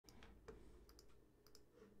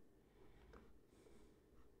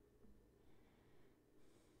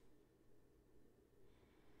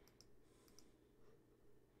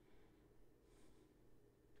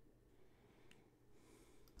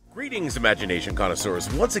Greetings, imagination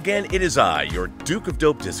connoisseurs. Once again, it is I, your Duke of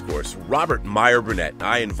Dope Discourse, Robert Meyer Burnett.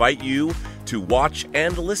 I invite you to watch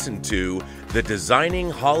and listen to the Designing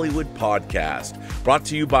Hollywood podcast, brought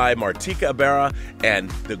to you by Martika Ibarra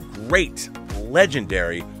and the great,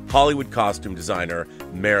 legendary Hollywood costume designer,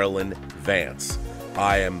 Marilyn Vance.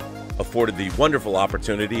 I am afforded the wonderful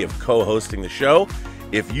opportunity of co-hosting the show.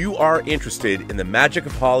 If you are interested in the magic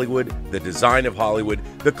of Hollywood, the design of Hollywood,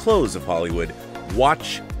 the clothes of Hollywood,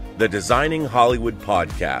 watch the Designing Hollywood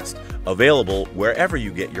podcast, available wherever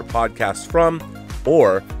you get your podcasts from,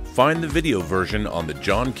 or find the video version on the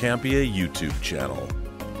John Campea YouTube channel.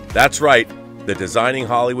 That's right, the Designing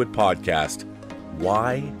Hollywood podcast.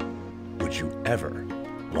 Why would you ever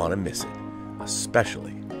want to miss it?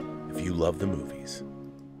 Especially if you love the movies.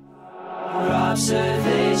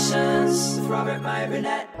 Robservations with Robert Meyer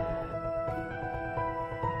Burnett.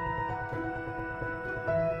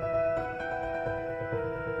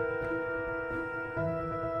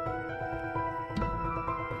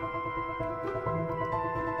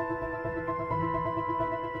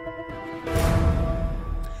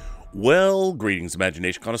 Well, greetings,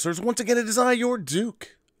 imagination connoisseurs. Once again, it is I, your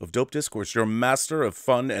Duke of Dope Discourse, your master of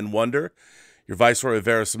fun and wonder, your viceroy of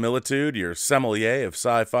verisimilitude, your sommelier of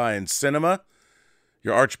sci-fi and cinema,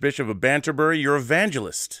 your archbishop of Banterbury, your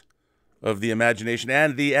evangelist of the imagination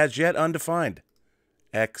and the as yet undefined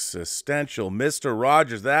existential Mr.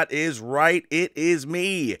 Rogers. That is right. It is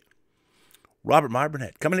me, Robert Meyer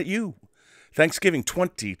Burnett, coming at you. Thanksgiving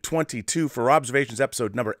 2022 for Robservations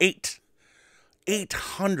episode number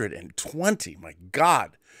 820. My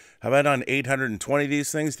God. Have I done 820 of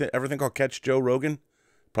these things? Did ever think I'll catch Joe Rogan?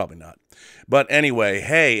 Probably not. But anyway,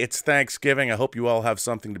 hey, it's Thanksgiving. I hope you all have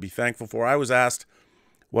something to be thankful for. I was asked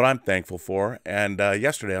what I'm thankful for, and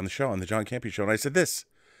yesterday on the show, on the John Campea show, and I said this: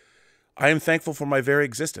 I am thankful for my very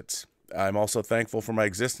existence. I'm also thankful for my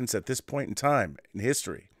existence at this point in time in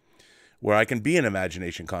history, where I can be an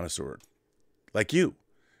imagination connoisseur, like you.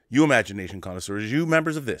 You imagination connoisseurs, you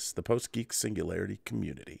members of this, the Post-Geek singularity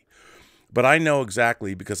community. But I know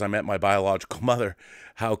exactly, because I met my biological mother,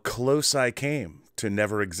 how close I came to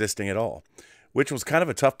never existing at all, which was kind of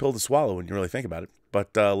a tough pill to swallow when you really think about it. But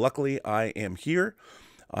luckily, I am here.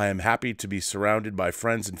 I am happy to be surrounded by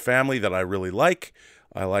friends and family that I really like.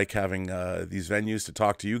 I like having these venues to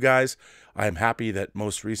talk to you guys. I am happy that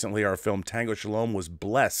most recently our film Tango Shalom was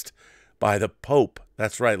blessed by the Pope.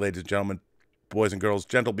 That's right, ladies and gentlemen, boys and girls,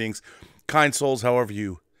 gentle beings, kind souls, however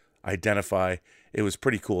you identify. It was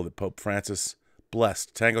pretty cool that Pope Francis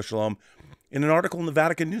blessed Tango Shalom in an article in the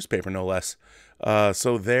Vatican newspaper, no less.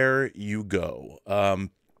 So there you go.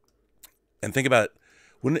 And think about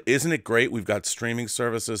it. Isn't it great? We've got streaming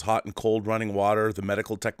services, hot and cold running water, the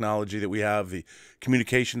medical technology that we have, the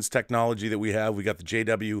communications technology that we have. We got the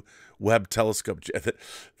JW Webb telescope.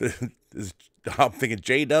 I'm thinking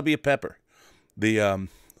J.W. Pepper.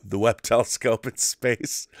 The Webb telescope in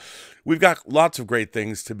space. We've got lots of great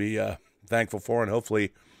things to be thankful for, and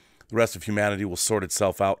hopefully the rest of humanity will sort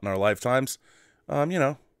itself out in our lifetimes. I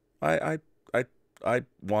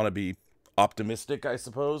want to be optimistic, I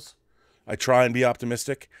suppose. I try and be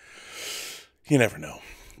optimistic. You never know.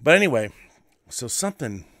 But anyway, so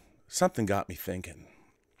something got me thinking.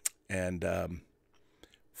 And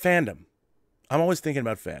fandom. I'm always thinking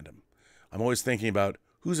about fandom. I'm always thinking about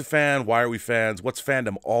who's a fan? Why are we fans? What's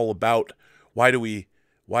fandom all about? Why do we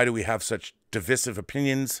have such divisive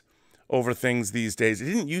opinions over things these days? It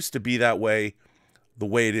didn't used to be that way, the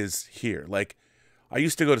way it is here. Like, I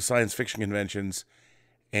used to go to science fiction conventions,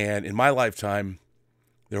 and in my lifetime,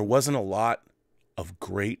 there wasn't a lot of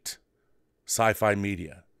great sci-fi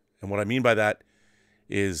media. And what I mean by that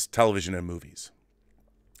is television and movies.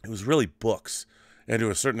 It was really books, and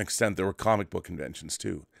to a certain extent, there were comic book conventions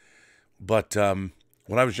too. But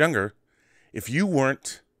when I was younger, if you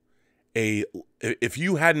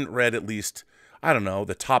hadn't read at least, I don't know,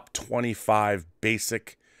 the top 25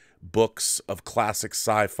 basic books of classic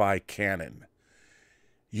sci-fi canon,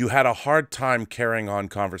 you had a hard time carrying on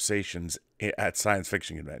conversations at science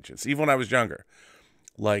fiction conventions. Even when I was younger,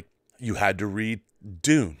 like, you had to read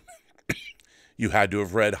Dune. You had to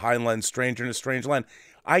have read Heinlein's Stranger in a Strange Land.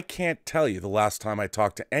 I can't tell you the last time I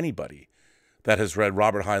talked to anybody that has read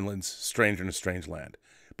Robert Heinlein's Stranger in a Strange Land.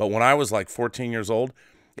 But when I was like 14 years old,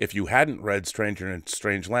 if you hadn't read Stranger in a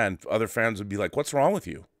Strange Land, other fans would be like, what's wrong with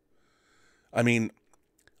you? I mean,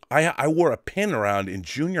 I wore a pin around in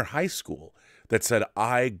junior high school that said,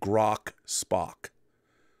 I grok Spock.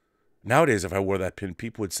 Nowadays, if I wore that pin,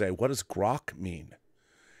 people would say, what does grok mean?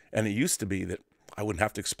 And it used to be that I wouldn't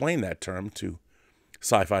have to explain that term to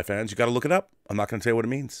sci-fi fans. You got to look it up. I'm not going to tell you what it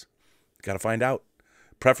means. You got to find out.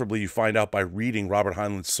 preferably you find out by reading Robert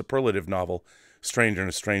Heinlein's superlative novel, Stranger in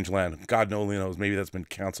a Strange Land. God only knows, maybe that's been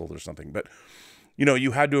canceled or something. But, you know,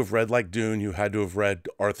 you had to have read like Dune, you had to have read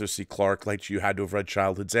Arthur C. Clarke, like you had to have read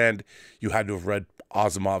Childhood's End, you had to have read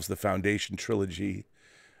Asimov's The Foundation trilogy,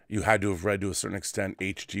 you had to have read, to a certain extent,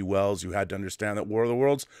 H.G. Wells. You had to understand that War of the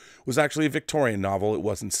Worlds was actually a Victorian novel. It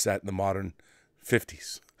wasn't set in the modern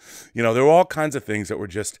 50s. You know, there were all kinds of things that were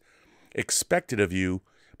just expected of you,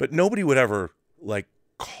 but nobody would ever, like,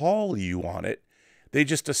 call you on it. They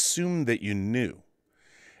just assumed that you knew.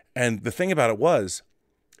 And the thing about it is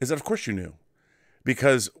that of course you knew.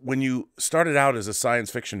 Because when you started out as a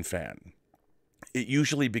science fiction fan, it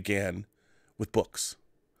usually began with books.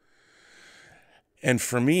 And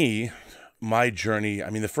for me, my journey,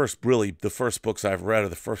 I mean, the first books I've read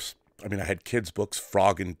are I had kids' books,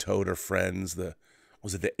 Frog and Toad Are Friends, the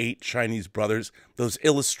 8 Chinese Brothers, those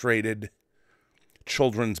illustrated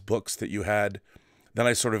children's books that you had. Then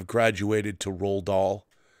I sort of graduated to Roald Dahl.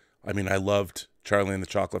 I mean, I loved Charlie and the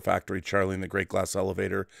Chocolate Factory, Charlie and the Great Glass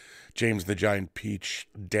Elevator, James the Giant Peach,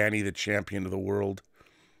 Danny the Champion of the World.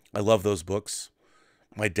 I love those books.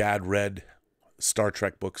 My dad read Star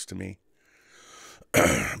Trek books to me.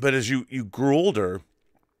 But as you grew older,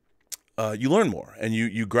 you learned more, and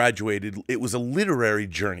you graduated. It was a literary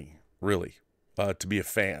journey, really, to be a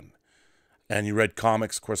fan. And you read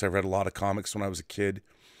comics. Of course, I read a lot of comics when I was a kid.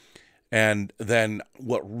 And then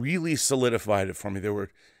what really solidified it for me, there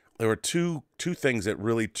were two things that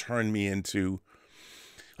really turned me into.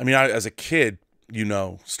 I mean, as a kid, you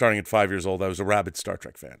know, starting at 5 years old, I was a rabid Star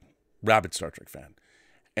Trek fan.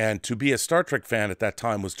 And to be a Star Trek fan at that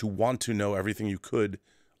time was to want to know everything you could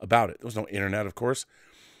about it. There was no internet, of course.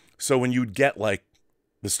 So when you'd get like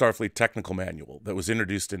the Starfleet Technical Manual that was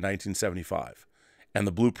introduced in 1975 and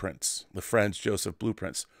the blueprints, the Franz Joseph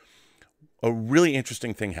blueprints, a really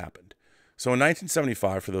interesting thing happened. So in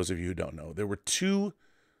 1975, for those of you who don't know, there were 2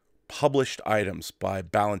 published items by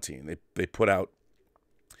Ballantine. They put out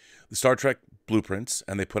the Star Trek blueprints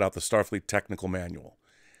and they put out the Starfleet Technical Manual.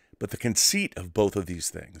 But the conceit of both of these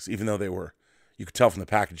things, even though you could tell from the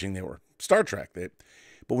packaging they were Star Trek, but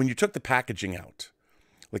when you took the packaging out,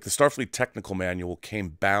 like the Starfleet Technical Manual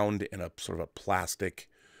came bound in a sort of a plastic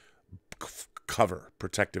cover,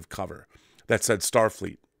 protective cover, that said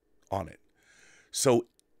Starfleet on it. So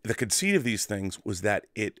the conceit of these things was that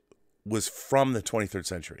it was from the 23rd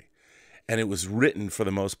century, and it was written for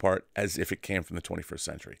the most part as if it came from the 21st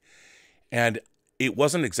century. And it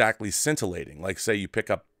wasn't exactly scintillating, like say you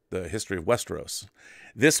pick up the history of Westeros.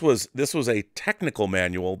 This was a technical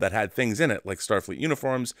manual that had things in it, like Starfleet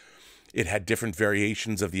uniforms. It had different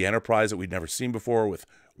variations of the Enterprise that we'd never seen before, with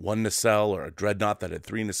 1 nacelle or a dreadnought that had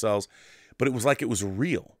 3 nacelles. But it was like it was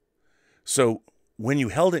real. So when you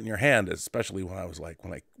held it in your hand, especially when I was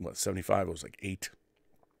 75, I was like 8.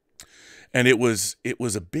 And it was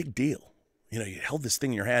a big deal. You know, you held this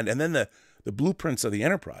thing in your hand. And then the blueprints of the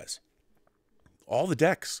Enterprise, all the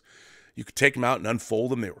decks, you could take them out and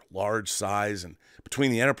unfold them. They were large size. And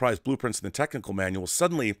between the Enterprise blueprints and the technical manual,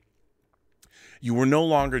 suddenly you were no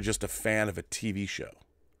longer just a fan of a TV show.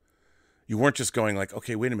 You weren't just going like,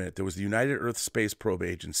 okay, wait a minute. There was the United Earth Space Probe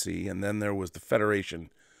Agency, and then there was the Federation.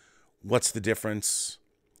 What's the difference?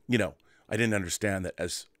 You know, I didn't understand that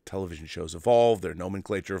as television shows evolved, their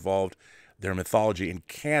nomenclature evolved, their mythology and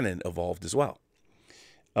canon evolved as well.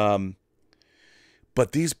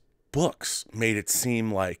 But these books made it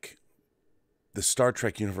seem like the Star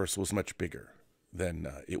Trek universe was much bigger than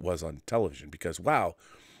it was on television, because, wow,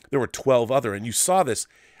 there were 12 other, and you saw this.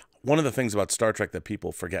 One of the things about Star Trek that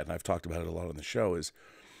people forget, and I've talked about it a lot on the show, is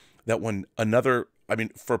that when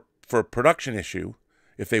for a production issue,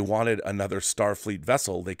 if they wanted another Starfleet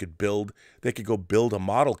vessel, they could go build a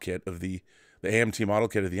model kit of the AMT model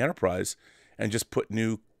kit of the Enterprise and just put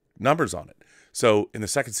new numbers on it. So in the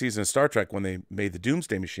second season of Star Trek, when they made the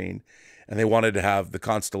Doomsday Machine and they wanted to have the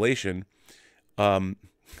Constellation, the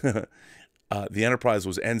Enterprise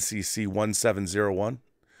was NCC 1701.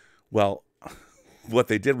 Well, what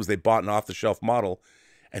they did was they bought an off-the-shelf model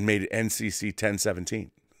and made it NCC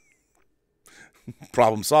 1017.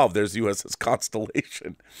 Problem solved. There's USS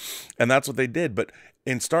Constellation. And that's what they did. But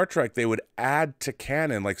in Star Trek, they would add to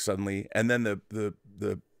canon, like suddenly, and then the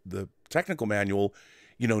technical manual,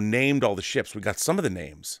 you know, named all the ships. We got some of the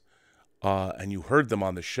names, and you heard them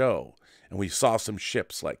on the show. And we saw some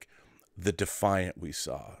ships like the Defiant we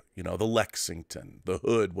saw, you know, the Lexington, the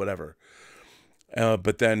Hood, whatever.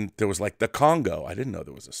 But then there was like the Congo. I didn't know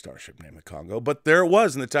there was a starship named the Congo, but there it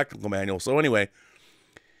was in the technical manual. So anyway,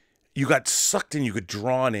 you got sucked in, you got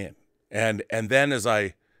drawn in. And then as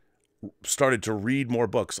I started to read more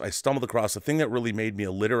books, I stumbled across the thing that really made me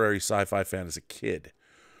a literary sci-fi fan as a kid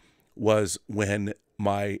was when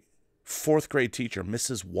my fourth grade teacher,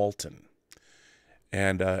 Mrs. Walton,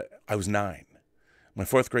 and I was 9. My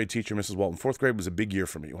fourth grade teacher, Mrs. Walton. Fourth grade was a big year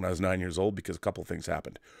for me when I was 9 years old because a couple of things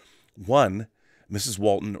happened. One, Mrs.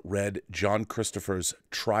 Walton read John Christopher's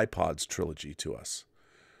Tripods trilogy to us.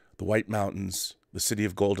 The White Mountains, The City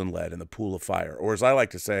of Golden Lead, and The Pool of Fire, or as I like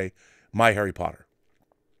to say, My Harry Potter.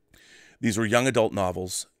 These were young adult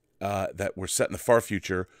novels that were set in the far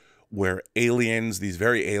future where aliens, these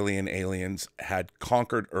very alien aliens, had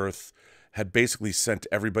conquered Earth, had basically sent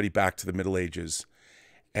everybody back to the Middle Ages,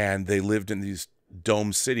 and they lived in these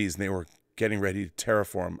dome cities, and they were getting ready to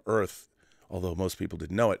terraform Earth, although most people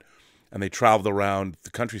didn't know it. And they traveled around the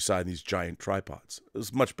countryside in these giant tripods. It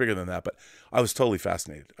was much bigger than that, but I was totally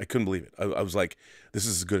fascinated. I couldn't believe it. I was like, this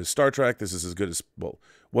is as good as Star Trek. This is as good as, well,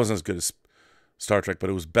 it wasn't as good as Star Trek, but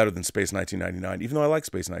it was better than Space 1999, even though I like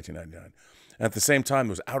Space 1999. And at the same time,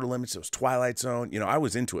 there was Outer Limits, there was Twilight Zone. You know, I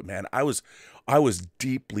was into it, man. I was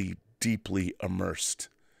deeply, deeply immersed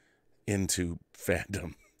into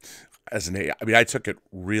fandom as an I mean, I took it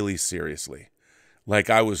really seriously. Like,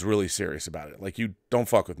 I was really serious about it. Like, you don't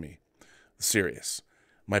fuck with me. Serious.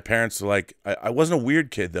 My parents were like, I wasn't a weird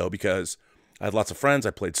kid, though, because I had lots of friends.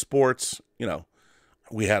 I played sports. You know,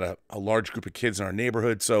 we had a large group of kids in our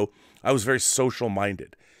neighborhood. So I was very social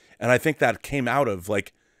minded. And I think that came out of,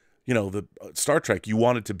 like, you know, the Star Trek. You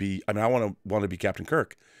wanted to be, I mean, I want to be Captain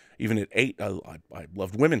Kirk. Even at 8, I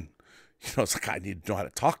loved women. You know, it's like, I need to know how to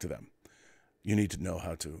talk to them. You need to know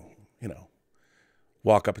how to, you know,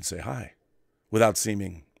 walk up and say hi without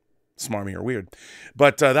seeming smarmy or weird.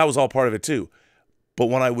 But that was all part of it too. But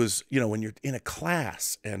when I was, you know, when you're in a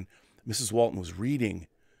class and Mrs. Walton was reading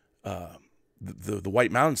the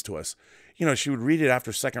White Mountains to us, you know, she would read it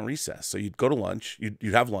after second recess. So you'd go to lunch,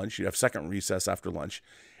 you'd have lunch, you'd have second recess after lunch,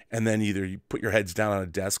 and then either you put your heads down on a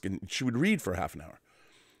desk and she would read for half an hour.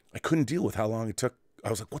 I couldn't deal with how long it took. I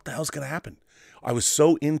was like, what the hell's going to happen? I was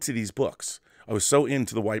so into these books. I was so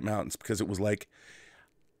into the White Mountains because it was like,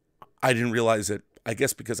 I didn't realize it. I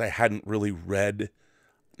guess because I hadn't really read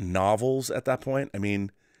novels at that point. I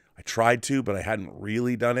mean, I tried to, but I hadn't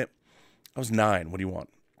really done it. I was 9. What do you want?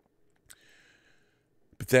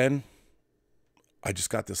 But then I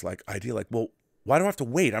just got this like idea, like, well, why do I have to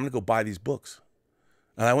wait? I'm going to go buy these books.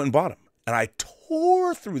 And I went and bought them. And I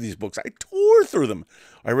tore through these books. I tore through them.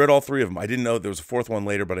 I read all 3 of them. I didn't know there was a 4th one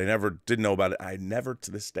later, but I never did know about it. I never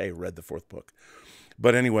to this day read the 4th book.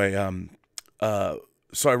 But anyway,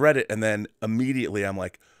 so I read it, and then immediately I'm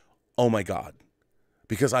like, oh my God.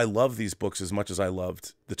 Because I love these books as much as I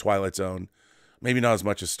loved The Twilight Zone. Maybe not as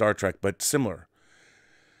much as Star Trek, but similar.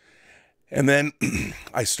 And then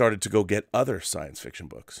I started to go get other science fiction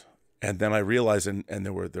books. And then I realized, and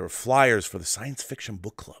there were flyers for the science fiction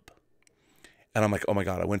book club. And I'm like, oh my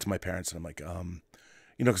God. I went to my parents, and I'm like,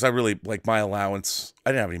 you know, because I really, like, my allowance,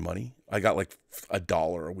 I didn't have any money. I got like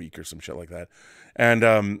 $1 a week or some shit like that.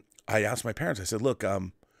 And I asked my parents, I said, look,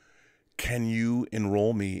 can you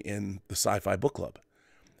enroll me in the sci-fi book club?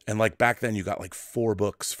 And like back then you got like 4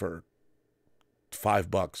 books for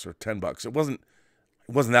 $5 or $10. It wasn't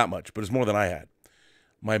that much, but it's more than I had.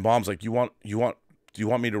 My mom's like, do you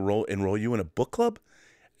want me to enroll you in a book club?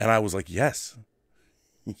 And I was like, yes.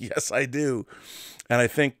 Yes, I do. And I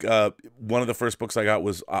think one of the first books I got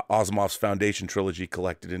was Asimov's Foundation trilogy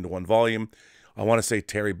collected into 1 volume. I want to say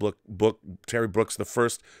Terry Brooks, the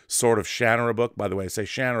first sort of Shannara book. By the way, I say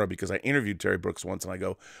Shannara because I interviewed Terry Brooks once, and I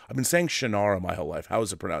go, I've been saying Shannara my whole life. How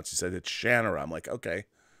is it pronounced? He said, it's Shannara. I'm like, okay,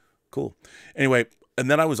 cool. Anyway, and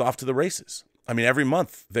then I was off to the races. I mean, every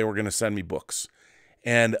month they were going to send me books.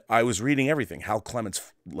 And I was reading everything. Hal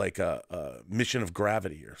Clement's, like, Mission of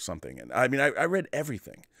Gravity or something. And I mean, I read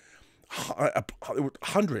everything.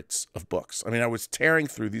 Hundreds of books. I mean, I was tearing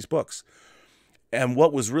through these books. And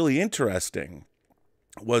what was really interesting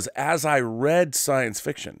was as I read science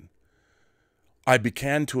fiction, I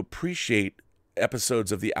began to appreciate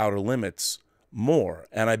episodes of The Outer Limits more.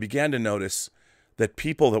 And I began to notice that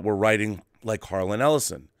people that were writing, like Harlan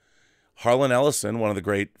Ellison, one of the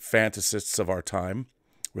great fantasists of our time,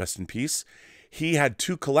 rest in peace, he had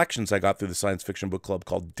 2 collections I got through the Science Fiction Book Club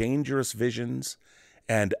called Dangerous Visions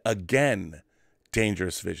and Again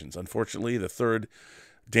Dangerous Visions. Unfortunately, the 3rd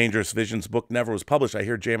Dangerous Visions book never was published. I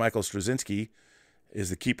hear J. Michael Straczynski is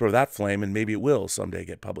the keeper of that flame, and maybe it will someday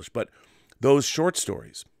get published. But those short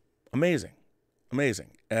stories, amazing,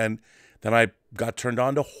 amazing. And then I got turned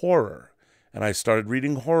on to horror, and I started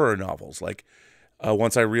reading horror novels. Like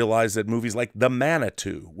once I realized that movies like The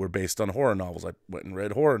Manitou were based on horror novels, I went and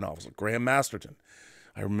read horror novels like Graham Masterton.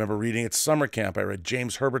 I remember reading at summer camp, I read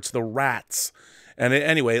James Herbert's The Rats. And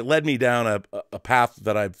anyway, it led me down a path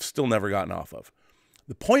that I've still never gotten off of.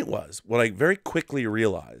 The point was, what I very quickly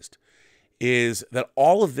realized is that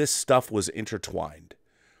all of this stuff was intertwined.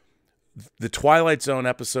 The Twilight Zone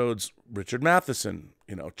episodes, Richard Matheson,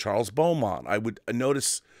 Charles Beaumont. I would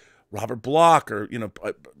notice Robert Bloch, or,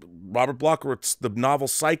 Robert Bloch wrote the novel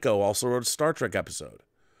Psycho, also wrote a Star Trek episode.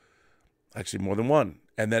 Actually, more than one.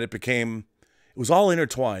 And then it was all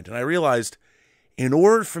intertwined. And I realized in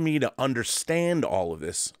order for me to understand all of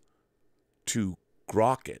this, to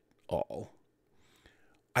grok it all,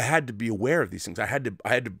 I had to be aware of these things.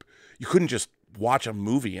 You couldn't just watch a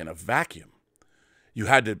movie in a vacuum. You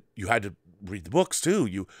had to read the books too.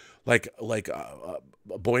 You like A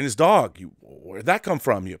Boy and His Dog. Where'd that come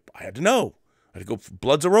from? I had to know. I had to go,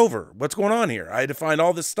 Bloods are over. What's going on here? I had to find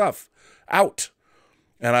all this stuff out.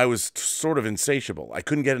 And I was sort of insatiable. I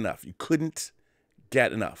couldn't get enough. You couldn't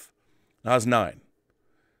get enough. I was 9.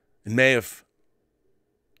 In May of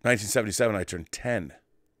 1977, I turned 10. And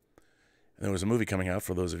there was a movie coming out,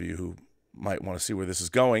 for those of you who might want to see where this is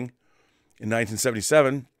going. In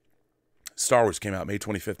 1977, Star Wars came out, May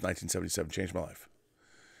 25th, 1977, changed my life.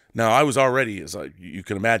 Now, I was already, as you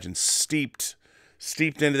can imagine, steeped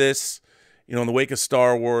into this. In the wake of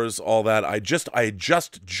Star Wars, all that. I had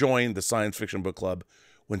just joined the science fiction book club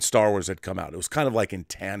when Star Wars had come out. It was kind of like in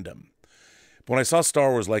tandem. But when I saw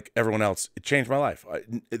Star Wars, like everyone else, it changed my life.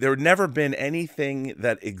 There had never been anything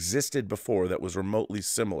that existed before that was remotely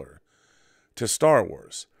similar to Star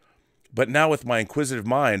Wars. But now with my inquisitive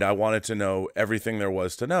mind, I wanted to know everything there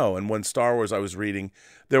was to know. And when Star Wars I was reading,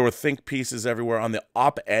 there were think pieces everywhere on the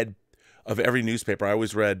op-ed of every newspaper.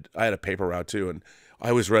 I had a paper route too, and I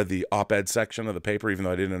always read the op-ed section of the paper, even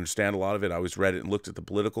though I didn't understand a lot of it. I always read it and looked at the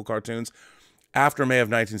political cartoons. After May of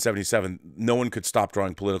 1977, no one could stop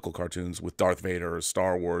drawing political cartoons with Darth Vader or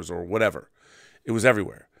Star Wars or whatever. It was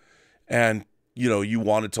everywhere. And you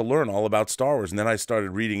wanted to learn all about Star Wars. And then I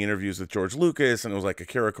started reading interviews with George Lucas, and it was like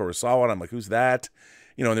Akira Kurosawa, and I'm like, who's that?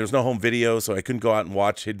 And there was no home video, so I couldn't go out and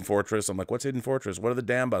watch Hidden Fortress. I'm like, what's Hidden Fortress? What are the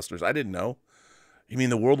Dam Busters? I didn't know. You mean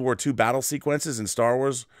the World War II battle sequences in Star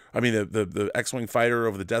Wars? I mean, the X-Wing fighter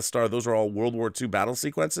over the Death Star, those are all World War II battle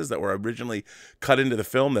sequences that were originally cut into the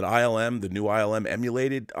film that the new ILM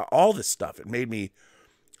emulated. All this stuff. It made me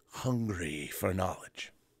hungry for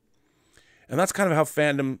knowledge. And that's kind of how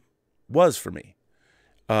fandom was for me.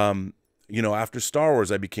 After Star Wars,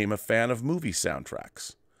 I became a fan of movie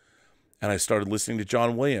soundtracks. And I started listening to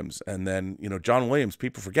John Williams. And then, John Williams,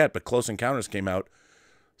 people forget, but Close Encounters came out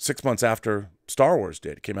 6 months after Star Wars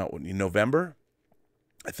did. It came out in November,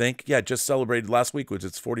 I think. Yeah, just celebrated last week, was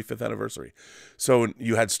its 45th anniversary. So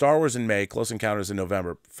you had Star Wars in May, Close Encounters in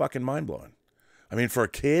November. Fucking mind-blowing. I mean, for a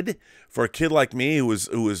kid like me who was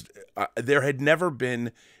there had never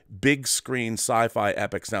been big screen sci-fi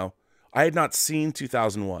epics. Now, I had not seen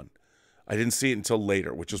 2001. I didn't see it until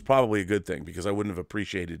later, which was probably a good thing because I wouldn't have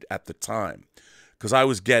appreciated at the time. Because I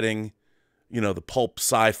was getting, the pulp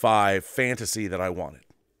sci-fi fantasy that I wanted.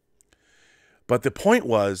 But the point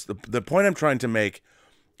was, the point I'm trying to make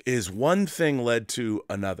is one thing led to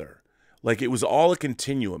another. Like, it was all a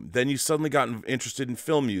continuum. Then you suddenly got interested in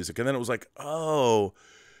film music. And then it was like, oh,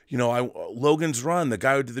 Logan's Run, the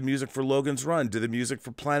guy who did the music for Logan's Run, did the music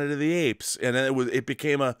for Planet of the Apes. And then it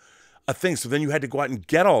became a thing. So then you had to go out and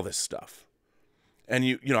get all this stuff. And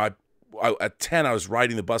I at 10, I was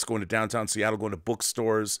riding the bus going to downtown Seattle, going to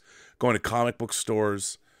bookstores, going to comic book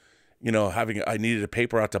stores, I needed a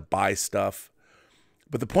paper out to buy stuff.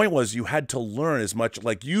 But the point was, you had to learn as much,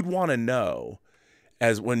 like you'd want to know,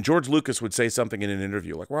 as when George Lucas would say something in an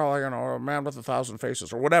interview, like, well, a Man with 1,000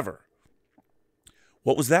 Faces or whatever.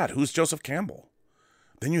 What was that? Who's Joseph Campbell?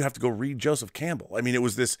 Then you have to go read Joseph Campbell. I mean, it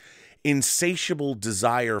was this insatiable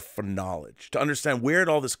desire for knowledge, to understand where did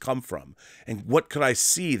all this come from and what could I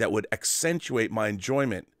see that would accentuate my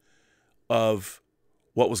enjoyment of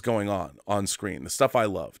what was going on screen, the stuff I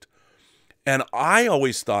loved. And I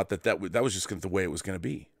always thought that was just the way it was going to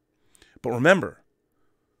be. But remember,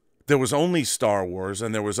 there was only Star Wars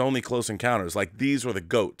and there was only Close Encounters. Like, these were the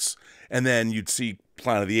GOATs. And then you'd see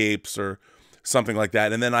Planet of the Apes or something like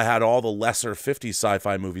that. And then I had all the lesser 50s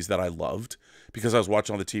sci-fi movies that I loved because I was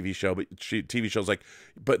watching all the TV show. But TV shows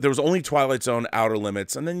but there was only Twilight Zone, Outer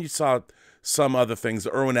Limits. And then you saw some other things,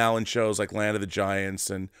 the Irwin Allen shows like Land of the Giants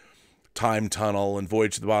and Time Tunnel and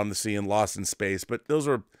Voyage to the Bottom of the Sea and Lost in Space. But those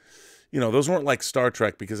were... those weren't like Star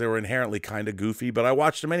Trek because they were inherently kind of goofy, but I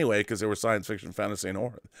watched them anyway because they were science fiction, fantasy, and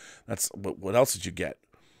horror. What else did you get?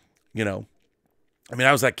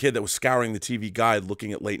 I was that kid that was scouring the TV guide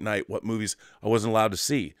looking at late night what movies I wasn't allowed to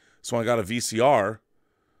see. So I got a VCR,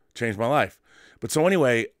 changed my life. But so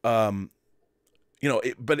anyway,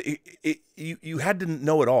 you had to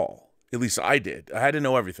know it all. At least I did. I had to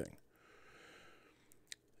know everything.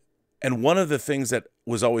 And one of the things that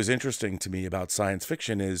was always interesting to me about science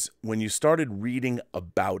fiction is when you started reading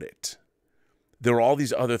about it, there were all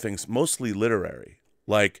these other things, mostly literary.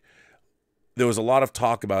 Like there was a lot of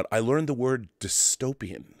talk about, I learned the word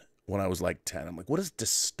dystopian when I was like 10. I'm like, what does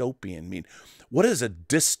dystopian mean? What is a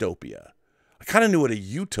dystopia? I kind of knew what a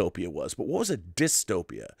utopia was, but what was a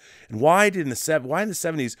dystopia? And why in the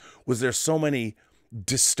 70s was there so many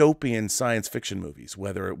dystopian science fiction movies,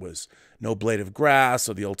 whether it was No Blade of Grass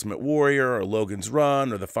or The Ultimate Warrior or Logan's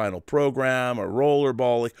Run or The Final Program or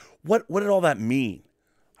Rollerball? Like, what did all that mean?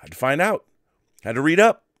 I had to find out. I had to read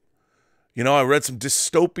up. You know, I read some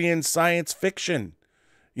dystopian science fiction.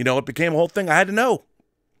 You know, it became a whole thing. I had to know.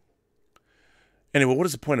 Anyway, what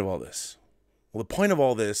is the point of all this? Well, the point of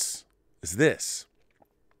all this is this.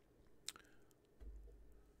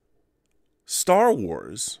 Star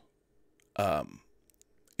Wars,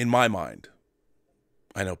 in my mind,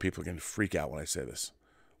 I know people are going to freak out when I say this,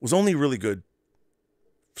 was only really good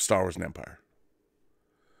for Star Wars and Empire.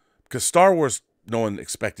 Because Star Wars, no one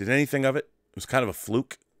expected anything of it. It was kind of a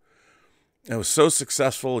fluke. It was so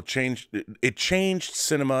successful, it changed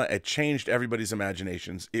cinema, it changed everybody's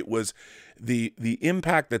imaginations. It was the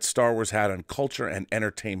impact that Star Wars had on culture and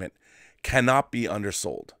entertainment cannot be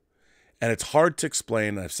undersold. And it's hard to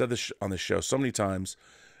explain, I've said this on the show so many times,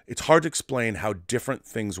 it's hard to explain how different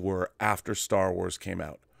things were after Star Wars came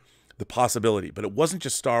out. The possibility. But it wasn't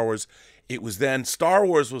just Star Wars. It was then, Star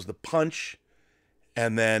Wars was the punch,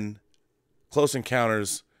 and then Close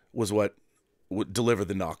Encounters was what would deliver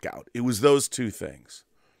the knockout. It was those two things.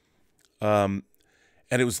 And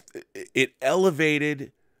it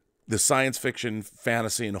elevated the science fiction,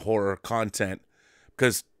 fantasy, and horror content.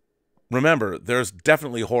 Because remember, there's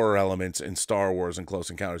definitely horror elements in Star Wars and Close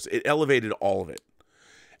Encounters. It elevated all of it.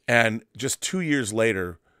 And just 2 years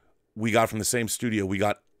later, we got from the same studio, we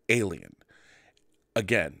got Alien.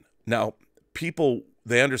 Again, now, people,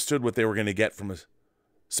 they understood what they were going to get from a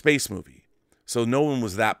space movie. So no one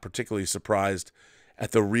was that particularly surprised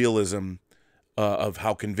at the realism of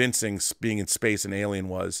how convincing being in space and Alien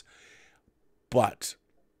was. But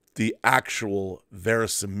the actual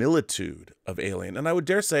verisimilitude of Alien, and I would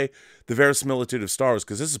dare say the verisimilitude of Star Wars,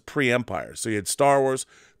 because this is pre-Empire. So you had Star Wars,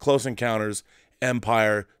 Close Encounters,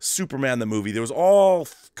 Empire, Superman the movie. There was all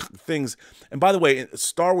things. And by the way,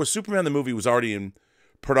 Star Wars, Superman the movie was already in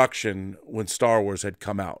production when Star Wars had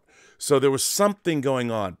come out. So there was something going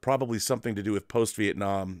on, probably something to do with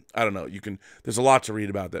post-Vietnam. I don't know. There's a lot to read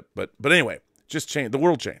about that. But anyway, just changed. The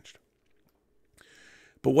world changed.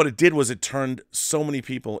 But what it did was it turned so many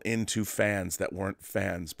people into fans that weren't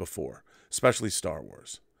fans before, especially Star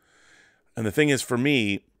Wars. And the thing is, for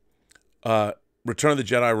me, Return of the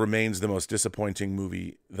Jedi remains the most disappointing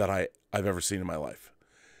movie that I've ever seen in my life,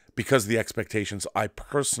 because of the expectations I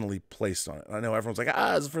personally placed on it. I know everyone's like,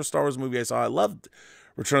 it's the first Star Wars movie I saw. I loved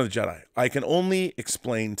Return of the Jedi. I can only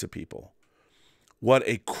explain to people what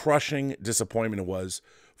a crushing disappointment it was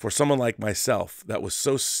for someone like myself that was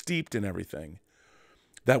so steeped in everything,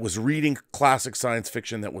 that was reading classic science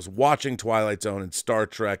fiction, that was watching Twilight Zone and Star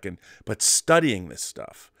Trek, but studying this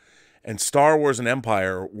stuff. And Star Wars and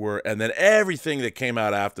Empire and then everything that came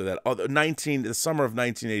out after that, the summer of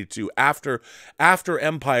 1982, after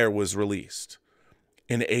Empire was released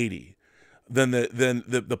in 80, then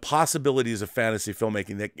the possibilities of fantasy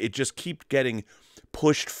filmmaking, that it just keep getting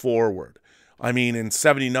pushed forward. I mean, in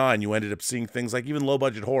 79, you ended up seeing things like even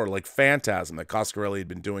low-budget horror, like Phantasm, that Coscarelli had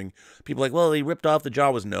been doing. People like, well, he ripped off the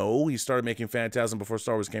Jawas. No, he started making Phantasm before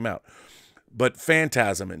Star Wars came out. But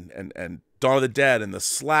Phantasm and Dawn of the Dead and the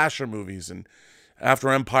slasher movies, and after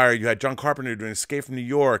Empire, you had John Carpenter doing Escape from New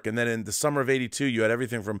York, and then in the summer of 82, you had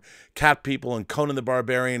everything from Cat People and Conan the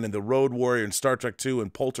Barbarian and The Road Warrior and Star Trek II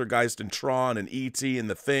and Poltergeist and Tron and E.T. and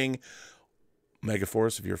The Thing.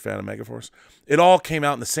 Megaforce, if you're a fan of Megaforce. It all came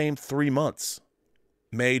out in the same 3 months.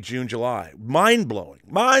 May, June, July. Mind-blowing.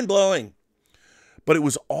 Mind-blowing. But it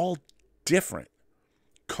was all different.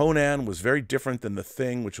 Conan was very different than The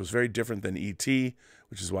Thing, which was very different than E.T.,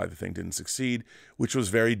 which is why The Thing didn't succeed, which was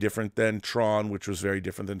very different than Tron, which was very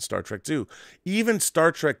different than Star Trek II. Even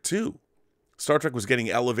Star Trek II. Star Trek was getting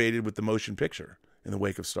elevated with the motion picture in the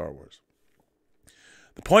wake of Star Wars.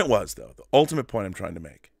 The point was, though, the ultimate point I'm trying to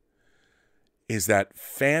make is that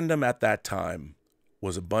fandom at that time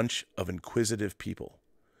was a bunch of inquisitive people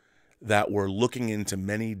that were looking into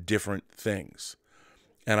many different things.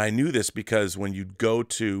 And I knew this because when you'd go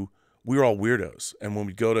to, we were all weirdos, and when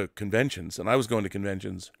we'd go to conventions, and I was going to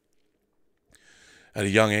conventions at a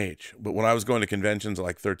young age, but when I was going to conventions at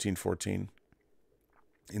like 13, 14,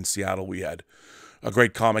 in Seattle, we had a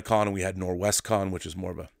great Comic-Con, and we had Norwest-Con, which is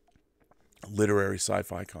more of a literary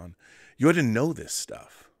sci-fi con. You had to know this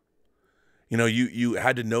stuff. You know, you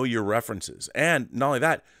had to know your references. And not only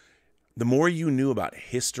that, the more you knew about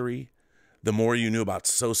history, the more you knew about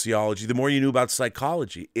sociology, the more you knew about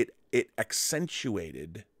psychology, it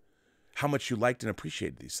accentuated how much you liked and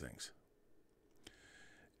appreciated these things.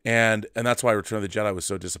 And that's why Return of the Jedi was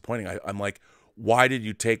so disappointing. I'm like, why did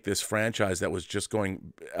you take this franchise that was just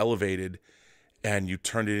going elevated and you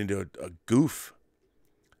turned it into a goof?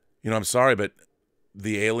 You know, I'm sorry, but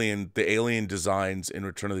the alien designs in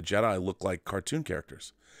Return of the Jedi look like cartoon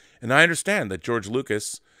characters. And I understand that George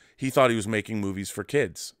Lucas, he thought he was making movies for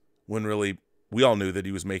kids, when really we all knew that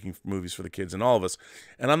he was making movies for the kids in all of us.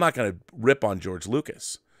 And I'm not going to rip on George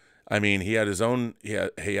Lucas. I mean, he had his own he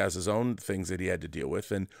has his own things that he had to deal with,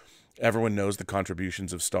 and everyone knows the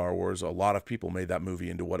contributions of Star Wars. A lot of people made that movie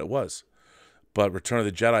into what it was. But Return of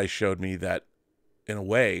the Jedi showed me that, in a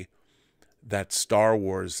way, that Star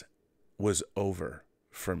Wars was over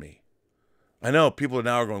for me. I know people are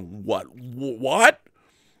now going, what?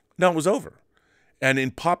 No, it was over. And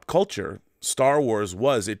in pop culture, Star Wars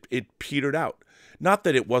it petered out. Not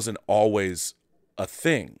that it wasn't always a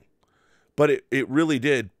thing, but it really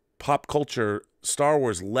did. Pop culture, Star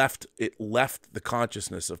Wars left the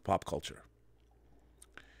consciousness of pop culture.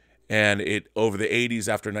 And it, over the 80s,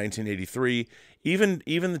 after 1983, even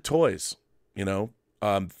the toys, you know,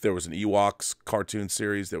 there was an Ewoks cartoon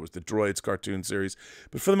series, there was the Droids cartoon series,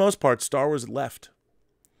 but for the most part, Star Wars left.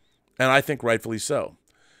 And I think rightfully so,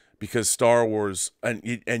 because Star Wars, and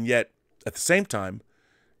yet at the same time,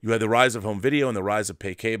 you had the rise of home video and the rise of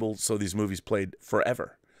pay cable, so these movies played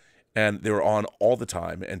forever. And they were on all the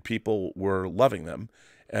time, and people were loving them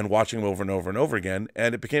and watching them over and over and over again,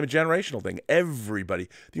 and it became a generational thing. Everybody,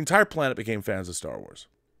 the entire planet became fans of Star Wars.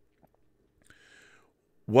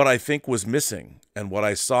 What I think was missing, and what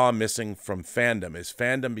I saw missing from fandom, is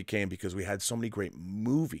fandom became, because we had so many great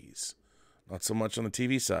movies, not so much on the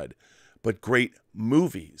TV side, but great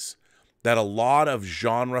movies, that a lot of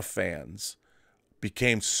genre fans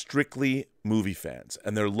became strictly movie fans.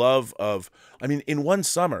 And their love of, I mean, in one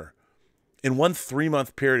summer, in one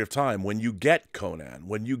 3-month period of time, when you get Conan,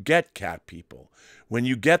 when you get Cat People, when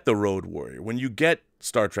you get The Road Warrior, when you get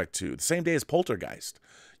Star Trek II, the same day as Poltergeist,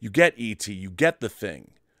 you get E.T., you get The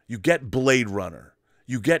Thing, you get Blade Runner,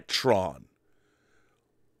 you get Tron.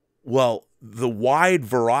 Well, the wide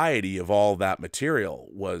variety of all that material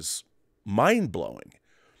was mind-blowing.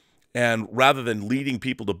 And rather than leading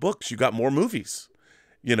people to books, you got more movies.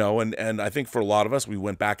 You know, and I think for a lot of us, we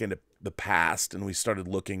went back into the past and we started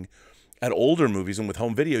looking at older movies, and with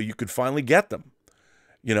home video, you could finally get them.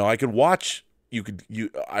 You know, I could watch,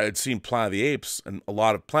 I had seen Planet of the Apes, and a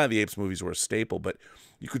lot of Planet of the Apes movies were a staple, but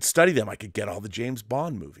you could study them. I could get all the James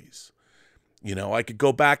Bond movies. You know, I could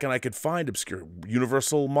go back and I could find obscure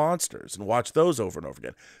Universal monsters and watch those over and over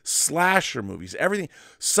again. Slasher movies, everything.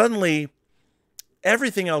 Suddenly,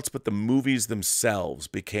 everything else but the movies themselves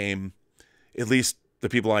became, at least the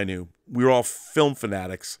people I knew, we were all film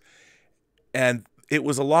fanatics, and it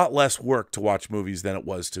was a lot less work to watch movies than it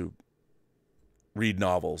was to read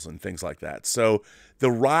novels and things like that. So the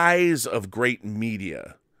rise of great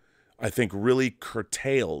media, I think, really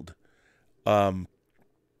curtailed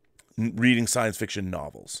reading science fiction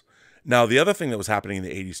novels. Now, the other thing that was happening in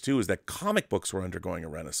the 80s, too, is that comic books were undergoing a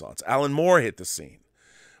renaissance. Alan Moore hit the scene.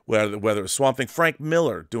 Whether it was Swamp Thing, Frank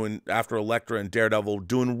Miller doing, after Elektra and Daredevil,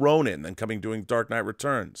 doing Ronin, then doing Dark Knight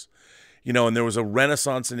Returns. You know, and there was a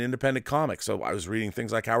renaissance in independent comics. So I was reading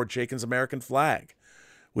things like Howard Chaykin's American Flag,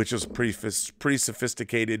 which was pretty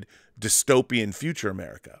sophisticated dystopian future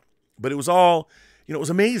America. But it was all, you know, it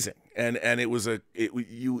was amazing, and it was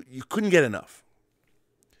you couldn't get enough.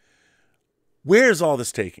 Where's all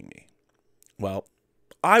this taking me? Well,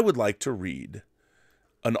 I would like to read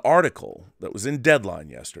an article that was in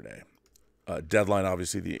Deadline yesterday. Deadline,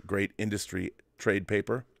 obviously, the great industry trade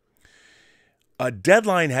paper.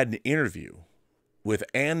 Deadline had an interview with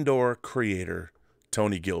Andor creator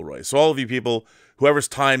Tony Gilroy. So all of you people, whoever's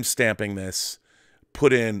time stamping this,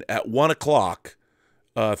 put in at 1 o'clock,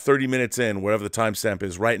 30 minutes in, wherever the timestamp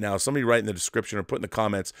is right now, somebody write in the description or put in the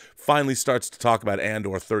comments, finally starts to talk about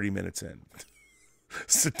Andor 30 minutes in.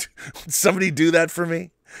 So, somebody do that for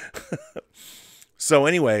me? So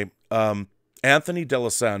anyway, Anthony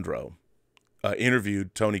D'Alessandro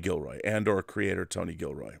interviewed Tony Gilroy, Andor creator Tony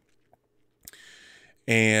Gilroy.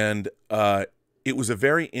 And it was a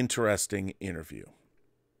very interesting interview.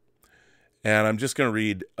 And I'm just going to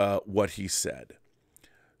read what he said.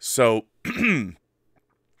 So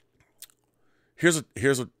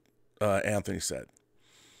here's what Anthony said.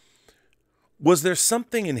 Was there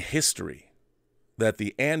something in history that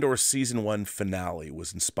the Andor Season 1 finale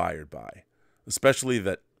was inspired by? Especially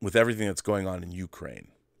that with everything that's going on in Ukraine.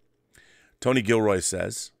 Tony Gilroy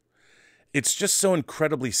says, "It's just so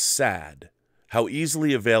incredibly sad how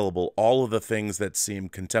easily available all of the things that seem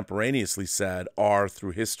contemporaneously sad are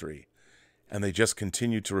through history, and they just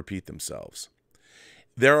continue to repeat themselves.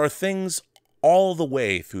 There are things all the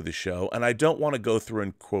way through the show, and I don't want to go through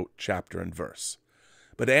and quote chapter and verse,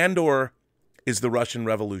 but Andor is the Russian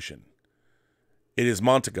Revolution. It is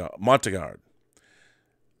Montagnard.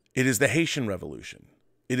 It is the Haitian Revolution.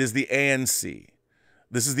 It is the ANC.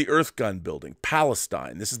 This is the Earth Gun building,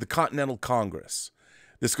 Palestine. This is the Continental Congress.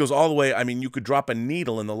 This goes all the way. I mean, you could drop a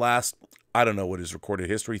needle in the last, I don't know what is recorded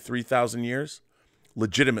history, 3,000 years?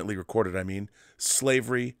 Legitimately recorded, I mean.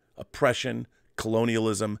 Slavery, oppression,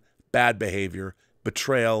 colonialism, bad behavior,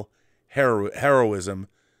 betrayal, heroism.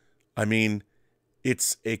 I mean,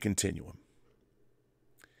 it's a continuum.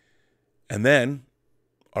 And then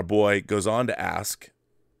our boy goes on to ask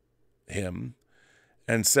him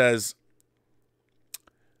and says,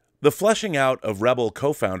 the fleshing out of Rebel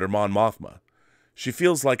co-founder Mon Mothma, she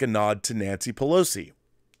feels like a nod to Nancy Pelosi.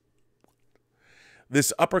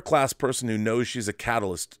 This upper-class person who knows she's a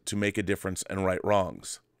catalyst to make a difference and right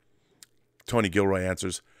wrongs. Tony Gilroy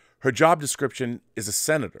answers, her job description is a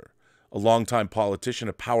senator, a longtime politician,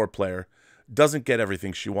 a power player, doesn't get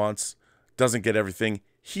everything she wants, doesn't get everything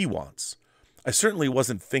he wants. I certainly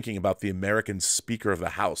wasn't thinking about the American Speaker of the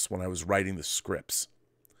House when I was writing the scripts.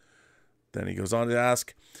 Then he goes on to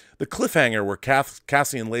ask, the cliffhanger where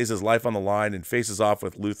Cassian lays his life on the line and faces off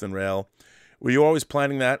with Luthen Rail, were you always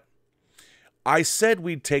planning that? I said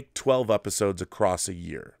we'd take 12 episodes across a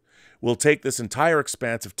year. We'll take this entire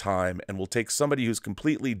expanse of time and we'll take somebody who's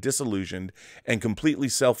completely disillusioned and completely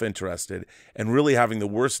self-interested and really having the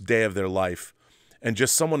worst day of their life and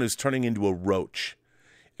just someone who's turning into a roach.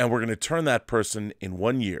 And we're going to turn that person in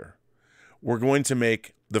 1 year. We're going to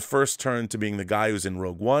make the first turn to being the guy who's in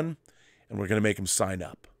Rogue One, and we're going to make him sign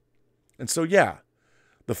up. And so, yeah,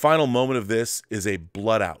 the final moment of this is a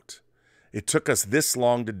blood out. It took us this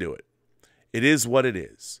long to do it. It is what it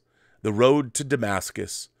is. The road to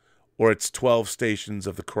Damascus, or its 12 stations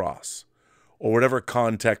of the cross, or whatever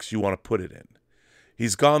context you want to put it in.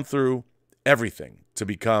 He's gone through everything to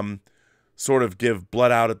become, sort of give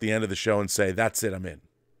blood out at the end of the show and say, that's it, I'm in.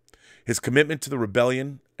 His commitment to the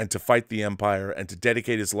rebellion and to fight the Empire and to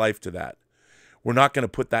dedicate his life to that. We're not going to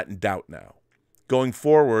put that in doubt now. Going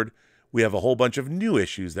forward, we have a whole bunch of new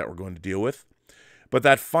issues that we're going to deal with. But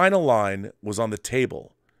that final line was on the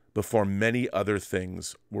table before many other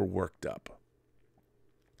things were worked up.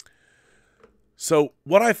 So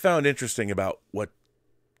what I found interesting about what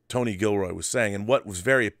Tony Gilroy was saying and what was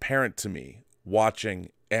very apparent to me watching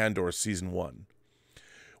Andor Season 1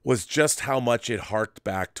 was just how much it harked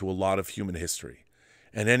back to a lot of human history.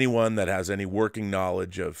 And anyone that has any working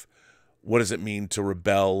knowledge of what does it mean to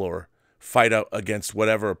rebel or fight out against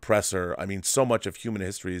whatever oppressor, I mean, so much of human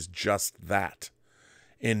history is just that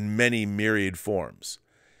in many myriad forms.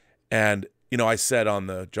 And, you know, I said on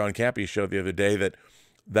the John Campea show the other day that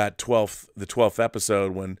the 12th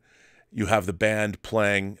episode when you have the band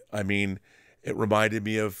playing, I mean, it reminded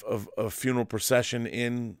me of a funeral procession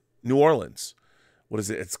in New Orleans. What is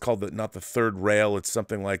it? It's called not the Third Rail. It's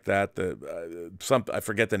something like that. I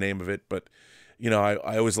forget the name of it, but you know,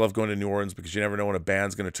 I always love going to New Orleans because you never know when a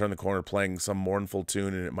band's going to turn the corner playing some mournful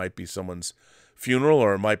tune, and it might be someone's funeral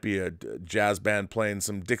or it might be a jazz band playing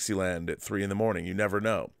some Dixieland at 3 a.m. You never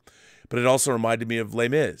know. But it also reminded me of Les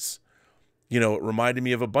Mis. You know, it reminded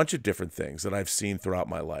me of a bunch of different things that I've seen throughout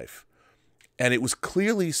my life. And it was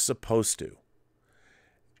clearly supposed to.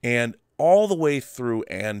 And all the way through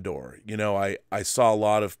Andor, you know, I saw a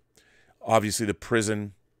lot of, obviously, the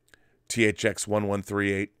prison, THX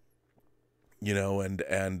 1138, you know, and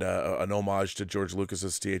an homage to George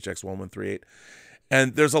Lucas's THX 1138.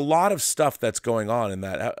 And there's a lot of stuff that's going on in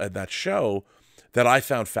that show that I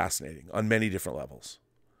found fascinating on many different levels.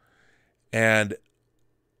 And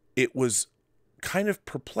it was kind of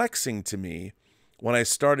perplexing to me when I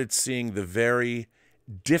started seeing the very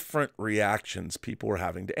different reactions people were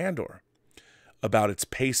having to Andor about its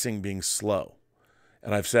pacing being slow.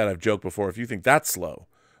 And I've joked before, if you think that's slow,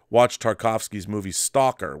 watch Tarkovsky's movie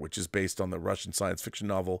Stalker, which is based on the Russian science fiction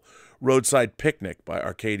novel Roadside Picnic by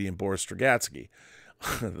Arkady and Boris Strugatsky.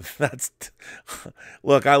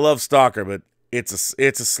 Look, I love Stalker, but it's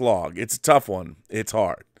a slog. It's a tough one. It's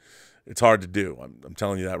hard. It's hard to do. I'm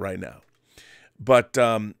telling you that right now. But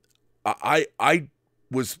I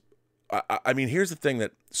mean, here's the thing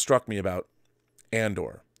that struck me about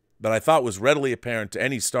Andor that I thought was readily apparent to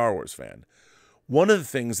any Star Wars fan. One of the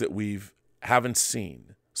things that haven't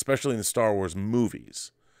seen, especially in the Star Wars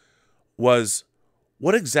movies, was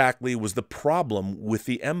what exactly was the problem with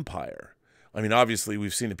the Empire? I mean, obviously,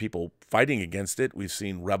 we've seen the people fighting against it. We've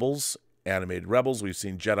seen rebels, animated rebels. We've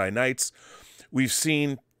seen Jedi Knights. We've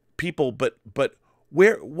seen people, but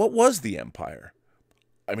what was the Empire?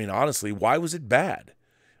 I mean, honestly, why was it bad?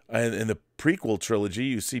 And in the prequel trilogy,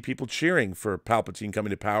 you see people cheering for Palpatine coming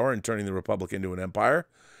to power and turning the Republic into an empire.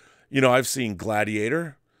 You know, I've seen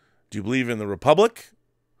Gladiator. Do you believe in the Republic?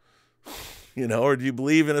 You know, or do you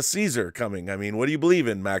believe in a Caesar coming? I mean, what do you believe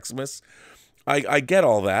in, Maximus? I get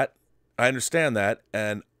all that. I understand that.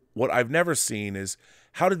 And what I've never seen is,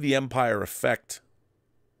 how did the Empire affect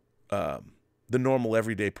the normal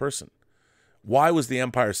everyday person? Why was the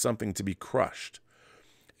Empire something to be crushed?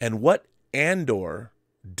 And what Andor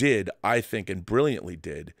did, I think, and brilliantly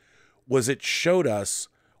did, was it showed us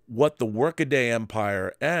what the workaday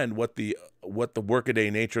empire and what the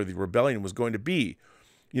workaday nature of the rebellion was going to be.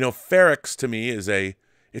 You know, Ferrix to me it's a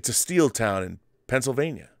steel town in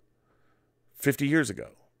Pennsylvania 50 years ago,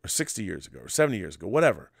 or 60 years ago, or 70 years ago,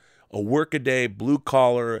 whatever. A workaday, blue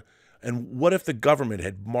collar. And what if the government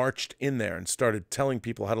had marched in there and started telling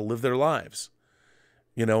people how to live their lives?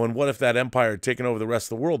 You know, and what if that empire had taken over the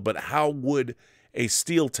rest of the world? But how would a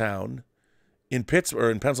steel town in Pittsburgh,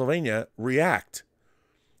 or in Pennsylvania, react?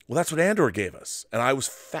 Well, that's what Andor gave us. And I was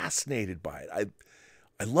fascinated by it.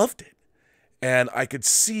 I loved it. And I could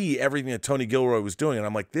see everything that Tony Gilroy was doing. And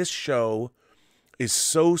I'm like, this show is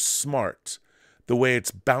so smart, the way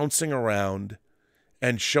it's bouncing around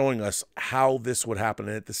and showing us how this would happen.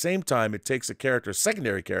 And at the same time, it takes a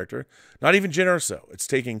secondary character, not even Jyn Erso. It's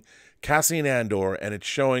taking Cassian Andor, and it's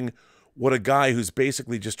showing what a guy who's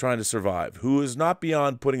basically just trying to survive, who is not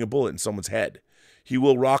beyond putting a bullet in someone's head. He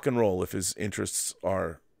will rock and roll if his interests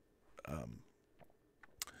are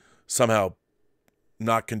somehow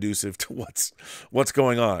not conducive to what's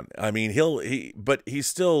going on. I mean, but he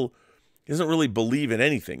still doesn't really believe in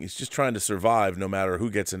anything. He's just trying to survive no matter who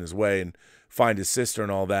gets in his way and find his sister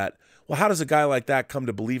and all that. Well, how does a guy like that come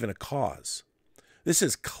to believe in a cause? This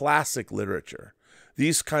is classic literature.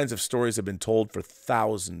 These kinds of stories have been told for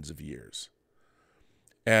thousands of years.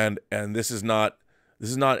 And this is not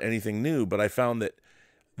anything new, but I found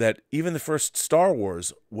that even the first Star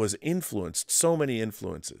Wars was influenced, so many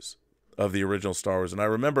influences of the original Star Wars. And I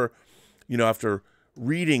remember, you know, after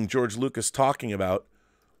reading George Lucas talking about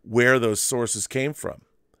where those sources came from.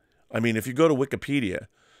 I mean, if you go to Wikipedia,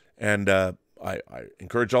 and I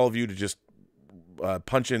encourage all of you to just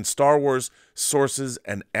punch in Star Wars sources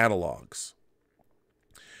and analogs.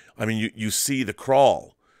 I mean, you see the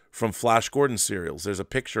crawl from Flash Gordon serials. There's a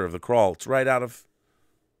picture of the crawl. It's right out of,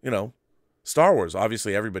 you know, Star Wars.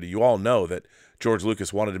 Obviously, you all know that George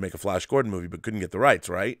Lucas wanted to make a Flash Gordon movie but couldn't get the rights,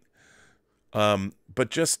 right? But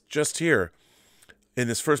just here, in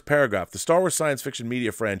this first paragraph, the Star Wars science fiction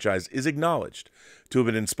media franchise is acknowledged to have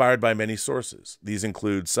been inspired by many sources. These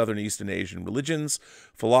include Southern East and Asian religions,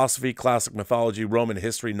 philosophy, classic mythology, Roman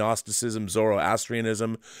history, Gnosticism,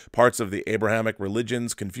 Zoroastrianism, parts of the Abrahamic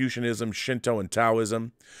religions, Confucianism, Shinto, and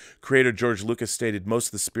Taoism. Creator George Lucas stated most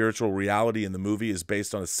of the spiritual reality in the movie is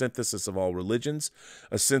based on a synthesis of all religions,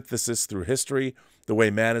 a synthesis through history, the way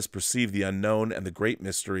man has perceived the unknown and the great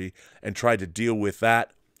mystery, and tried to deal with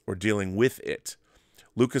that or dealing with it.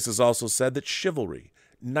 Lucas has also said that chivalry,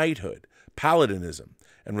 knighthood, paladinism,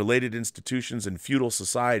 and related institutions in feudal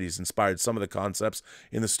societies inspired some of the concepts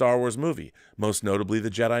in the Star Wars movie, most notably the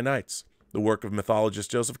Jedi Knights. The work of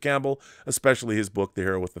mythologist Joseph Campbell, especially his book The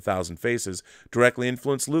Hero with a Thousand Faces, directly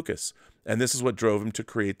influenced Lucas, and this is what drove him to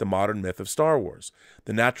create the modern myth of Star Wars.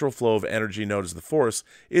 The natural flow of energy known as the Force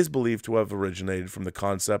is believed to have originated from the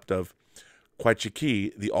concept of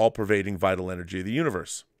Kwai-Chiki, the all-pervading vital energy of the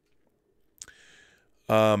universe.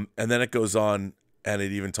 And then it goes on, and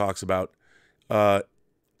it even talks about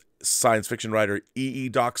science fiction writer E.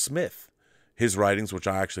 Doc Smith. His writings, which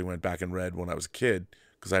I actually went back and read when I was a kid,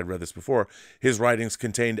 because I had read this before, his writings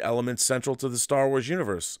contained elements central to the Star Wars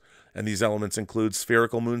universe. And these elements include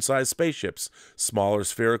spherical moon-sized spaceships, smaller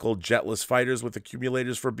spherical jetless fighters with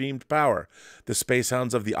accumulators for beamed power. The Space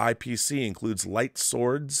Hounds of the IPC includes light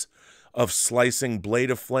swords of slicing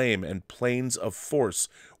blade of flame and planes of force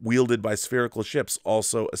wielded by spherical ships,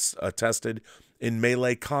 also attested in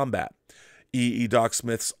melee combat. E. Doc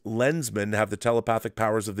Smith's lensmen have the telepathic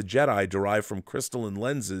powers of the Jedi derived from crystalline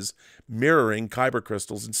lenses mirroring kyber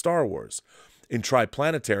crystals in Star Wars. In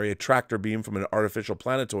Triplanetary, a tractor beam from an artificial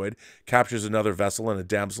planetoid captures another vessel and a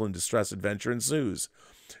damsel in distress adventure ensues.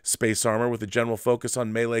 Space armor with a general focus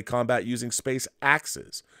on melee combat using space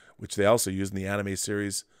axes, which they also use in the anime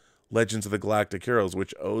series Legends of the Galactic Heroes,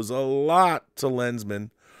 which owes a lot to lensmen.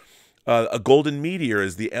 A golden meteor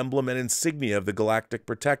is the emblem and insignia of the Galactic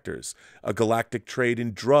Protectors, a galactic trade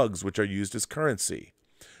in drugs which are used as currency.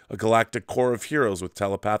 a galactic corps of heroes with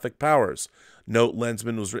telepathic powers. Note,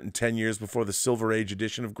 Lensman was written 10 years before the Silver Age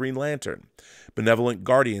edition of Green Lantern. Benevolent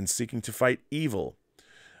guardians seeking to fight evil.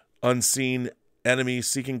 Unseen enemies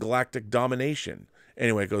seeking galactic domination.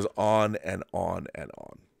 Anyway, it goes on and on and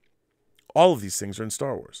on. All of these things are in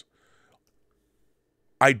Star Wars.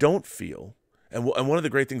 I don't feel, and one of the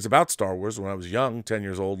great things about Star Wars when I was young, 10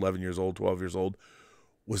 years old, 11 years old, 12 years old,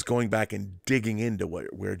 was going back and digging into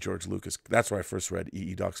where George Lucas, that's where I first read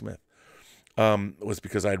E. Doc Smith, was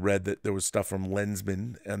because I'd read that there was stuff from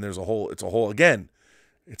Lensman, and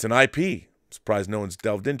it's an IP. I'm surprised no one's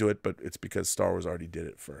delved into it, but it's because Star Wars already did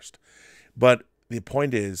it first. But the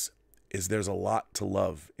point is there's a lot to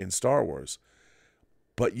love in Star Wars,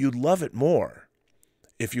 but you'd love it more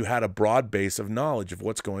if you had a broad base of knowledge of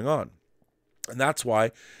what's going on. And that's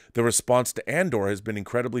why the response to Andor has been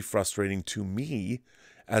incredibly frustrating to me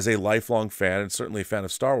as a lifelong fan, and certainly a fan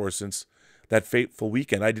of Star Wars since that fateful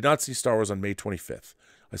weekend. I did not see Star Wars on May 25th.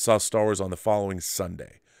 I saw Star Wars on the following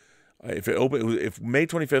Sunday. If May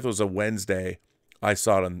 25th was a Wednesday, I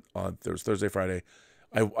saw it on Thursday, Friday.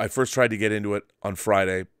 I first tried to get into it on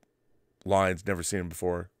Friday. Lines, never seen them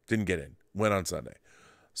before. Didn't get in. Went on Sunday.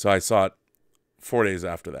 So I saw it 4 days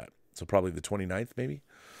after that. So probably the 29th maybe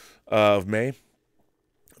of May.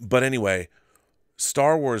 But anyway,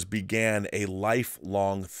 Star Wars began a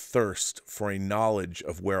lifelong thirst for a knowledge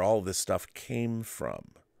of where all of this stuff came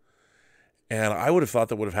from. And I would have thought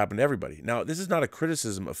that would have happened to everybody. Now, this is not a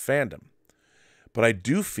criticism of fandom, but I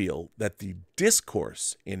do feel that the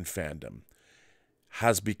discourse in fandom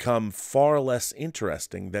has become far less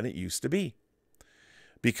interesting than it used to be.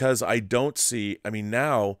 Because I don't see,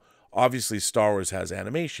 now, obviously Star Wars has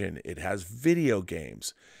animation, it has video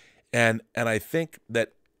games, and I think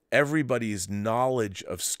that everybody's knowledge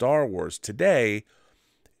of Star Wars today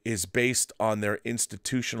is based on their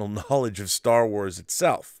institutional knowledge of Star Wars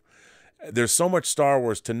itself. There's so much Star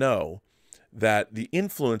Wars to know that the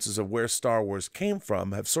influences of where Star Wars came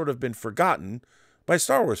from have sort of been forgotten by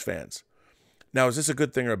Star Wars fans. Now, is this a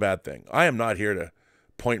good thing or a bad thing? I am not here to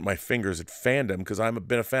point my fingers at fandom because I've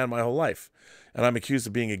been a fan my whole life, and I'm accused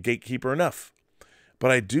of being a gatekeeper enough.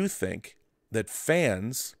 But I do think that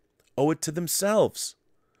fans owe it to themselves.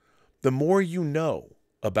 The more you know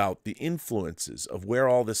about the influences of where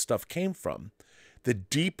all this stuff came from, the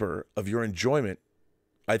deeper of your enjoyment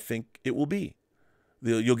I think it will be.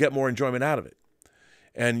 You'll get more enjoyment out of it.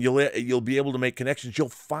 And you'll be able to make connections. You'll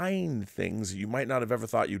find things that you might not have ever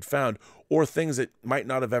thought you'd found, or things that might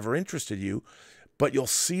not have ever interested you, but you'll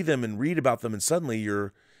see them and read about them, and suddenly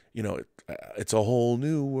it's a whole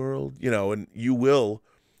new world, and you will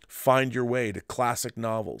find your way to classic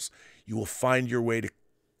novels. You will find your way to,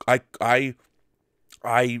 I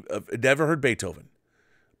never heard Beethoven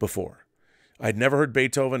before. I'd never heard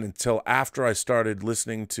Beethoven until after I started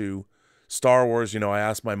listening to Star Wars. I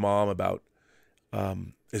asked my mom about,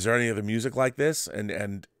 is there any other music like this?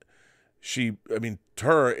 And she, to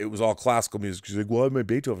her, it was all classical music. She's like, well, I have my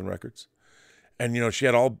Beethoven records. And, she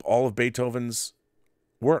had all of Beethoven's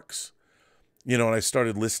works, and I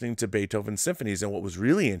started listening to Beethoven symphonies. And what was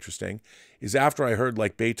really interesting is after I heard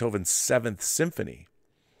like Beethoven's 7th Symphony,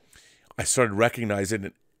 I started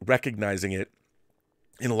recognizing it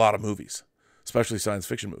in a lot of movies, especially science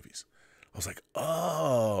fiction movies. I was like,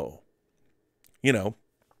 oh,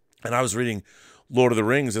 and I was reading Lord of the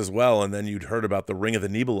Rings as well. And then you'd heard about the Ring of the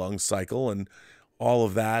Nibelung cycle and all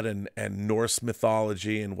of that, and Norse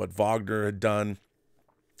mythology and what Wagner had done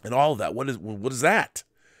and all of that. What is that?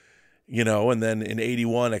 And then in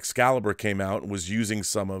 1981, Excalibur came out and was using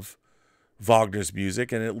some of Wagner's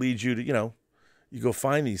music, and it leads you to, you go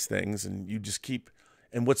find these things and you just keep,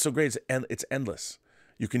 and what's so great is it's endless.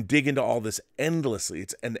 You can dig into all this endlessly.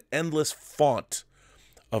 It's an endless font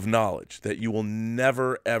of knowledge that you will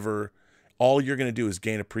never, ever, all you're going to do is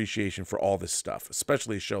gain appreciation for all this stuff,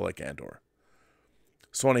 especially a show like Andor.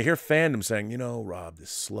 So when I hear fandom saying, Rob, this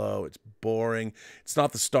is slow, it's boring, it's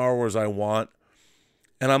not the Star Wars I want,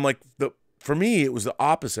 and I'm like, for me, it was the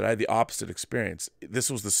opposite. I had the opposite experience.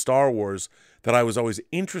 This was the Star Wars that I was always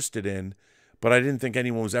interested in, but I didn't think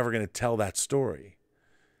anyone was ever going to tell that story.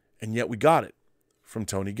 And yet we got it from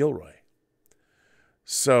Tony Gilroy.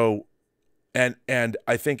 So, and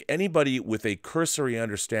I think anybody with a cursory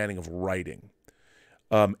understanding of writing,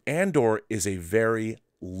 Andor is a very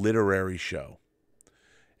literary show.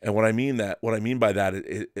 And what I mean by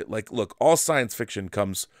that, look, all science fiction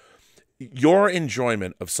comes, your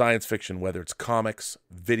enjoyment of science fiction, whether it's comics,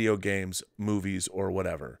 video games, movies, or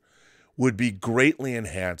whatever, would be greatly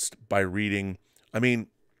enhanced by reading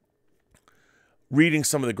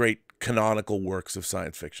some of the great canonical works of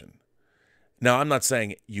science fiction. Now, I'm not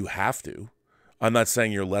saying you have to. I'm not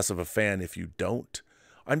saying you're less of a fan if you don't.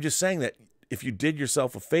 I'm just saying that if you did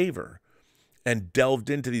yourself a favor and delved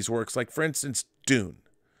into these works, like, for instance, Dune.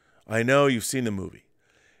 I know you've seen the movie,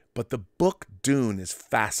 but the book Dune is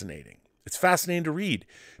fascinating. It's fascinating to read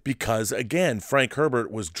because, again, Frank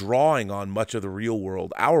Herbert was drawing on much of the real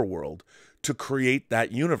world, our world, to create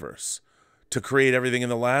that universe, to create everything in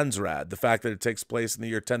the Landsrad, the fact that it takes place in the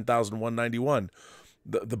year 10,191,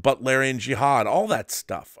 the Butlerian Jihad, all that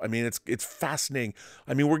stuff. I mean, it's fascinating.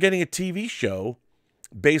 I mean, we're getting a TV show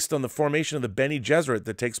based on the formation of the Bene Gesserit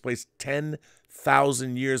that takes place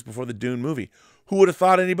 10,000 years before the Dune movie. Who would have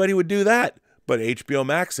thought anybody would do that? But HBO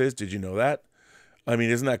Max is. Did you know that? I mean,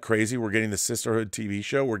 isn't that crazy? We're getting the Sisterhood TV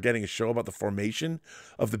show. We're getting a show about the formation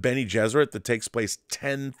of the Bene Gesserit that takes place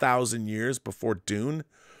 10,000 years before Dune.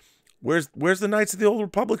 Where's the Knights of the Old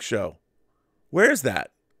Republic show? Where's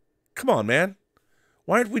that? Come on, man.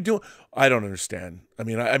 Why aren't we doing? I don't understand. I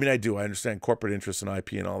mean, I do. I understand corporate interests and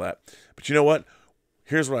IP and all that. But you know what?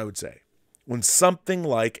 Here's what I would say. When something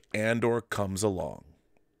like Andor comes along,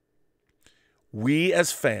 we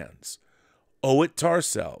as fans owe it to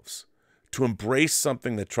ourselves to embrace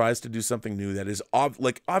something that tries to do something new that is,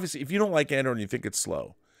 obviously, if you don't like Andor and you think it's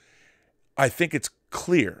slow, I think it's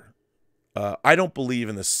clear. I don't believe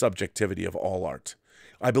in the subjectivity of all art.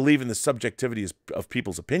 I believe in the subjectivity of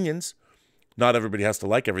people's opinions. Not everybody has to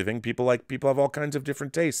like everything. People have all kinds of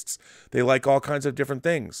different tastes. They like all kinds of different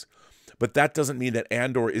things. But that doesn't mean that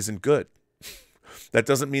Andor isn't good. That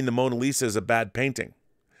doesn't mean the Mona Lisa is a bad painting.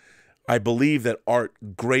 I believe that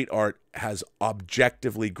great art, has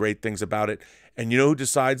objectively great things about it. And you know who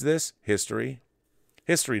decides this? History.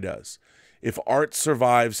 History does. If art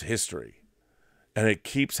survives history and it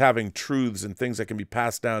keeps having truths and things that can be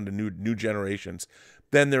passed down to new generations,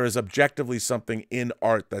 then there is objectively something in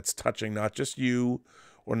art that's touching not just you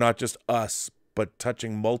or not just us, but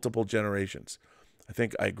touching multiple generations.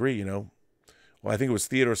 I agree, Well, I think it was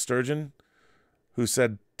Theodore Sturgeon who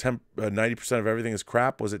said 90% of everything is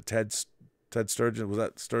crap. Was it Ted Sturgeon? Was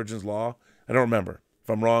that Sturgeon's law? I don't remember. If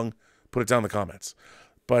I'm wrong, put it down in the comments.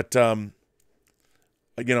 But, I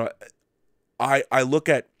look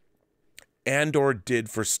at Andor did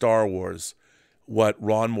for Star Wars what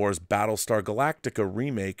Ron Moore's Battlestar Galactica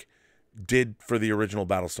remake did for the original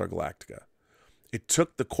Battlestar Galactica. It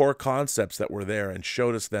took the core concepts that were there and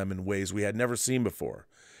showed us them in ways we had never seen before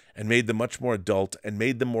and made them much more adult and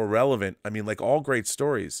made them more relevant. I mean, like all great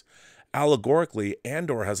stories, allegorically,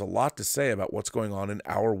 Andor has a lot to say about what's going on in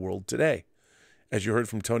our world today. As you heard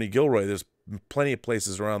from Tony Gilroy, there's plenty of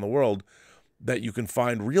places around the world that you can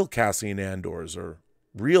find real Cassian Andors or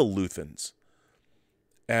real Luthans.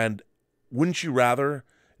 And wouldn't you rather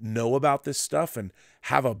know about this stuff and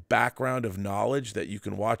have a background of knowledge that you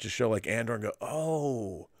can watch a show like Andor and go,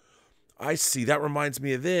 oh, I see, that reminds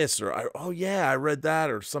me of this, or oh yeah, I read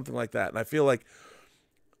that, or something like that. And I feel like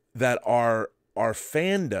that our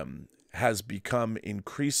fandom has become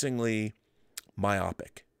increasingly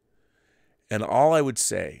myopic. And all I would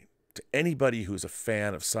say to anybody who's a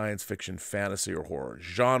fan of science fiction, fantasy, or horror,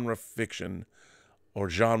 genre fiction, or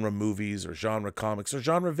genre movies, or genre comics, or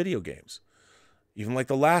genre video games, even like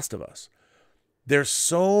The Last of Us, there's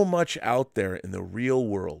so much out there in the real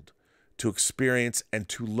world to experience and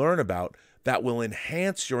to learn about that will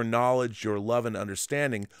enhance your knowledge, your love, and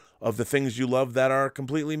understanding of the things you love that are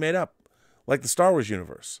completely made up, like the Star Wars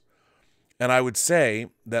universe. And I would say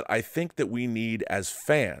that I think that we need, as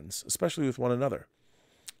fans, especially with one another,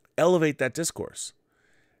 elevate that discourse,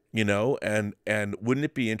 and wouldn't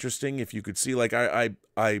it be interesting if you could see, like I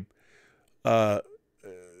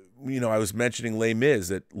was mentioning Les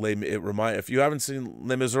Mis, if you haven't seen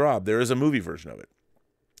Les Miserables, there is a movie version of it.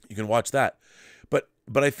 You can watch that.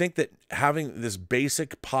 But I think that having this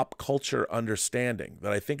basic pop culture understanding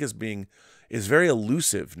that I think is very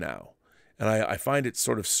elusive now. And I find it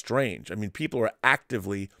sort of strange. I mean, people are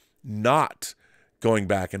actively not going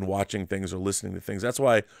back and watching things or listening to things. That's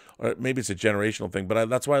why, or maybe it's a generational thing, but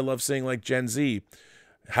that's why I love seeing like Gen Z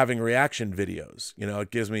having reaction videos.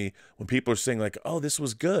 It gives me, when people are saying like, oh, this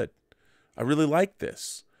was good, I really like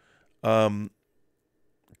this. Going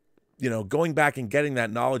back and getting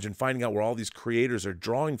that knowledge and finding out where all these creators are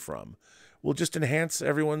drawing from will just enhance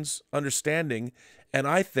everyone's understanding and,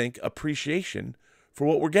 I think, appreciation for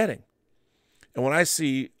what we're getting. And when I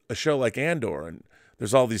see a show like Andor and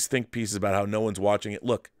there's all these think pieces about how no one's watching it,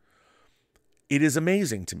 look, it is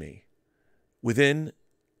amazing to me within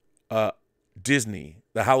Disney,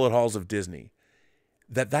 the hallowed halls of Disney,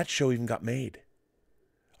 that show even got made.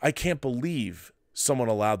 I can't believe someone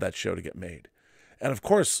allowed that show to get made. And of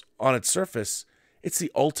course, on its surface, it's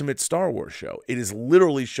the ultimate Star Wars show. It is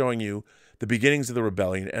literally showing you the beginnings of the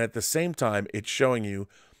rebellion, and at the same time, it's showing you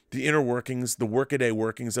the inner workings, the workaday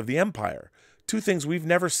workings of the Empire. Two things we've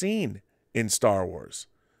never seen in Star Wars.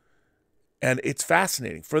 And it's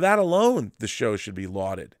fascinating. For that alone, the show should be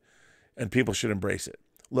lauded, and people should embrace it.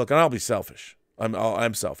 Look, and I'll be selfish.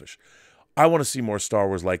 I'm selfish. I want to see more Star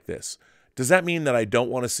Wars like this. Does that mean that I don't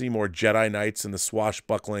want to see more Jedi Knights and the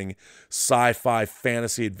swashbuckling sci-fi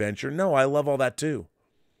fantasy adventure? No, I love all that too.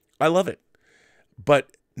 I love it.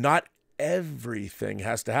 But not everything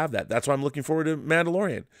has to have that. That's why I'm looking forward to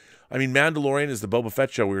Mandalorian. I mean, Mandalorian is the Boba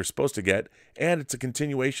Fett show we were supposed to get, and it's a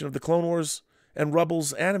continuation of the Clone Wars and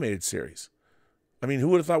Rebels animated series. I mean, who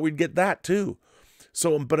would have thought we'd get that too?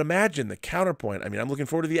 So, but imagine the counterpoint. I mean, I'm looking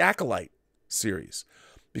forward to the Acolyte series,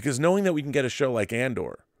 because knowing that we can get a show like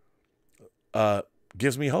Andor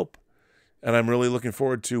gives me hope. And I'm really looking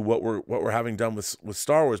forward to what we're having done with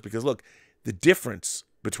Star Wars, because look, the difference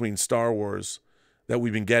between Star Wars that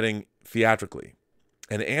we've been getting theatrically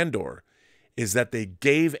and Andor is that they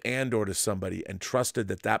gave Andor to somebody and trusted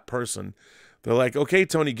that that person, they're like, okay,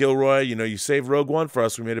 Tony Gilroy, you know, you saved Rogue One for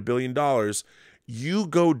us. We made $1 billion. You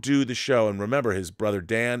go do the show. And remember, his brother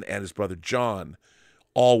Dan and his brother John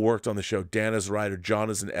all worked on the show. Dan as a writer, John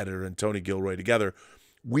as an editor, and Tony Gilroy together.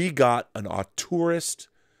 We got an auteurist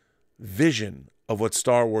vision of what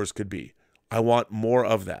Star Wars could be. I want more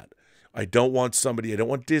of that. I don't want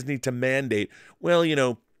Disney to mandate, well, you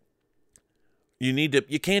know,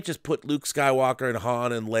 you can't just put Luke Skywalker and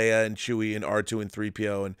Han and Leia and Chewie and R2 and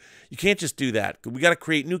 3PO, and you can't just do that. We got to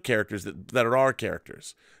create new characters that are our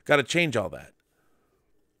characters. Got to change all that.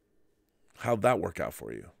 How'd that work out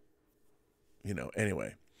for you? You know,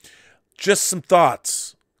 anyway, just some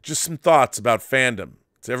thoughts about fandom.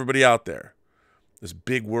 It's everybody out there. This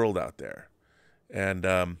big world out there. And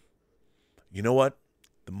you know what?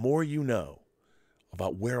 The more you know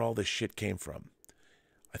about where all this shit came from,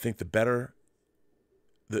 I think the better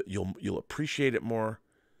that you'll appreciate it more,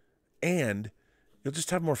 and you'll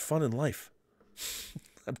just have more fun in life.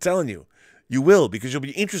 I'm telling you, you will, because you'll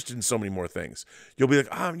be interested in so many more things. You'll be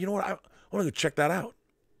like, you know what? I want to go check that out.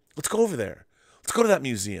 Let's go over there. Let's go to that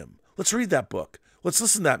museum. Let's read that book. Let's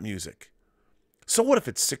listen to that music. So what if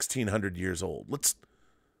it's 1,600 years old? Let's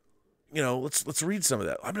read some of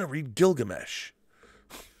that. I'm going to read Gilgamesh.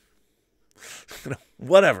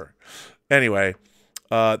 Whatever. Anyway,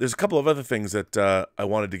 there's a couple of other things that I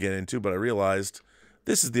wanted to get into, but I realized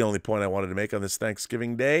this is the only point I wanted to make on this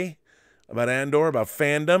Thanksgiving Day about Andor, about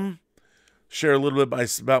fandom. Share a little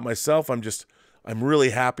bit about myself. I'm really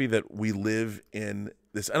happy that we live in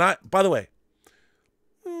this. And by the way,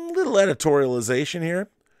 little editorialization here.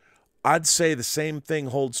 I'd say the same thing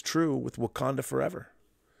holds true with Wakanda Forever.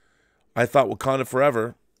 I thought Wakanda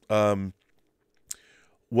Forever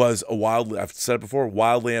was I've said it before,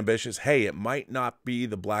 wildly ambitious. Hey, it might not be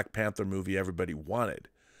the Black Panther movie everybody wanted,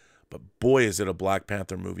 but boy, is it a Black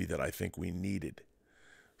Panther movie that I think we needed.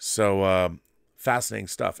 So fascinating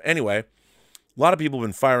stuff. Anyway, a lot of people have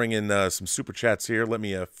been firing in some super chats here. Let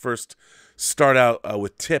me first start out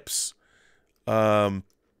with tips.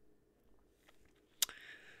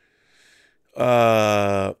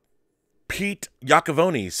 Pete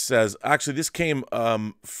Iacovoni says, actually, this came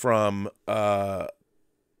from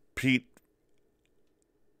Pete.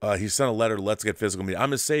 He sent a letter to Let's Get Physical Media. I'm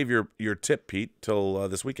going to save your tip, Pete, till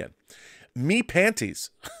this weekend. Me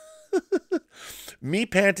Panties. Me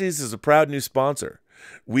Panties is a proud new sponsor.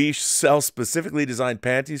 We sell specifically designed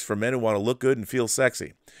panties for men who want to look good and feel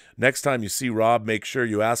sexy. Next time you see Rob, make sure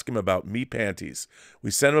you ask him about Me Panties.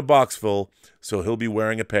 We sent him a box full, so he'll be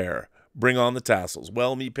wearing a pair. Bring on the tassels.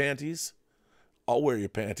 Well, Me Panties, I'll wear your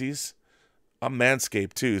panties. I'm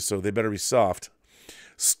Manscaped too, so they better be soft.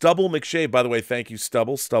 Stubble McShave, by the way, thank you,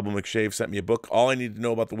 Stubble. Stubble McShave sent me a book, All I Need to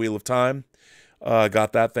Know About the Wheel of Time.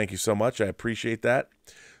 Got that. Thank you so much. I appreciate that.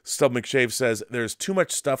 Stubble McShave says, there's too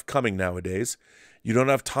much stuff coming nowadays. You don't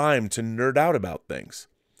have time to nerd out about things.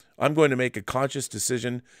 I'm going to make a conscious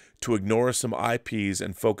decision to ignore some IPs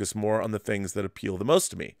and focus more on the things that appeal the most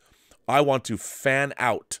to me. I want to fan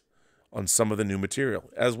out on some of the new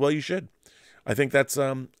material. As well you should. I think that's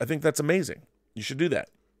amazing. You should do that.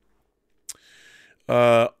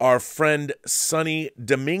 Our friend Sonny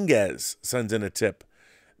Dominguez sends in a tip.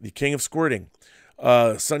 The king of squirting.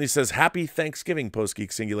 Sonny says, happy Thanksgiving,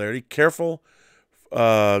 Post-Geek Singularity. Grateful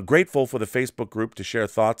for the Facebook group to share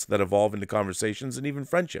thoughts that evolve into conversations and even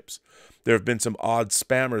friendships. There have been some odd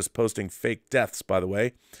spammers posting fake deaths, by the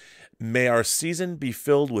way. May our season be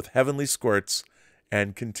filled with heavenly squirts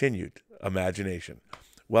and continued imagination.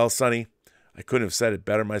 Well, Sonny, I couldn't have said it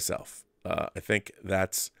better myself. I think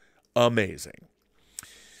that's amazing.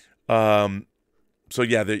 So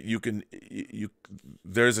yeah,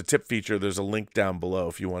 there's a tip feature. There's a link down below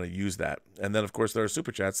if you want to use that. And then of course there are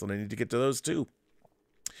super chats, and I need to get to those too.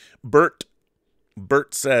 Bert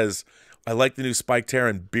says, I like the new spiked hair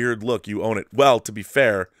and beard look. You own it. Well, to be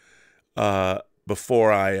fair,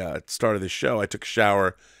 before I started this show, I took a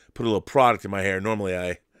shower, put a little product in my hair. Normally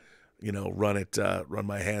I, run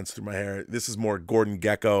my hands through my hair. This is more Gordon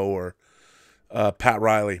Gekko or Pat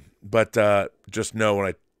Riley. But just know when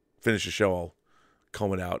I finish the show, I'll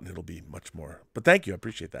comb it out and it'll be much more. But thank you. I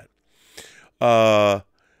appreciate that.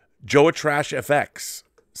 Joa Trash FX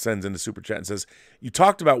sends in the super chat and says, you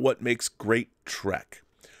talked about what makes great Trek.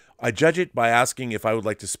 I judge it by asking if I would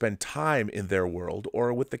like to spend time in their world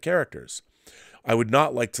or with the characters. I would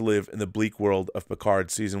not like to live in the bleak world of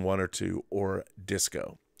Picard season 1 or 2 or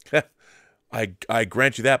Disco. I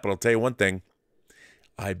grant you that, but I'll tell you one thing.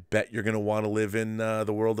 I bet you're going to want to live in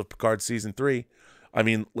the world of Picard season 3. I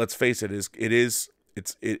mean, let's face it,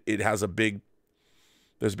 it has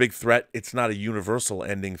there's a big threat. It's not a universal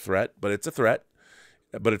ending threat, but it's a threat.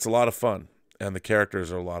 But it's a lot of fun, and the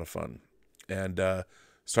characters are a lot of fun. And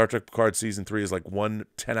Star Trek Picard season 3 is like one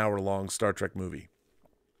 10-hour-long Star Trek movie.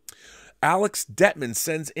 Alex Detman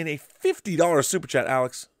sends in a $50 super chat.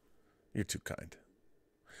 Alex, you're too kind.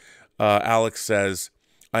 Alex says,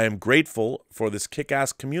 I am grateful for this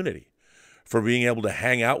kick-ass community, for being able to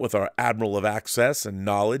hang out with our Admiral of Access and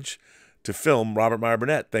knowledge to film Robert Meyer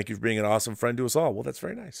Burnett. Thank you for being an awesome friend to us all. Well, that's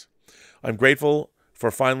very nice. I'm grateful for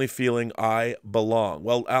finally feeling I belong.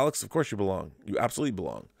 Well, Alex, of course you belong. You absolutely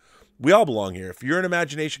belong. We all belong here. If you're an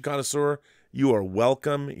imagination connoisseur, you are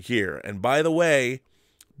welcome here. And by the way,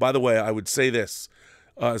 I would say this.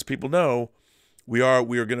 As people know, we are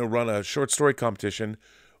going to run a short story competition.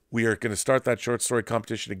 We are going to start that short story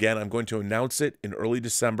competition again. I'm going to announce it in early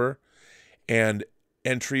December. And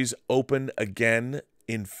entries open again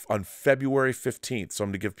on February 15th. So I'm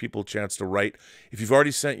going to give people a chance to write. If you've already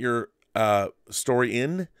sent your story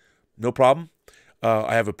in, no problem.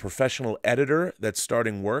 I have a professional editor that's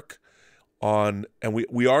starting work on, and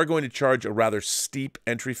we are going to charge a rather steep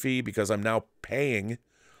entry fee because I'm now paying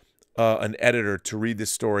an editor to read the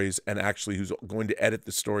stories and actually who's going to edit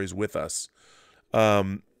the stories with us.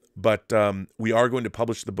 But we are going to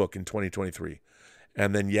publish the book in 2023.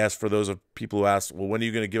 And then, yes, for those of people who ask, well, when are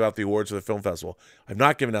you going to give out the awards for the film festival? I've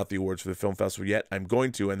not given out the awards for the film festival yet. I'm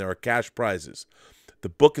going to, and there are cash prizes. The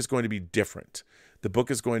book is going to be different. The book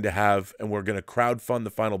is going to have, and we're going to crowdfund the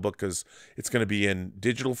final book because it's going to be in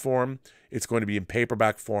digital form. It's going to be in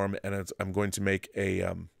paperback form, and I'm going to make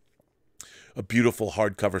a beautiful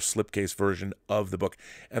hardcover slipcase version of the book.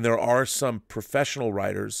 And there are some professional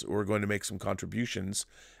writers who are going to make some contributions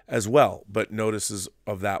as well, but notices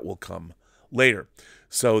of that will come later.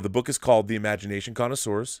 So the book is called The Imagination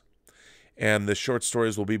Connoisseurs, and the short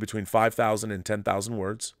stories will be between 5,000 and 10,000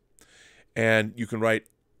 words. And you can write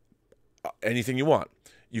anything you want.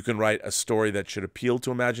 You can write a story that should appeal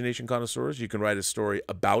to imagination connoisseurs. You can write a story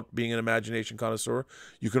about being an imagination connoisseur.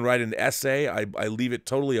 You can write an essay. I leave it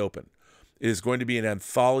totally open. It is going to be an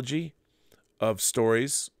anthology of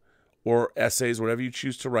stories or essays, whatever you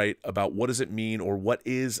choose to write, about what does it mean or what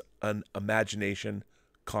is an imagination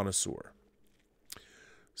connoisseur.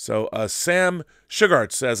 So Sam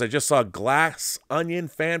Sugart says, I just saw Glass Onion,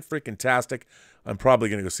 fan-freaking-tastic. I'm probably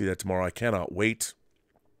going to go see that tomorrow. I cannot wait.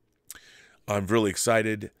 I'm really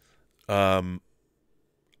excited. It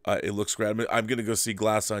looks great. I'm going to go see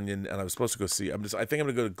Glass Onion, and I was supposed to go see. I think I'm going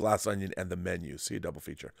to go to Glass Onion and The Menu, see a double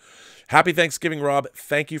feature. Happy Thanksgiving, Rob.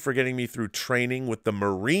 Thank you for getting me through training with the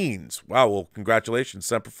Marines. Wow, well, congratulations.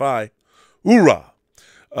 Semper Fi. Hoorah!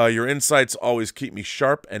 Your insights always keep me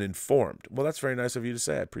sharp and informed. Well, that's very nice of you to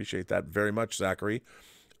say. I appreciate that very much, Zachary.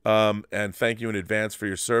 And thank you in advance for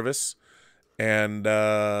your service. And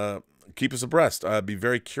keep us abreast. I'd be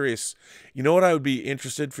very curious. You know what I would be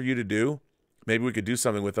interested for you to do? Maybe we could do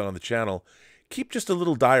something with it on the channel. Keep just a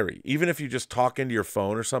little diary, even if you just talk into your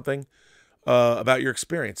phone or something, about your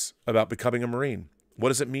experience, about becoming a Marine. What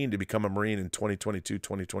does it mean to become a Marine in 2022,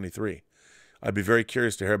 2023? I'd be very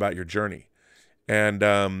curious to hear about your journey. And,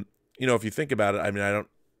 you know, if you think about it, I mean,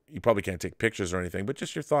 you probably can't take pictures or anything, but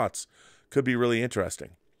just your thoughts could be really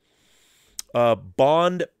interesting.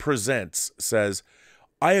 Bond Presents says,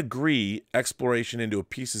 I agree exploration into a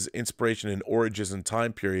piece's inspiration and origins and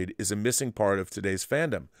time period is a missing part of today's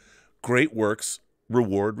fandom. Great works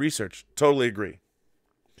reward research. Totally agree.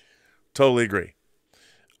 Totally agree.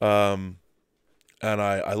 And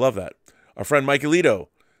I love that. Our friend Mike Alito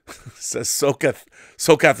says,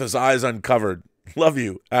 Sokath his eyes uncovered. Love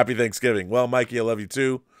you. Happy Thanksgiving. Well, Mikey, I love you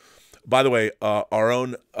too. By the way, our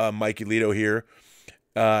own Mike Alito here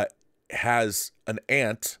has an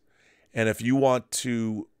aunt, And if you want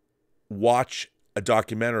to watch a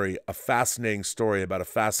documentary, a fascinating story about a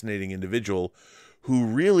fascinating individual who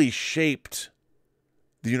really shaped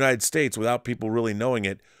the United States without people really knowing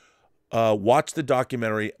it, watch the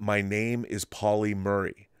documentary My Name is Pauli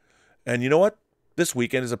Murray. And you know what? This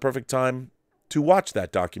weekend is a perfect time to watch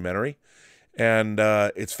that documentary. And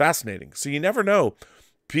it's fascinating. So you never know.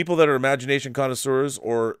 People that are imagination connoisseurs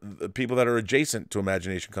or the people that are adjacent to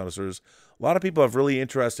imagination connoisseurs, a lot of people have really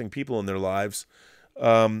interesting people in their lives.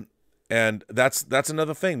 And that's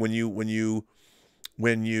another thing. When you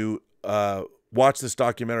watch this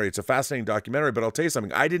documentary, it's a fascinating documentary, but I'll tell you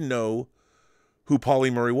something. I didn't know who Pauli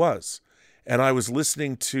Murray was. And I was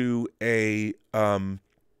listening to a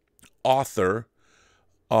author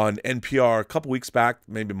on NPR a couple weeks back,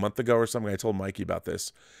 maybe a month ago or something. I told Mikey about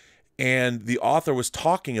this. And the author was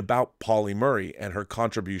talking about Pauli Murray and her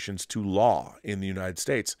contributions to law in the United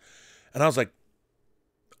States. And I was like,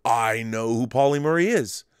 I know who Pauli Murray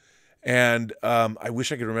is. And I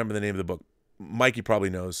wish I could remember the name of the book. Mikey probably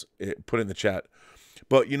knows. Put it in the chat.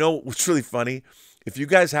 But you know what's really funny? If you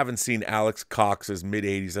guys haven't seen Alex Cox's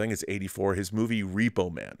mid-'80s, I think it's 84, his movie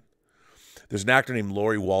Repo Man. There's an actor named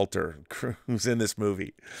Laurie Walter who's in this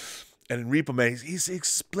movie. And in Repo Man, he's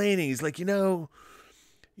explaining. He's like, you know,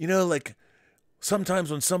 like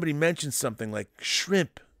sometimes when somebody mentions something like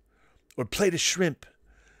shrimp or plate of shrimp,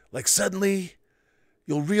 like suddenly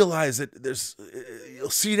you'll realize that you'll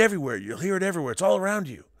see it everywhere. You'll hear it everywhere. It's all around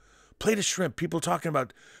you. Plate of shrimp. People talking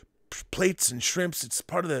about plates and shrimps. It's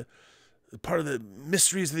part of the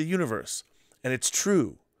mysteries of the universe. And it's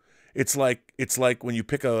true. It's like when you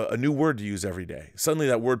pick a new word to use every day. Suddenly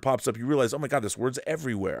that word pops up. You realize, oh my God, this word's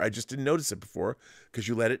everywhere. I just didn't notice it before because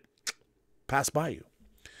you let it pass by you.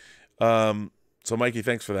 So Mikey,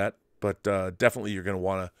 thanks for that. But definitely you're going to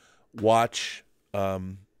want to watch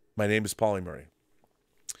My Name is Pauli Murray.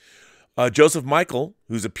 Joseph Michael,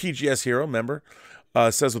 who's a PGS hero member,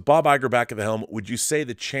 says, with Bob Iger back at the helm, would you say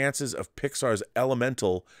the chances of Pixar's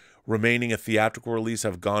Elemental remaining a theatrical release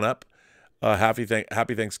have gone up? Happy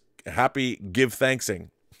give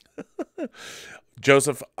thanksing.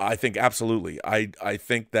 Joseph, I think absolutely. I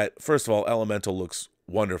think that, first of all, Elemental looks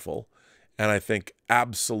wonderful. And I think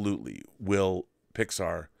absolutely will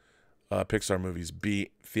Pixar movies be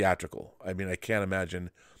theatrical. I mean, I can't imagine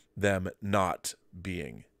them not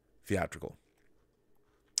being theatrical.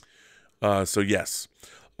 So yes.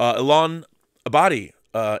 Ilan Abadi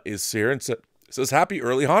is here and says, happy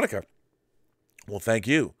early Hanukkah. Well, thank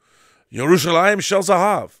you. Yerushalayim Shel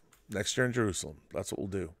Zahav. Next year in Jerusalem. That's what we'll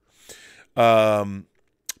do.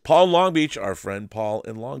 Paul in Long Beach, our friend Paul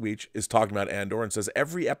in Long Beach, is talking about Andor and says,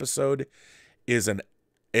 every episode is an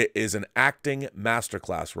acting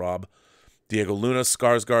masterclass, Rob. Diego Luna,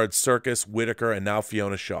 Skarsgård, Serkis, Whitaker, and now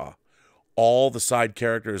Fiona Shaw. All the side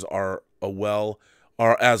characters are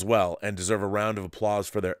as well and deserve a round of applause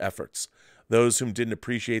for their efforts. Those whom didn't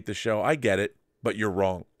appreciate the show, I get it, but you're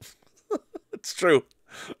wrong. It's true.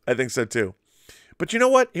 I think so too. But you know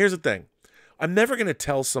what? Here's the thing. I'm never going to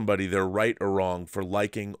tell somebody they're right or wrong for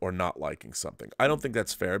liking or not liking something. I don't think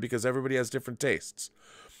that's fair because everybody has different tastes.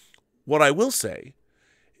 What I will say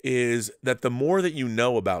is that the more that you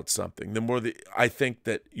know about something, the more that I think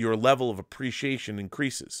that your level of appreciation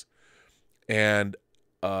increases. And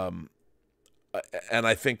I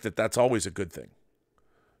think that that's always a good thing.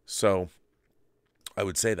 So I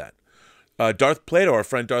would say that. Darth Plato, our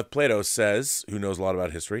friend Darth Plato says, who knows a lot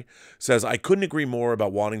about history, says, I couldn't agree more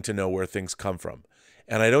about wanting to know where things come from.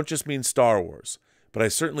 And I don't just mean Star Wars, but I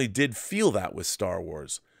certainly did feel that with Star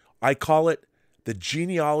Wars. I call it the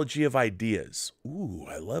genealogy of ideas. Ooh,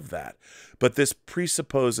 I love that. But this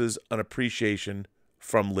presupposes an appreciation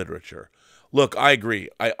from literature. Look, I agree.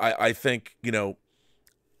 I think, when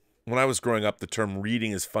I was growing up, the term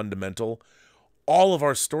reading is fundamental. All of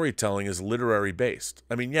our storytelling is literary based.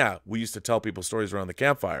 I mean, yeah, we used to tell people stories around the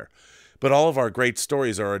campfire, but all of our great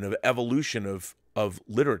stories are an evolution of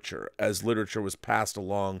literature as literature was passed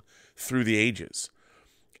along through the ages.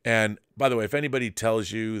 And by the way, if anybody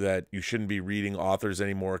tells you that you shouldn't be reading authors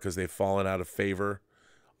anymore because they've fallen out of favor,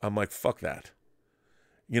 I'm like, fuck that.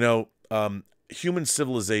 Human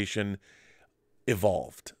civilization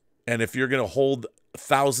evolved. And if you're going to hold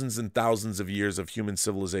thousands and thousands of years of human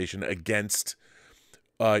civilization against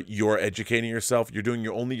you're educating yourself, you're doing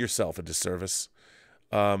only yourself a disservice.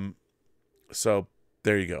 So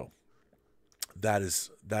there you go. That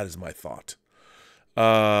is my thought.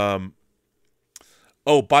 Oh,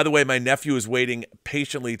 by the way, my nephew is waiting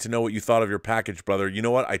patiently to know what you thought of your package, brother. You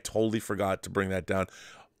know what? I totally forgot to bring that down.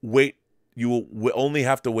 Wait, you will only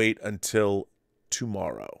have to wait until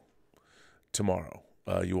tomorrow.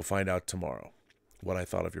 You will find out tomorrow what I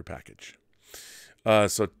thought of your package.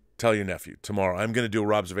 So tell your nephew tomorrow. I'm going to do a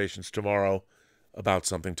Robservations tomorrow about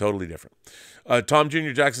something totally different. Tom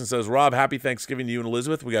Jr. Jackson says, Rob, happy Thanksgiving to you and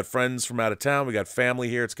Elizabeth. We got friends from out of town. We got family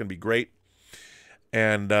here. It's going to be great.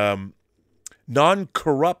 And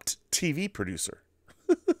non-corrupt TV producer.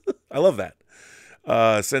 I love that.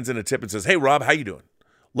 Sends in a tip and says, hey, Rob, how you doing?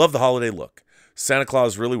 Love the holiday look. Santa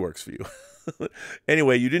Claus really works for you.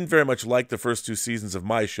 Anyway, you didn't very much like the first 2 seasons of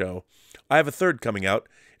my show. I have a third coming out,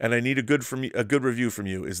 and I need a good review from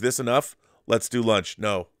you. Is this enough? Let's do lunch.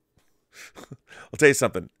 No. I'll tell you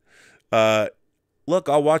something. Look,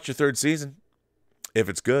 I'll watch your 3rd season. If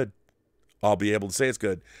it's good, I'll be able to say it's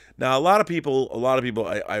good. Now, a lot of people,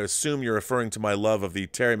 I assume you're referring to my love of the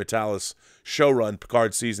Terry Matalas show run,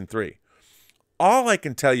 Picard Season 3. All I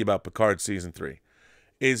can tell you about Picard Season 3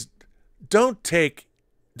 is don't take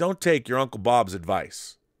your Uncle Bob's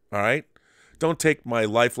advice, all right? Don't take my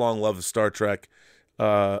lifelong love of Star Trek,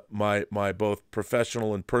 my both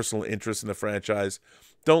professional and personal interest in the franchise.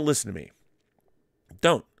 Don't listen to me.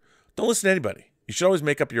 Don't listen to anybody. You should always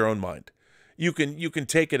make up your own mind. You can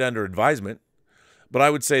take it under advisement, but I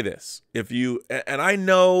would say this. And I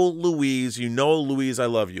know Louise, Louise, I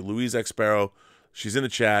love you. Louise X Sparrow, she's in the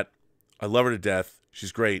chat. I love her to death.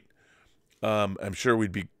 She's great. I'm sure we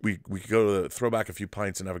could go to throw back a few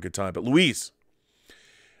pints and have a good time. But Louise,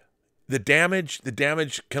 the damage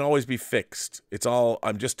can always be fixed.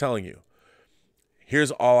 I'm just telling you.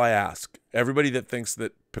 Here's all I ask. Everybody that thinks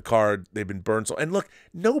that Picard, they've been burned so, and look,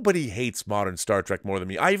 nobody hates modern Star Trek more than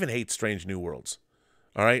me. I even hate Strange New Worlds.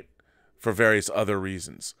 All right? For various other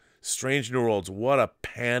reasons. Strange New Worlds, what a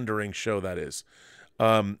pandering show that is.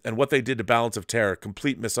 And what they did to Balance of Terror,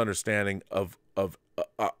 complete misunderstanding of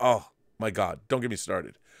oh my God, don't get me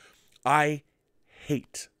started. I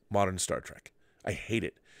hate modern Star Trek. I hate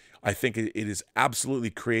it. I think it is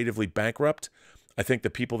absolutely creatively bankrupt. I think the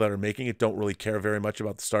people that are making it don't really care very much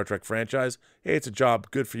about the Star Trek franchise. Hey, it's a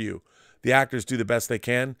job. Good for you. The actors do the best they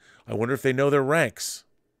can. I wonder if they know their ranks.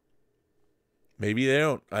 Maybe they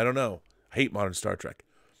don't. I don't know. I hate modern Star Trek.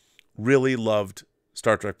 Really loved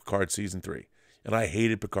Star Trek Picard Season 3. And I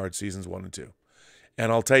hated Picard Seasons 1 and 2.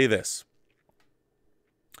 And I'll tell you this.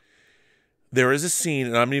 There is a scene,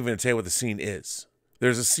 and I'm not even going to tell you what the scene is.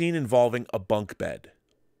 There's a scene involving a bunk bed.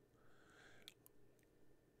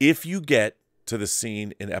 If you get to the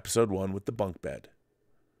scene in episode 1 with the bunk bed,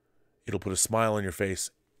 it'll put a smile on your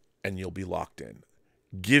face and you'll be locked in.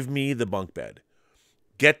 Give me the bunk bed.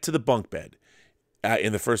 Get to the bunk bed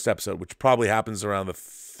in the first episode, which probably happens around the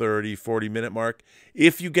 30, 40-minute mark.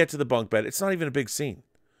 If you get to the bunk bed, it's not even a big scene,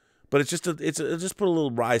 but it'll just put a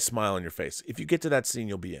little wry smile on your face. If you get to that scene,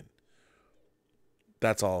 you'll be in.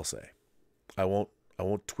 That's all I'll say. I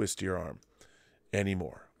won't twist your arm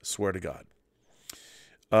anymore. I swear to God.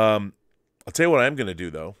 I'll tell you what I'm going to do,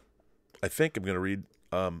 though. I think I'm going to read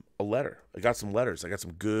a letter. I got some letters. I got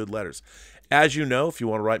some good letters. As you know, if you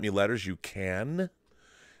want to write me letters, you can.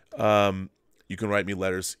 You can write me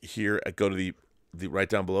letters here. Go to the right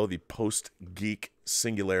down below, the Post-Geek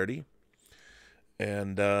Singularity.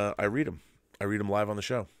 And I read them. I read them live on the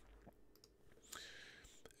show.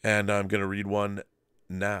 And I'm going to read one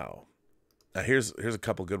now. Now, here's a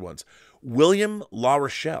couple good ones. William La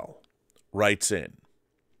Rochelle writes in,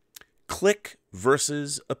 Click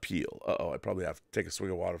versus appeal. Uh-oh, I probably have to take a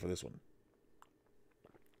swig of water for this one.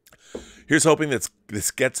 Here's hoping that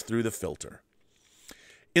this gets through the filter.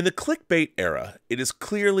 In the clickbait era, it is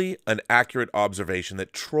clearly an accurate observation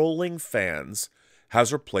that trolling fans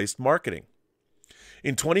has replaced marketing.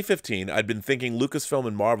 In 2015, I'd been thinking Lucasfilm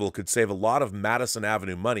and Marvel could save a lot of Madison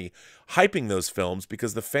Avenue money hyping those films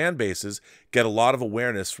because the fan bases get a lot of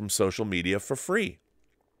awareness from social media for free.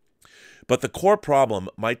 But the core problem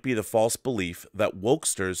might be the false belief that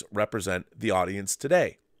wokesters represent the audience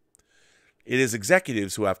today. It is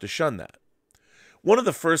executives who have to shun that. One of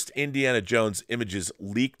the first Indiana Jones images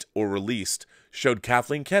leaked or released showed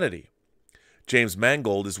Kathleen Kennedy. James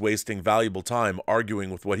Mangold is wasting valuable time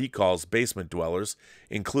arguing with what he calls basement dwellers,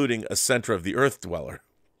 including a center-of-the-earth dweller.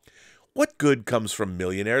 What good comes from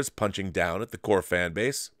millionaires punching down at the core fan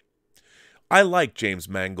base? I like James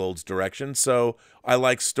Mangold's direction, so I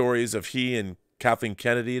like stories of he and Kathleen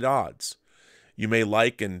Kennedy at odds. You may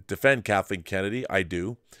like and defend Kathleen Kennedy, I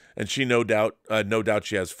do, and she no doubt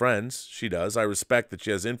she has friends. She does. I respect that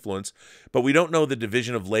she has influence, but we don't know the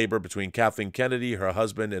division of labor between Kathleen Kennedy, her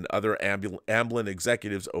husband, and other Amblin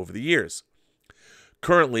executives over the years.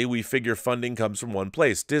 Currently, we figure funding comes from one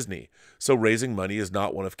place, Disney, so raising money is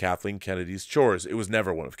not one of Kathleen Kennedy's chores. It was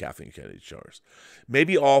never one of Kathleen Kennedy's chores.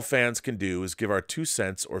 Maybe all fans can do is give our 2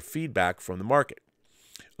 cents or feedback from the market.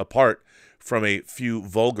 Apart from a few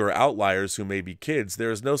vulgar outliers who may be kids,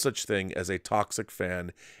 there is no such thing as a toxic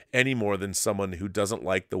fan any more than someone who doesn't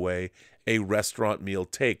like the way a restaurant meal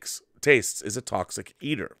tastes is a toxic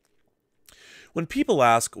eater. When people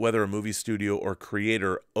ask whether a movie studio or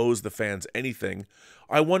creator owes the fans anything,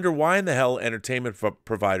 I wonder why in the hell entertainment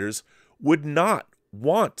providers would not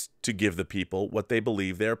want to give the people what they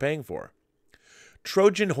believe they are paying for.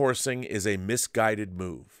 Trojan horsing is a misguided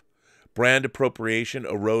move. Brand appropriation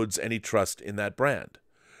erodes any trust in that brand.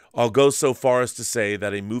 I'll go so far as to say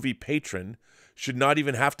that a movie patron should not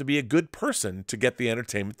even have to be a good person to get the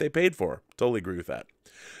entertainment they paid for. Totally agree with that.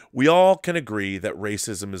 We all can agree that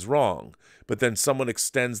racism is wrong, but then someone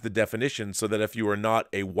extends the definition so that if you are not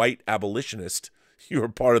a white abolitionist, you are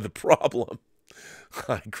part of the problem.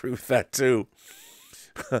 I agree with that too.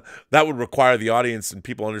 That would require the audience and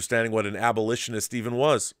people understanding what an abolitionist even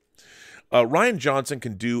was. Rian Johnson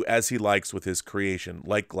can do as he likes with his creation,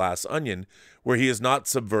 like Glass Onion, where he is not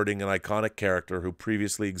subverting an iconic character who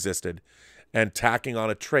previously existed and tacking on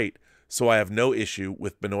a trait, so I have no issue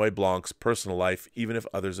with Benoit Blanc's personal life, even if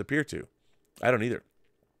others appear to. I don't either.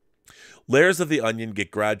 Layers of the onion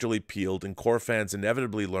get gradually peeled, and core fans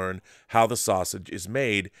inevitably learn how the sausage is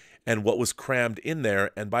made and what was crammed in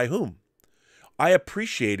there and by whom. I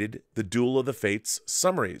appreciated the Duel of the Fates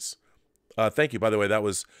summaries. Thank you, by the way. I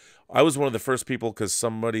was one of the first people because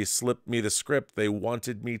somebody slipped me the script. They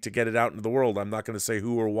wanted me to get it out into the world. I'm not going to say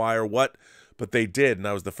who or why or what, but they did, and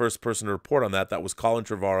I was the first person to report on that. That was Colin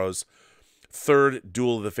Trevorrow's third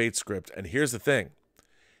Duel of the Fates script. And here's the thing.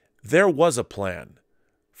 There was a plan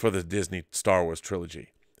for the Disney Star Wars trilogy.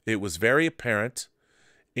 It was very apparent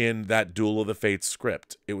in that Duel of the Fates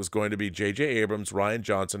script. It was going to be J.J. Abrams, Rian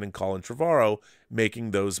Johnson, and Colin Trevorrow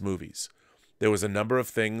making those movies. There was a number of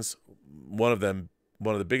things, one of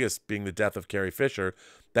the biggest being the death of Carrie Fisher,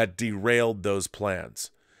 that derailed those plans.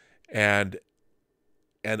 And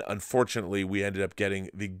unfortunately, we ended up getting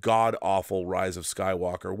the god-awful Rise of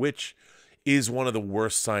Skywalker, which is one of the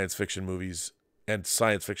worst science fiction movies and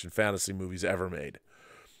science fiction fantasy movies ever made.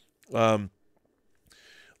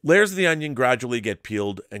 Layers of the onion gradually get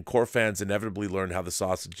peeled, and core fans inevitably learn how the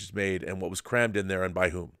sausage is made and what was crammed in there and by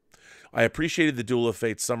whom. I appreciated the Duel of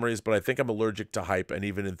Fate summaries, but I think I'm allergic to hype and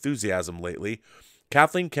even enthusiasm lately.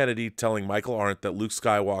 Kathleen Kennedy telling Michael Arndt that Luke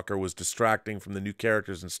Skywalker was distracting from the new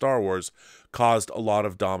characters in Star Wars caused a lot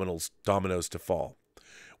of dominoes to fall.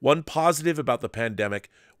 One positive about the pandemic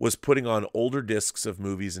was putting on older discs of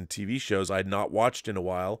movies and TV shows I had not watched in a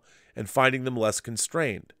while and finding them less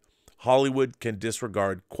constrained. Hollywood can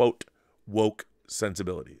disregard, quote, woke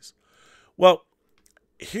sensibilities. Well,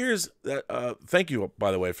 here's that. Thank you,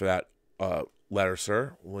 by the way, for that letter,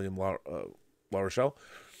 sir, William La Rochelle.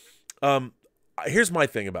 Here's my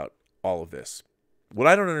thing about all of this. What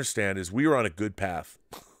I don't understand is we were on a good path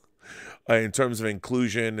in terms of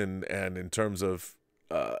inclusion and in terms of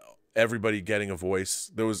everybody getting a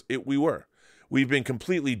voice. We've been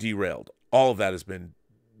completely derailed. All of that has been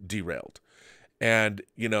derailed. And,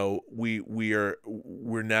 you know,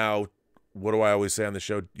 we're now, what do I always say on the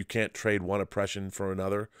show? You can't trade one oppression for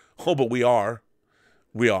another. Oh, but we are.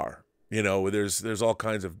 You know, there's all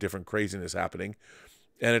kinds of different craziness happening.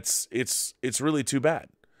 And it's really too bad.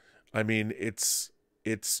 I mean, it's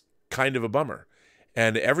kind of a bummer.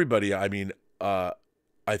 And everybody, I mean, I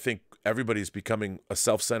think everybody's becoming a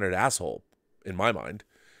self-centered asshole in my mind.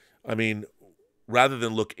 I mean, rather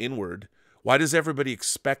than look inward, why does everybody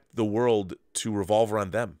expect the world to revolve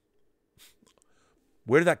around them?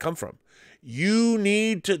 Where did that come from?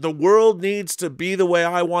 The world needs to be the way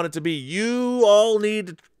I want it to be. You all need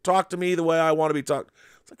to talk to me the way I want to be talked.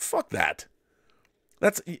 It's like, fuck that.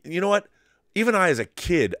 You know what? Even I as a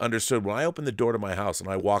kid understood when I opened the door to my house and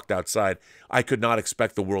I walked outside, I could not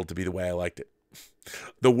expect the world to be the way I liked it.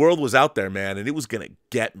 The world was out there, man, and it was going to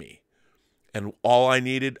get me. And all I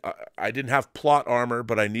needed, I didn't have plot armor,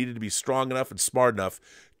 but I needed to be strong enough and smart enough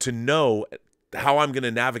to know how I'm going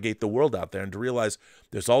to navigate the world out there and to realize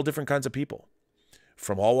there's all different kinds of people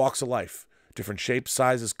from all walks of life, different shapes,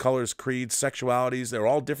 sizes, colors, creeds, sexualities. They're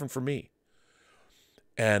all different from me.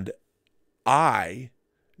 And I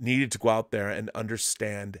needed to go out there and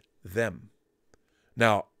understand them.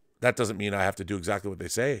 Now, that doesn't mean I have to do exactly what they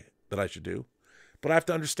say that I should do, but I have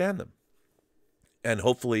to understand them and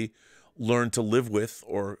hopefully learn to live with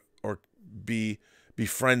or be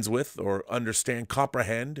friends with or understand,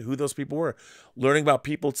 comprehend who those people were. Learning about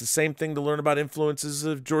people, it's the same thing to learn about influences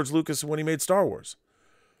of George Lucas when he made Star Wars.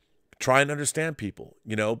 Try and understand people,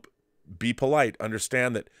 you know, be polite,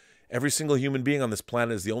 understand that every single human being on this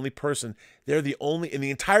planet is the only person. They're the only, in the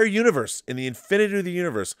entire universe, in the infinity of the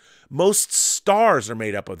universe, most stars are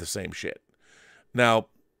made up of the same shit. Now,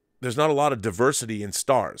 there's not a lot of diversity in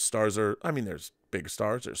stars. Stars are, I mean, there's big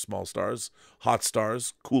stars, there's small stars, hot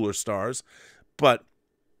stars, cooler stars, but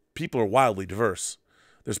people are wildly diverse.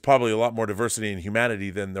 There's probably a lot more diversity in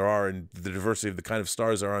humanity than there are in the diversity of the kind of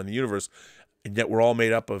stars there are in the universe. And yet we're all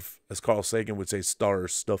made up of, as Carl Sagan would say, star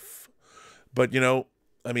stuff. But,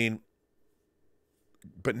 I mean,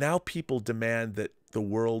 but now people demand that the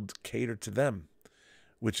world cater to them,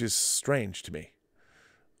 which is strange to me.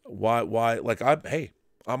 Why, like,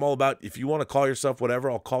 I'm all about, if you want to call yourself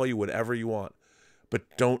whatever, I'll call you whatever you want. But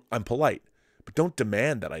I'm polite, but don't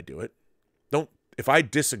demand that I do it. If I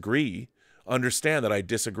disagree, understand that I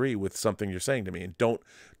disagree with something you're saying to me, and don't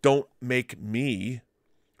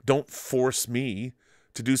force me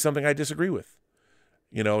to do something I disagree with,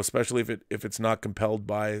 especially if it's not compelled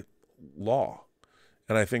by law.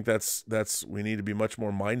 And I think we need to be much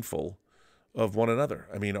more mindful of one another.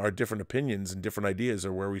 I mean, our different opinions and different ideas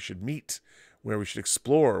are where we should meet, where we should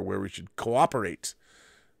explore, where we should cooperate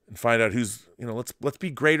and find out who's, let's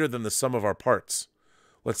be greater than the sum of our parts.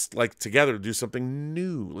 Let's together do something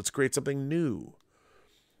new. Let's create something new,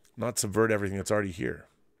 not subvert everything that's already here.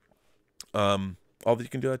 Although you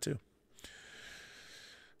can do that too.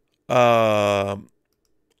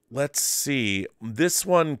 Let's see. This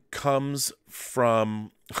one comes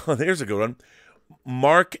from, there's a good one.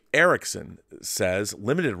 Mark Erickson says,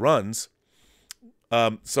 limited runs.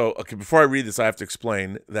 Okay, before I read this, I have to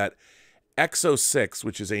explain that Exo-6,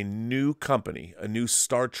 which is a new company, a new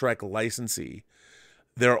Star Trek licensee,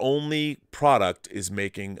 their only product is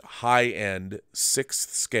making high-end 6th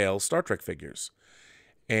scale Star Trek figures.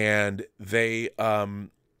 And they,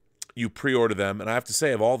 you pre-order them. And I have to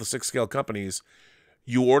say, of all the 6th scale companies,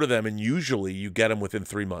 you order them and usually you get them within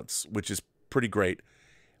 3 months, which is pretty great.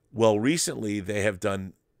 Well, recently they have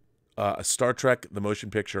done a Star Trek, the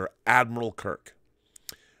motion picture, Admiral Kirk.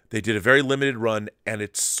 They did a very limited run and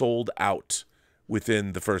it sold out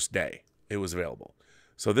within the first day it was available.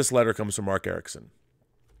 So this letter comes from Mark Erickson.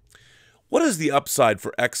 What is the upside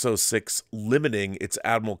for Exo-6 limiting its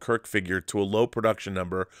Admiral Kirk figure to a low production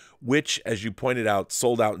number, which, as you pointed out,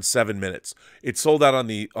 sold out in 7 minutes? It sold out on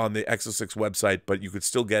the Exo-6 website, but you could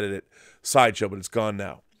still get it at Sideshow, but it's gone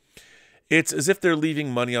now. It's as if they're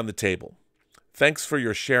leaving money on the table. Thanks for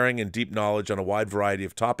your sharing and deep knowledge on a wide variety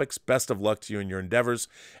of topics. Best of luck to you in your endeavors,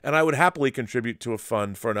 and I would happily contribute to a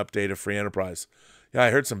fund for an update of Free Enterprise. Yeah,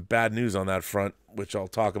 I heard some bad news on that front, which I'll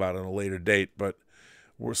talk about on a later date, but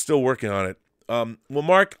we're still working on it. Well,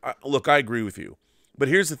 Mark, look, I agree with you. But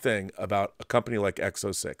here's the thing about a company like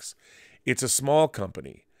Exo-6. It's a small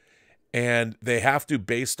company, and they have to,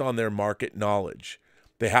 based on their market knowledge,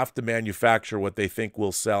 they have to manufacture what they think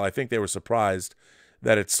will sell. I think they were surprised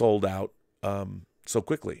that it sold out so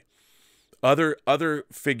quickly. Other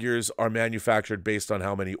figures are manufactured based on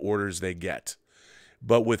how many orders they get.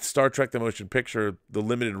 But with Star Trek the Motion Picture, the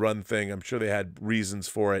limited run thing, I'm sure they had reasons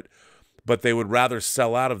for it, but they would rather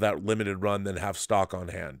sell out of that limited run than have stock on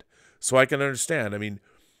hand. So I can understand. I mean,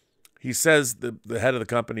 he says, the head of the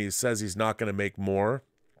company says he's not going to make more,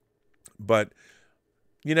 but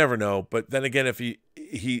you never know. But then again, if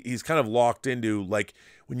he's kind of locked into, like,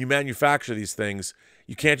 when you manufacture these things,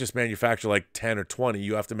 you can't just manufacture like 10 or 20.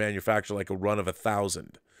 You have to manufacture like a run of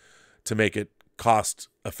 1,000 to make it cost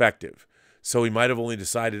effective. So he might have only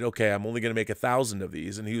decided, okay, I'm only going to make 1,000 of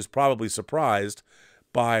these. And he was probably surprised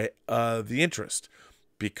by the interest,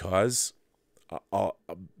 because I'll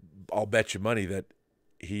bet you money that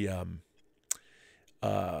he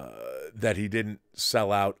didn't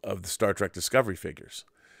sell out of the Star Trek Discovery figures.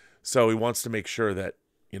 So he wants to make sure that,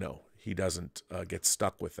 he doesn't get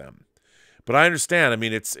stuck with them. But I understand. I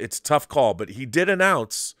mean, it's a tough call. But he did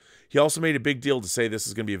announce, he also made a big deal to say this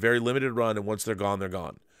is going to be a very limited run, and once they're gone, they're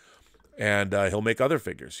gone. And he'll make other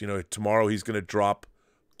figures. Tomorrow he's going to drop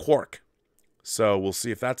Quark. So we'll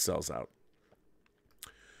see if that sells out.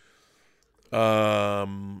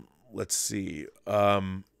 Let's see.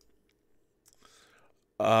 Alon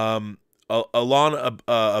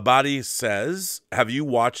Abadi says, have you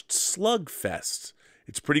watched Slugfest?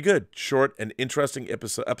 It's pretty good. Short and interesting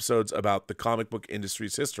episodes about the comic book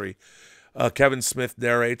industry's history. Kevin Smith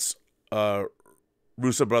narrates.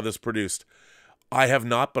 Russo Brothers produced. I have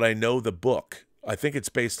not, but I know the book. I think it's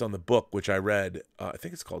based on the book, which I read. I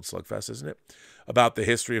think it's called Slugfest, isn't it? About the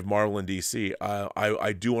history of Marvel and DC.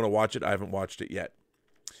 I do want to watch it. I haven't watched it yet.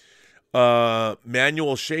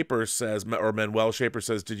 Manuel Shaper says,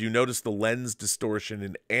 did you notice the lens distortion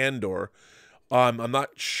in Andor? I'm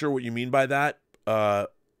not sure what you mean by that. I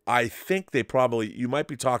think you might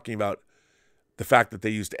be talking about the fact that they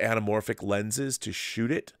used anamorphic lenses to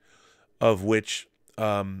shoot it, of which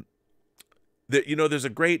There's a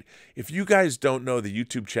great, if you guys don't know the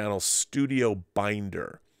YouTube channel Studio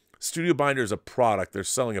Binder. Studio Binder is a product. They're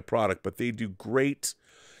selling a product, but they do great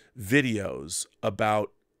videos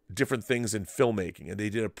about different things in filmmaking. And they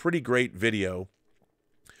did a pretty great video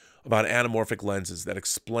about anamorphic lenses that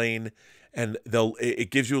explain, and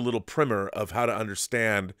it gives you a little primer of how to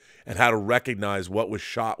understand and how to recognize what was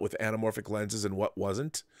shot with anamorphic lenses and what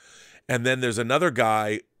wasn't. And then there's another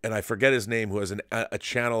guy, and I forget his name, who has a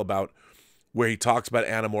channel about where he talks about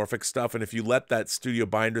anamorphic stuff. And if you let that Studio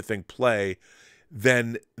Binder thing play,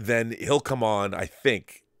 then he'll come on, I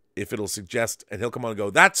think, if it'll suggest, and he'll come on and go,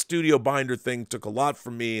 that Studio Binder thing took a lot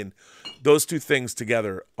from me. And those two things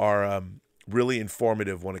together are really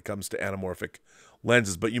informative when it comes to anamorphic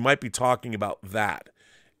lenses. But you might be talking about that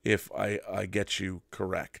if I get you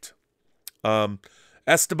correct.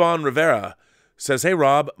 Esteban Rivera says, hey,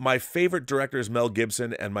 Rob, my favorite director is Mel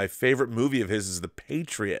Gibson, and my favorite movie of his is The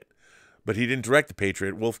Patriot. But he didn't direct The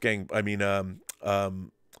Patriot. Roland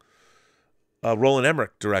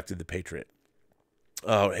Emmerich directed The Patriot.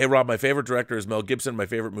 Hey, Rob, my favorite director is Mel Gibson. My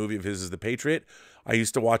favorite movie of his is The Patriot. I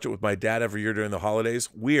used to watch it with my dad every year during the holidays.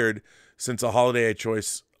 Weird, since a holiday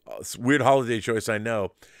choice, weird holiday choice, I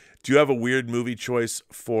know. Do you have a weird movie choice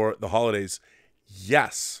for the holidays?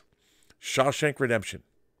 Yes. Shawshank Redemption.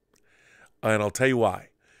 And I'll tell you why.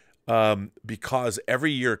 Because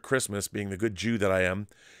every year at Christmas, being the good Jew that I am,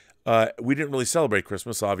 we didn't really celebrate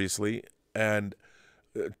Christmas, obviously. And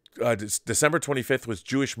December 25th was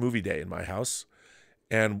Jewish Movie Day in my house.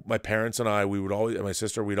 And my parents and I, and my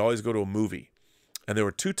sister, we'd always go to a movie. And there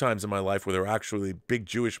were 2 times in my life where there were actually big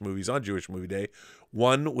Jewish movies on Jewish Movie Day.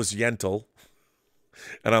 One was Yentl.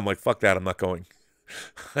 And I'm like, fuck that, I'm not going.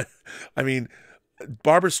 I mean,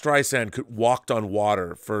 Barbra Streisand walked on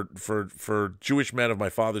water for Jewish men of my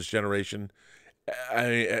father's generation. I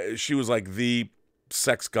mean, she was like the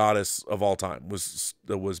sex goddess of all time, was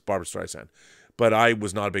Barbra Streisand. But I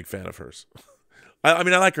was not a big fan of hers. I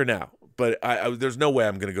mean, I like her now, but there's no way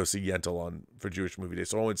I'm going to go see Yentl for Jewish Movie Day.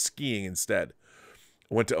 So I went skiing instead.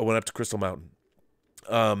 I went up to Crystal Mountain.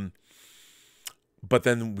 But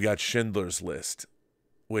then we got Schindler's List,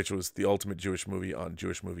 which was the ultimate Jewish movie on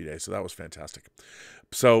Jewish Movie Day. So that was fantastic.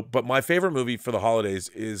 But my favorite movie for the holidays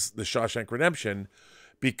is The Shawshank Redemption,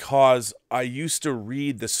 because I used to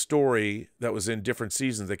read the story that was in different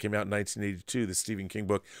seasons that came out in 1982, the Stephen King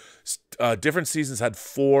book. Different seasons had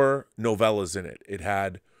 4 novellas in it. It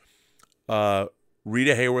had Rita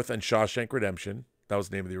Hayworth and Shawshank Redemption. That was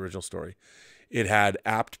the name of the original story. It had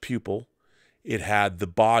Apt Pupil. It had The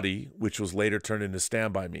Body, which was later turned into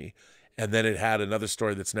Stand By Me. And then it had another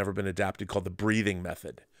story that's never been adapted called The Breathing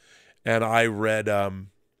Method. And I read the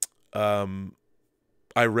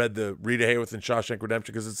Rita Hayworth and Shawshank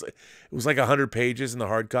Redemption because it was like 100 pages in the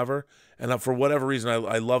hardcover. And for whatever reason,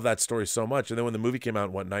 I love that story so much. And then when the movie came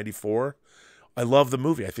out in, 94? I love the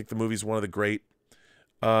movie. I think the movie's one of the great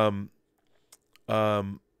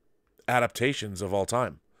adaptations of all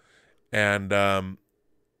time. And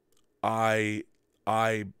I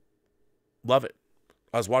love it.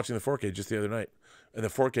 I was watching the 4K just the other night, and the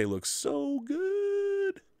 4K looks so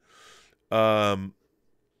good.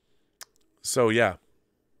 So yeah,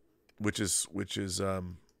 which is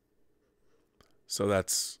so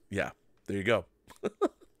that's, yeah, there you go.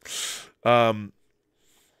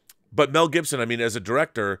 But Mel Gibson, I mean, as a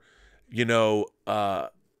director, he's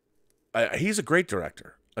a great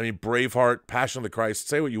director. I mean, Braveheart, Passion of the Christ,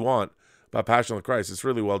 say what you want about Passion of the Christ. It's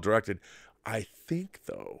really well directed. I think,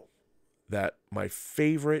 though, that my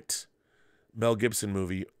favorite Mel Gibson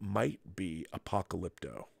movie might be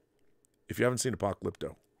Apocalypto. If you haven't seen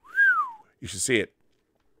Apocalypto, you should see it.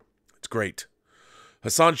 It's great.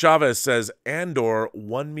 Hassan Chavez says, Andor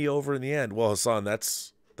won me over in the end. Well, Hassan,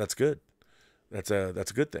 that's good. That's a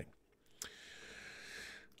good thing.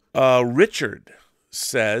 Richard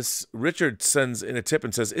sends in a tip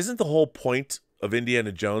and says, isn't the whole point of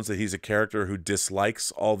Indiana Jones that he's a character who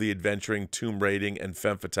dislikes all the adventuring, tomb raiding, and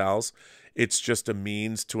femme fatales? It's just a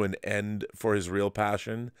means to an end for his real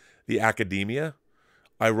passion, the academia.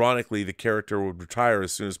 Ironically, the character would retire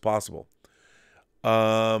as soon as possible.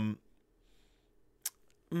 I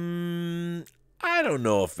don't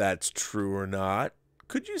know if that's true or not.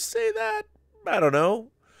 Could you say that? I don't know.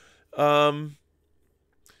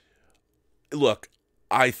 Look,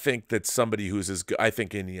 I think that somebody who's as good, I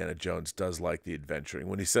think Indiana Jones does like the adventuring.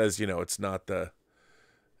 When he says,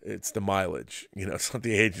 it's the mileage, it's not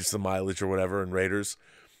the age, it's the mileage or whatever in Raiders.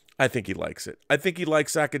 I think he likes it. I think he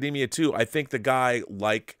likes academia too. I think the guy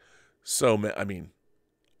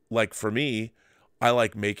for me, I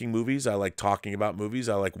like making movies. I like talking about movies.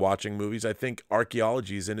 I like watching movies. I think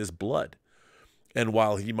archaeology is in his blood. And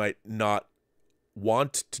while he might not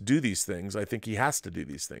want to do these things. I think he has to do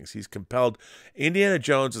these things. He's compelled. Indiana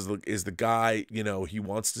Jones is the guy, you know, he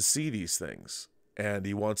wants to see these things and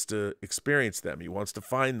he wants to experience them. He wants to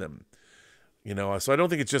find them, you know. So I don't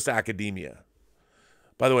think it's just academia.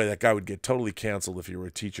 By the way, that guy would get totally canceled if he were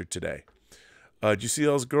a teacher today. Did you see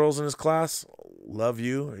those girls in his class? Love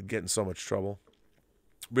you. I'd get in so much trouble.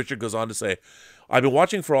 Richard goes on to say, I've been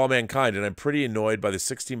watching For All Mankind, and I'm pretty annoyed by the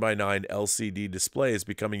 16:9 LCD displays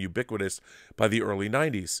becoming ubiquitous by the early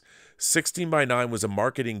 90s. 16:9 was a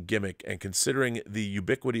marketing gimmick, and considering the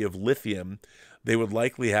ubiquity of lithium, they would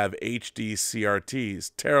likely have HD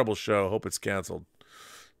CRTs. Terrible show. Hope it's canceled.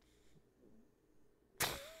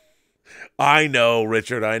 I know,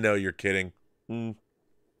 Richard. I know you're kidding. And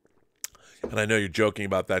I know you're joking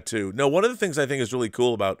about that, too. No, one of the things I think is really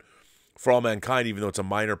cool about For All Mankind, even though it's a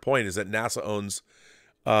minor point, is that NASA owns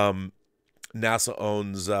all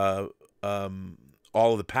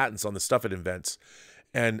of the patents on the stuff it invents.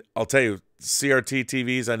 And I'll tell you, CRT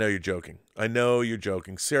TVs, I know you're joking. I know you're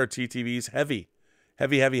joking. CRT TVs, heavy.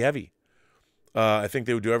 I think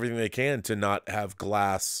they would do everything they can to not have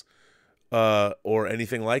glass or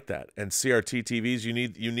anything like that. And CRT TVs,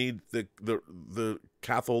 you need the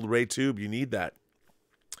cathode ray tube. You need that.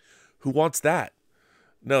 Who wants that?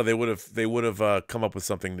 No, they would have come up with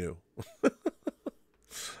something new.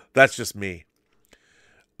 That's just me.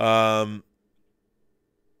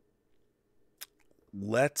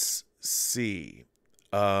 Let's see.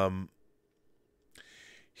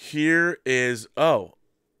 Here is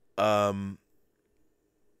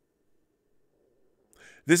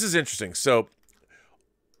this is interesting. So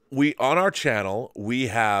we on our channel we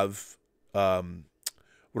have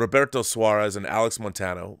Roberto Suarez and Alex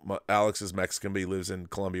Montano. Alex is Mexican, but he lives in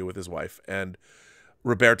Colombia with his wife, and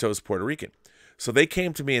Roberto is Puerto Rican. So they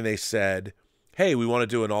came to me and they said, hey, we want to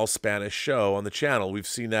do an all-Spanish show on the channel. We've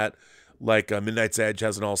seen that, like Midnight's Edge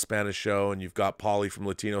has an all-Spanish show, and you've got Pauly from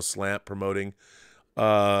Latino Slant promoting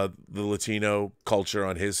the Latino culture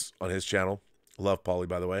on his channel. Love Pauly,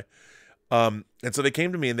 by the way. And so they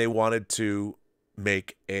came to me and they wanted to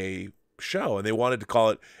make a show, and they wanted to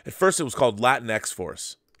call it, at first it was called Latin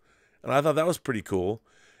X-Force. And I thought that was pretty cool.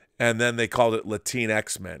 And then they called it Latin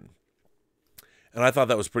X-Men. And I thought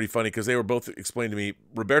that was pretty funny because they were both explaining to me.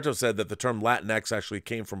 Roberto said that the term Latinx actually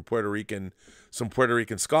came from some Puerto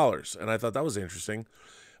Rican scholars. And I thought that was interesting.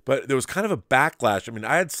 But there was kind of a backlash. I mean,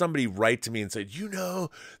 I had somebody write to me and say, you know,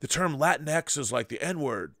 the term Latinx is like the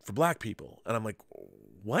N-word for black people. And I'm like,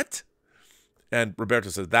 what? And Roberto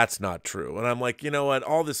said, that's not true. And I'm like, you know what?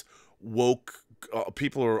 All this woke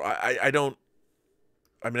people are,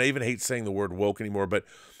 I mean, I even hate saying the word woke anymore, but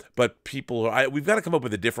people are, we've got to come up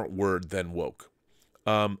with a different word than woke.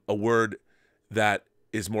 A word that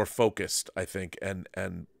is more focused, I think,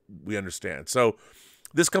 and we understand. So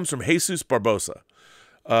this comes from Jesus Barbosa.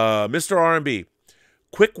 Mr. R&B,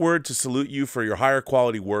 quick word to salute you for your higher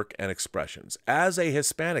quality work and expressions. As a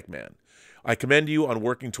Hispanic man, I commend you on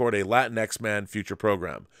working toward a Latinx man future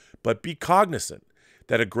program, but be cognizant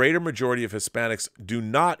that a greater majority of Hispanics do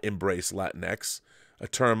not embrace Latinx, a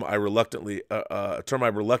term I reluctantly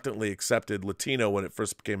accepted Latino when it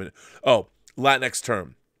first became Latinx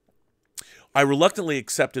term. I reluctantly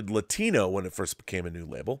accepted Latino when it first became a new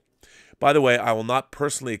label. By the way, I will not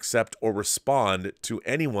personally accept or respond to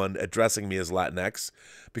anyone addressing me as Latinx,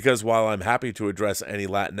 because while I'm happy to address any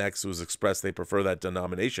Latinx who has expressed they prefer that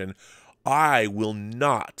denomination, I will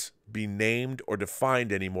not be named or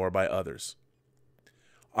defined anymore by others.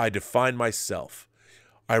 I define myself.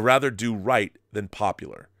 I rather do right than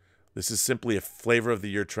popular. This is simply a flavor of the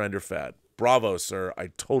year trend or fad. Bravo, sir.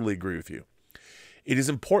 I totally agree with you. It is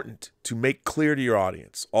important to make clear to your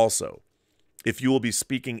audience also if you will be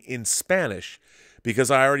speaking in Spanish,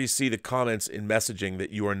 because I already see the comments in messaging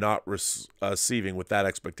that you are not receiving with that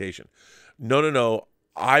expectation. No.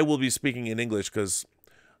 I will be speaking in English because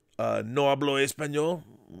no hablo español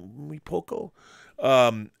muy poco.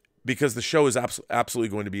 Because the show is absolutely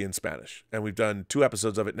going to be in Spanish. And we've done 2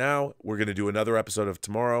 episodes of it now. We're going to do another episode of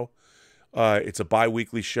tomorrow. It's a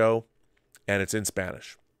bi-weekly show, and it's in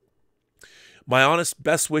Spanish. My honest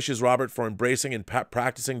best wishes, Robert, for embracing and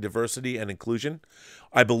practicing diversity and inclusion.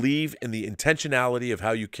 I believe in the intentionality of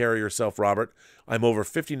how you carry yourself, Robert. I'm over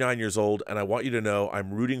 59 years old, and I want you to know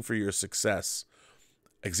I'm rooting for your success.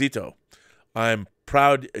 Éxito. I'm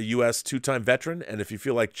proud U.S. 2-time veteran, and if you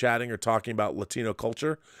feel like chatting or talking about Latino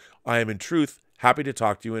culture, I am in truth happy to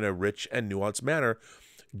talk to you in a rich and nuanced manner,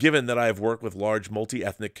 given that I have worked with large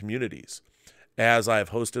multi-ethnic communities, as I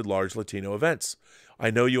have hosted large Latino events.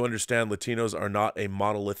 I know you understand Latinos are not a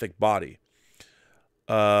monolithic body.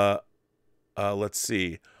 Let's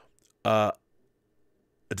see.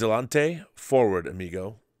 Adelante, forward,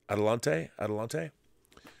 amigo. Adelante, adelante.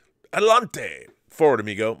 Adelante, forward,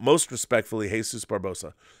 amigo. Most respectfully, Jesus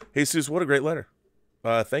Barbosa. Jesus, what a great letter.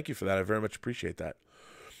 Thank you for that. I very much appreciate that.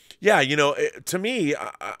 Yeah, to me,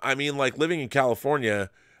 I mean, like living in California,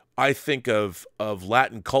 I think of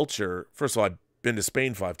Latin culture. First of all, I've been to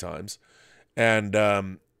Spain 5 times, and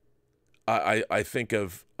I think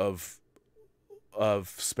of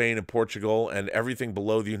Spain and Portugal and everything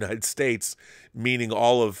below the United States, meaning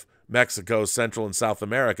all of Mexico, Central and South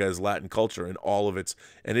America, is Latin culture and all of its,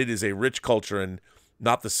 and it is a rich culture and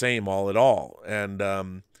not the same all at all. And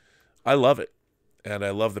I love it, and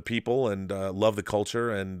I love the people, and love the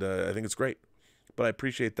culture, and I think it's great. But I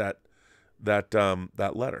appreciate that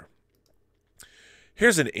letter.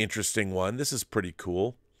 Here's an interesting one. This is pretty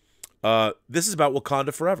cool. This is about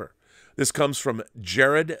Wakanda Forever. This comes from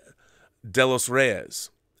Jared De Los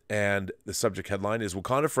Reyes, and the subject headline is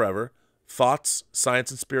Wakanda Forever, Thoughts,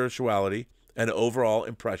 Science and Spirituality, and Overall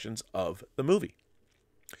Impressions of the Movie.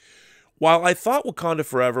 While I thought Wakanda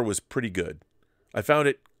Forever was pretty good, I found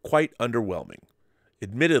it quite underwhelming.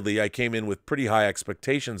 Admittedly, I came in with pretty high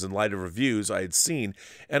expectations in light of reviews I had seen,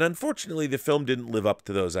 and unfortunately the film didn't live up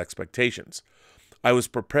to those expectations. I was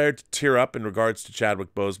prepared to tear up in regards to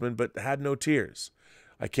Chadwick Boseman, but had no tears.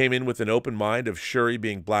 I came in with an open mind of Shuri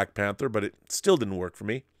being Black Panther, but it still didn't work for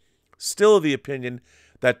me. Still of the opinion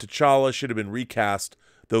that T'Challa should have been recast,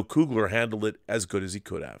 though Coogler handled it as good as he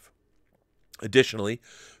could have. Additionally,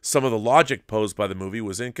 some of the logic posed by the movie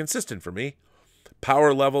was inconsistent for me.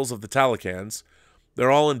 Power levels of the Talakans,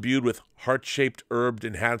 they're all imbued with heart-shaped herbed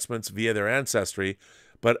enhancements via their ancestry,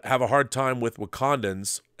 but have a hard time with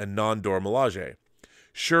Wakandans and non-Dora Milaje.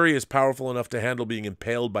 Shuri is powerful enough to handle being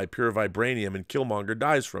impaled by pure vibranium, and Killmonger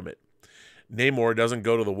dies from it. Namor doesn't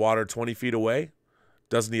go to the water 20 feet away.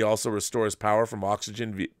 Doesn't he also restore his power from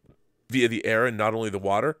oxygen via the air and not only the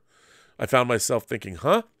water? I found myself thinking,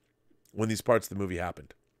 huh? When these parts of the movie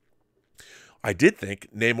happened. I did think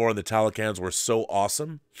Namor and the Talakans were so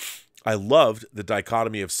awesome. I loved the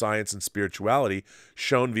dichotomy of science and spirituality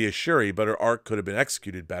shown via Shuri, but her arc could have been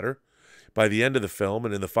executed better. By the end of the film,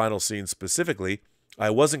 and in the final scene specifically, I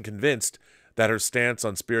wasn't convinced that her stance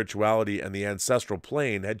on spirituality and the ancestral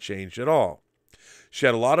plane had changed at all. She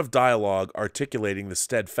had a lot of dialogue articulating the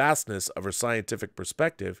steadfastness of her scientific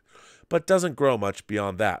perspective, but doesn't grow much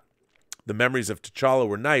beyond that. The memories of T'Challa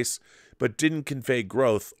were nice, but didn't convey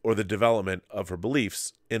growth or the development of her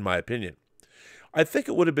beliefs, in my opinion. I think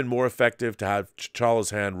it would have been more effective to have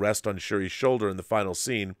T'Challa's hand rest on Shuri's shoulder in the final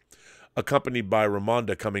scene, accompanied by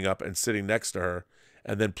Ramonda coming up and sitting next to her,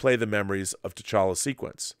 and then play the memories of T'Challa's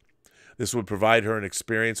sequence. This would provide her an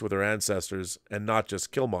experience with her ancestors and not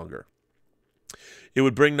just Killmonger. It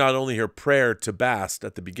would bring not only her prayer to Bast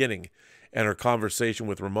at the beginning and her conversation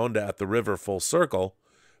with Ramonda at the river full circle,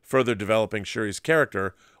 further developing Shuri's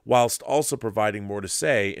character, whilst also providing more to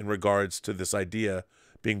say in regards to this idea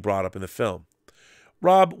being brought up in the film.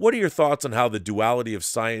 Rob, what are your thoughts on how the duality of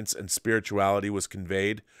science and spirituality was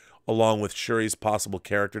conveyed, along with Shuri's possible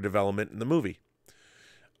character development in the movie?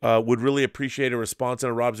 Would really appreciate a response in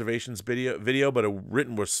a Robservations video, but a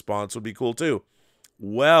written response would be cool too.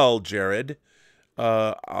 Well, Jared,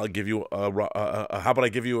 I'll give you how about I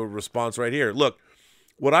give you a response right here? Look,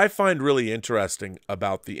 what I find really interesting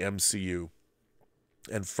about the MCU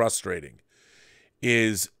and frustrating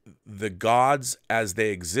is the gods as they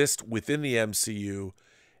exist within the MCU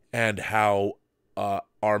and how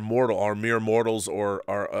our mere mortals or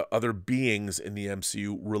our other beings in the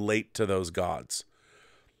MCU relate to those gods.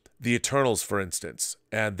 The Eternals, for instance,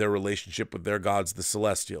 and their relationship with their gods, the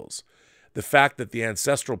Celestials. The fact that the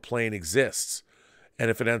ancestral plane exists.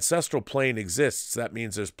 And if an ancestral plane exists, that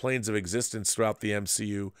means there's planes of existence throughout the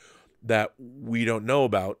MCU that we don't know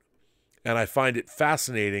about. And I find it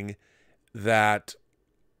fascinating that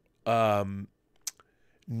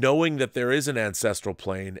knowing that there is an ancestral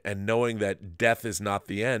plane and knowing that death is not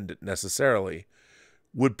the end necessarily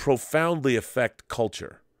would profoundly affect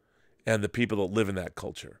culture and the people that live in that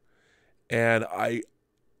culture. And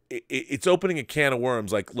it's opening a can of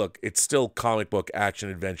worms. Like, look, it's still comic book action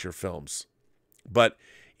adventure films. But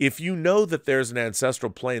if you know that there's an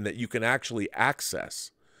ancestral plane that you can actually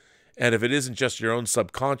access, and if it isn't just your own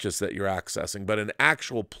subconscious that you're accessing, but an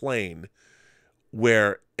actual plane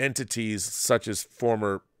where entities such as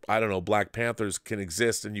former, Black Panthers can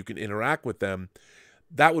exist and you can interact with them,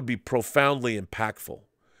 that would be profoundly impactful.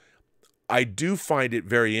 I do find it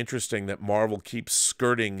very interesting that Marvel keeps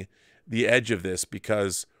skirting the edge of this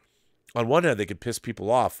because on one hand, they could piss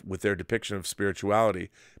people off with their depiction of spirituality,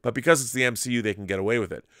 but because it's the MCU, they can get away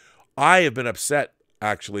with it. I have been upset,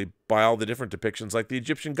 actually, by all the different depictions, like the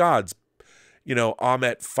Egyptian gods.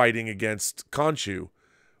 Amet fighting against Khonshu.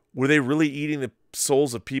 Were they really eating the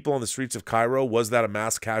souls of people on the streets of Cairo? Was that a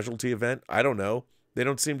mass casualty event? I don't know. They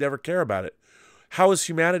don't seem to ever care about it. How is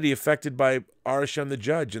humanity affected by Arishem the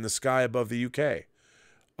Judge in the sky above the UK?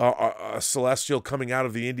 A celestial coming out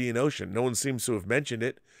of the Indian Ocean. No one seems to have mentioned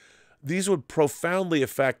it. These would profoundly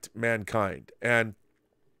affect mankind. And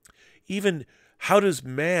even how does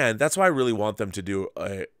man... That's why I really want them to do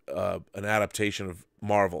an adaptation of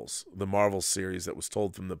the Marvels series that was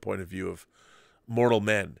told from the point of view of mortal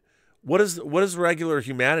men. What does regular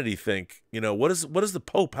humanity think? What does the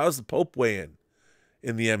Pope... How does the Pope weigh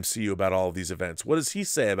in the MCU about all of these events? What does he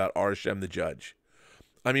say about Arishem the Judge?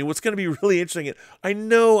 I mean, what's going to be really interesting, I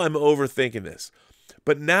know I'm overthinking this,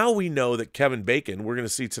 but now we know that Kevin Bacon, we're going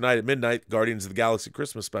to see tonight at midnight, Guardians of the Galaxy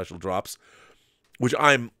Christmas special drops, which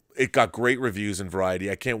it got great reviews in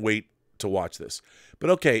Variety. I can't wait to watch this.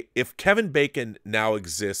 But okay, if Kevin Bacon now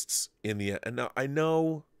exists and now I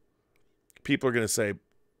know people are going to say,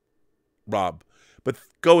 Rob, but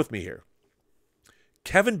go with me here.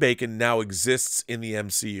 Kevin Bacon now exists in the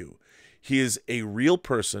MCU. He is a real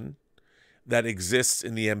person that exists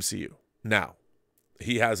in the MCU. Now,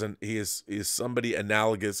 he is somebody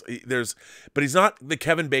analogous. But he's not the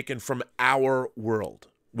Kevin Bacon from our world,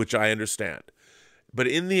 which I understand. But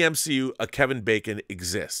in the MCU, a Kevin Bacon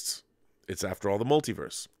exists. It's after all the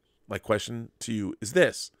multiverse. My question to you is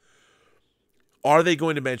this. Are they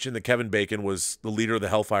going to mention that Kevin Bacon was the leader of the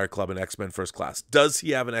Hellfire Club in X-Men First Class? Does he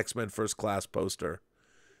have an X-Men First Class poster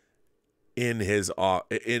in his... are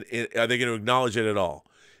they going to acknowledge it at all?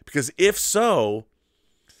 Because if so,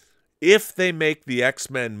 if they make the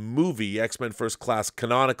X-Men movie, X-Men First Class,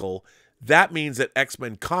 canonical, that means that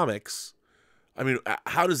X-Men comics, I mean,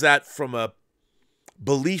 how does that, from a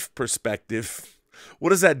belief perspective, what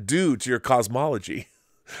does that do to your cosmology?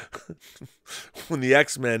 When the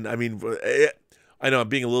X-Men, I mean, I know I'm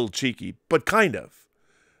being a little cheeky, but kind of.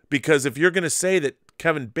 Because if you're going to say that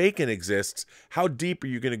Kevin Bacon exists, how deep are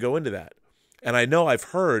you going to go into that? And I know I've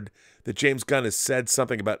heard that James Gunn has said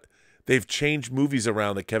something about they've changed movies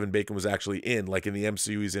around that Kevin Bacon was actually in, like in the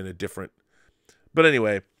MCU he's in a different. But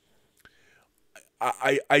anyway,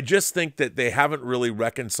 I just think that they haven't really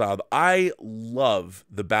reconciled. I love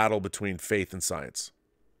the battle between faith and science.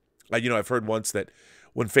 I've heard once that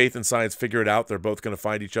when faith and science figure it out, they're both going to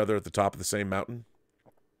find each other at the top of the same mountain.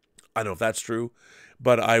 I don't know if that's true,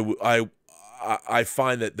 but I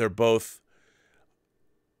find that they're both.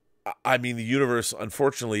 I mean, the universe,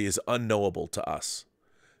 unfortunately, is unknowable to us.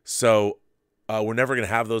 So we're never going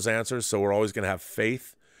to have those answers, so we're always going to have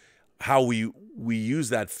faith. How we use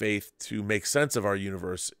that faith to make sense of our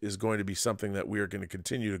universe is going to be something that we are going to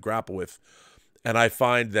continue to grapple with. And I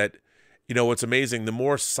find that, what's amazing, the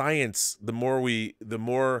more science, the more we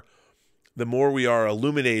are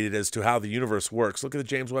illuminated as to how the universe works. Look at the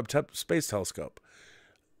James Webb Space Telescope.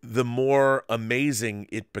 The more amazing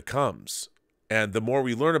it becomes. And the more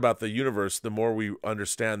we learn about the universe, the more we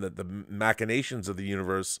understand that the machinations of the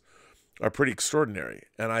universe are pretty extraordinary.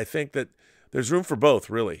 And I think that there's room for both,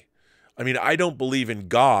 really. I mean, I don't believe in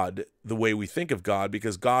God the way we think of God,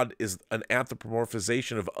 because God is an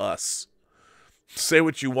anthropomorphization of us. Say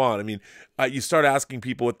what you want. I mean, you start asking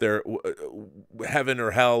people what their heaven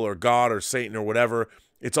or hell or God or Satan or whatever,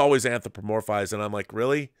 it's always anthropomorphized. And I'm like,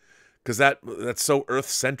 really? Because that's so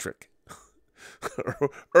earth-centric.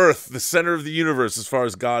 Earth, the center of the universe as far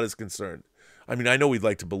as God is concerned. I mean, I know we'd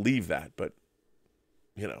like to believe that, but,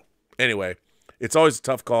 Anyway, it's always a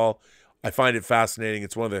tough call. I find it fascinating.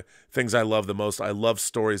 It's one of the things I love the most. I love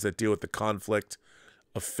stories that deal with the conflict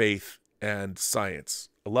of faith and science.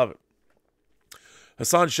 I love it.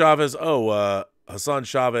 Hassan Chavez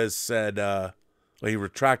said, he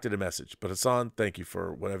retracted a message. But Hassan, thank you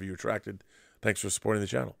for whatever you retracted. Thanks for supporting the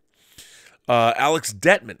channel. Alex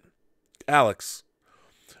Detman. Alex.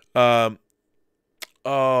 Oh,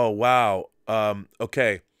 wow.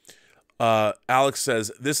 Okay. Alex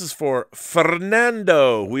says, this is for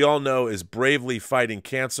Fernando, we all know is bravely fighting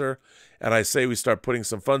cancer. And I say we start putting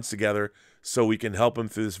some funds together so we can help him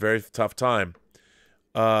through this very tough time.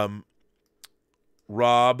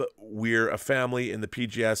 Rob, we're a family in the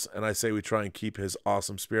PGS, and I say we try and keep his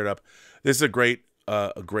awesome spirit up. This is a great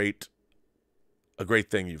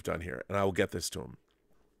thing you've done here, and I will get this to him.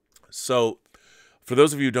 So, for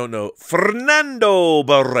those of you who don't know, Fernando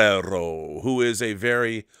Barrero, who is a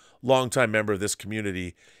very longtime member of this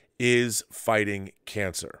community, is fighting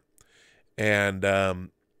cancer. And, I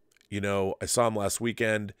saw him last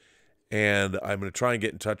weekend, and I'm going to try and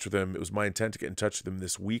get in touch with him. It was my intent to get in touch with him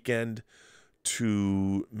this weekend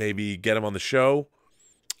to maybe get him on the show,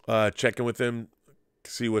 check in with him,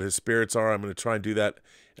 see what his spirits are. I'm going to try and do that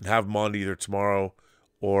and have him on either tomorrow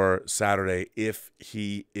or Saturday if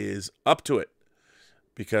he is up to it,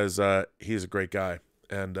 because he's a great guy.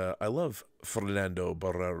 And I love Fernando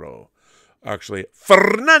Barrero. Actually,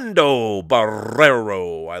 Fernando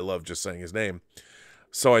Barrero. I love just saying his name.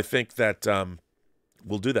 So I think that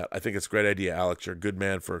we'll do that. I think it's a great idea, Alex. You're a good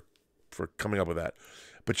man for coming up with that.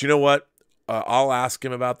 But you know what? I'll ask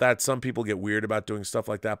him about that. Some people get weird about doing stuff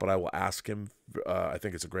like that, but I will ask him. I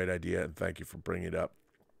think it's a great idea, and thank you for bringing it up.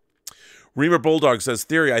 Reamer Bulldog says,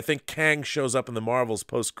 theory, I think Kang shows up in the Marvels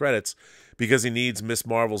post-credits because he needs Miss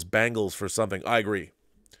Marvel's bangles for something. I agree.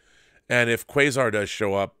 And if Quasar does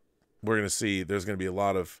show up, we're going to see there's going to be a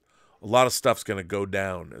lot of stuff's going to go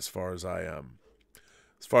down as far as I'm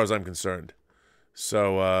concerned.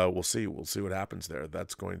 So we'll see what happens there.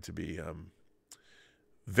 That's going to be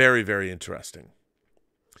very, very interesting.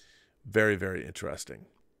 Very, very interesting.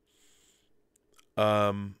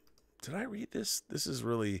 Did I read this? This is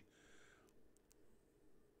really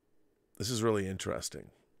interesting.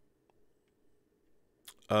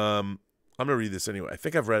 I'm going to read this anyway. I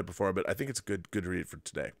think I've read it before, but I think it's a good read for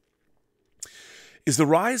today. Is the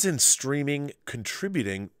rise in streaming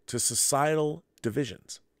contributing to societal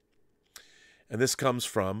divisions? And this comes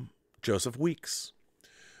from Joseph Weeks.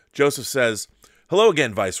 Joseph says, hello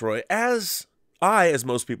again, Viceroy. As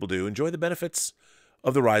most people do, enjoy the benefits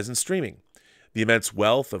of the rise in streaming. The immense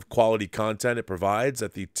wealth of quality content it provides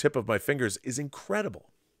at the tip of my fingers is incredible.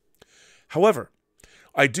 However,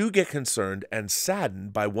 I do get concerned and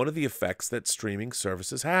saddened by one of the effects that streaming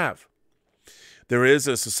services have. There is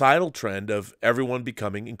a societal trend of everyone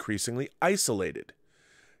becoming increasingly isolated.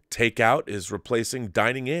 Takeout is replacing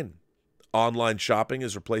dining in. Online shopping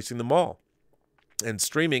is replacing the mall. And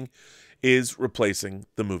streaming is replacing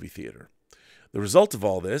the movie theater. The result of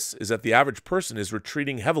all this is that the average person is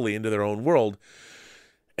retreating heavily into their own world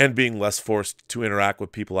and being less forced to interact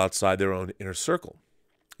with people outside their own inner circle.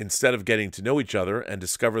 Instead of getting to know each other and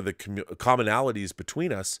discover the commonalities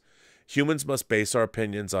between us, humans must base our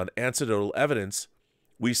opinions on anecdotal evidence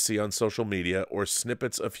we see on social media or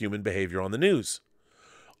snippets of human behavior on the news.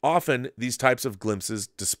 Often, these types of glimpses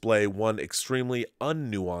display one extremely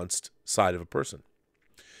unnuanced side of a person.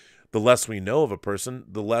 The less we know of a person,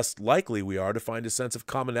 the less likely we are to find a sense of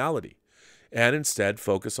commonality, and instead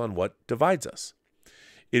focus on what divides us.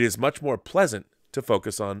 It is much more pleasant to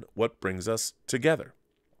focus on what brings us together.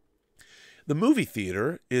 The movie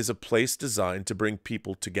theater is a place designed to bring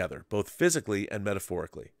people together, both physically and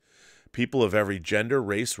metaphorically. People of every gender,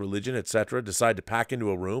 race, religion, etc. decide to pack into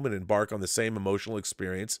a room and embark on the same emotional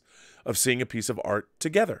experience of seeing a piece of art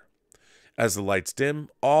together. As the lights dim,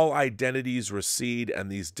 all identities recede and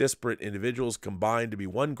these disparate individuals combine to be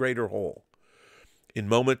one greater whole. In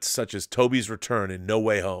moments such as Toby's return in No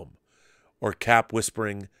Way Home, or Cap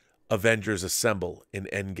whispering, "Avengers assemble" in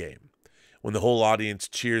Endgame, when the whole audience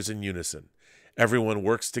cheers in unison, everyone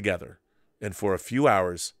works together, and for a few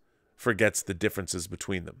hours forgets the differences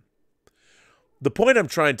between them. The point I'm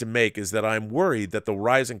trying to make is that I'm worried that the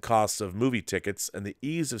rising costs of movie tickets and the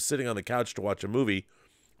ease of sitting on the couch to watch a movie,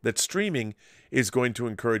 that streaming is going to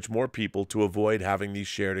encourage more people to avoid having these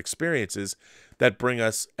shared experiences that bring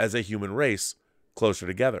us as a human race closer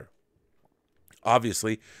together.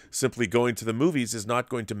 Obviously, simply going to the movies is not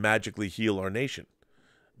going to magically heal our nation.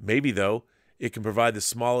 Maybe, though, it can provide the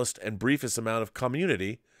smallest and briefest amount of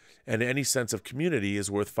community, and any sense of community is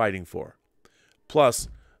worth fighting for. Plus,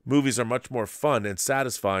 movies are much more fun and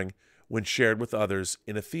satisfying when shared with others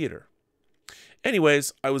in a theater.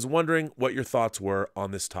 Anyways, I was wondering what your thoughts were on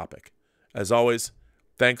this topic. As always,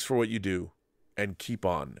 thanks for what you do, and keep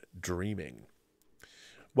on dreaming.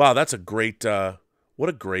 Wow, that's a great, what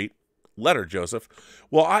a great letter, Joseph.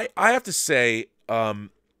 Well, I have to say,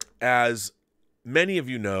 as many of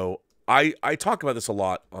you know, I talk about this a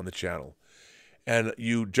lot on the channel, and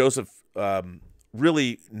you, Joseph,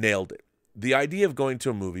 really nailed it. The idea of going to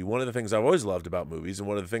a movie, one of the things I've always loved about movies, and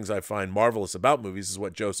one of the things I find marvelous about movies is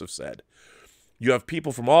what Joseph said. You have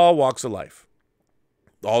people from all walks of life,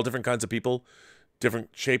 all different kinds of people, different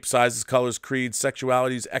shapes, sizes, colors, creeds,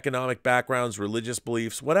 sexualities, economic backgrounds, religious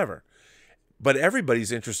beliefs, whatever. But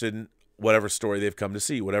everybody's interested in whatever story they've come to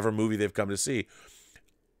see, whatever movie they've come to see.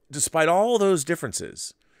 Despite all those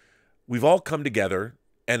differences, we've all come together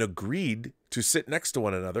and agreed to sit next to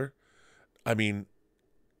one another. I mean,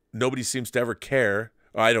 nobody seems to ever care.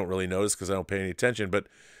 I don't really notice because I don't pay any attention, but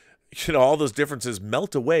you know, all those differences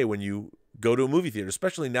melt away when you go to a movie theater,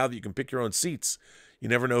 especially now that you can pick your own seats. You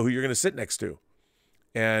never know who you're going to sit next to.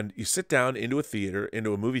 And you sit down into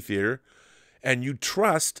a movie theater, and you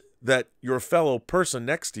trust that your fellow person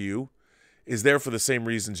next to you is there for the same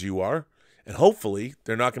reasons you are. And hopefully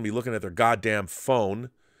they're not going to be looking at their goddamn phone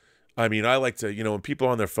I mean, I like to, when people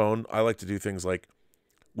are on their phone, I like to do things like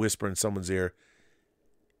whisper in someone's ear,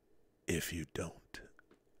 if you don't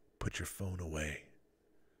put your phone away,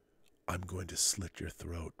 I'm going to slit your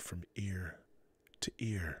throat from ear to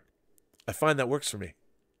ear. I find that works for me.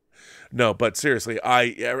 No, but seriously,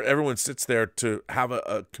 everyone sits there to have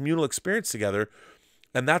a communal experience together,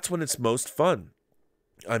 and that's when it's most fun.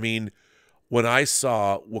 I mean, when I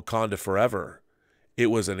saw Wakanda Forever, it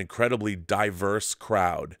was an incredibly diverse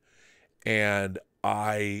crowd, and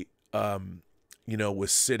I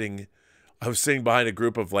was sitting behind a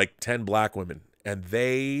group of like 10 black women, and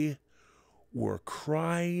they were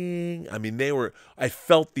crying. I mean, I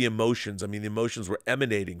felt the emotions. I mean, the emotions were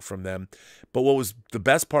emanating from them. But what was the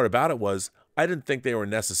best part about it was I didn't think they were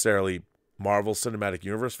necessarily Marvel Cinematic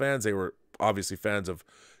Universe fans. They were obviously fans of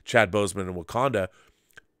Chad Boseman and Wakanda,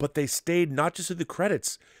 but they stayed not just through the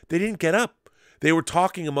credits. They didn't get up. They were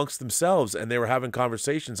talking amongst themselves, and they were having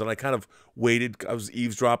conversations, and I kind of waited. I was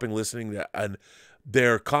eavesdropping, listening, and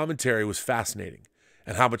their commentary was fascinating,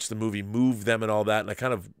 and how much the movie moved them and all that.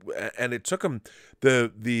 And it took them,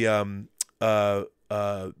 the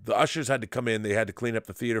ushers had to come in. They had to clean up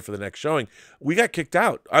the theater for the next showing. We got kicked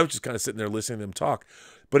out. I was just kind of sitting there listening to them talk.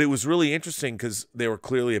 But it was really interesting because they were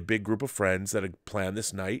clearly a big group of friends that had planned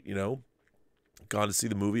this night, gone to see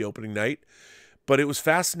the movie opening night. But it was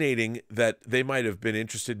fascinating that they might have been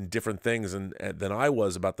interested in different things than I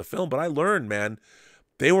was about the film. But I learned, man,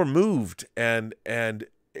 they were moved, and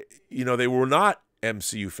they were not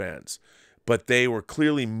MCU fans, but they were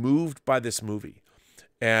clearly moved by this movie.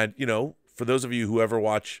 And, for those of you who ever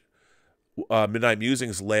watch Midnight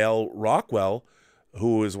Musings, Lael Rockwell,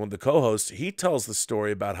 who is one of the co-hosts, he tells the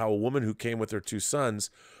story about how a woman who came with her 2 sons,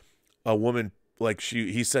 a woman,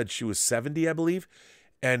 he said she was 70, I believe,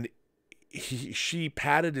 and she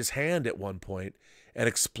patted his hand at one point and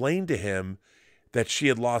explained to him that she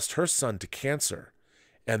had lost her son to cancer,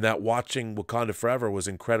 and that watching Wakanda Forever was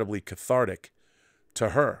incredibly cathartic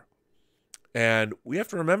to her. And we have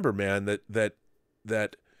to remember, man,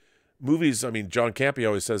 that movies, I mean, John Campea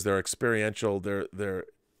always says they're experiential, they're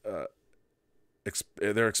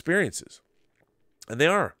experiences. And they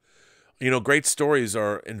are. Great stories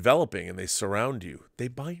are enveloping, and they surround you. They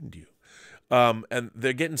bind you. And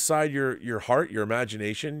they get inside your heart, your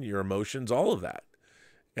imagination, your emotions, all of that.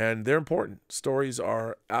 And they're important. Stories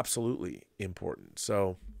are absolutely important.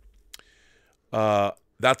 So I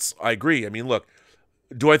agree. I mean, look,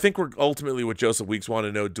 do I think we're ultimately what Joseph Weeks want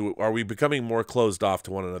to know? Are we becoming more closed off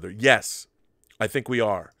to one another? Yes, I think we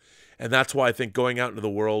are. And that's why I think going out into the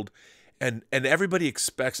world and everybody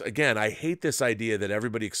expects, again, I hate this idea that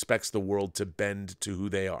everybody expects the world to bend to who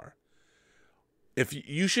they are. If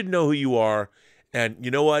you should know who you are, and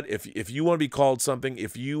you know what, if you want to be called something,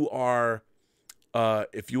 if you want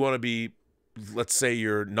to be, let's say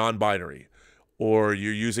you're non-binary, or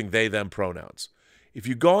you're using they, them pronouns. If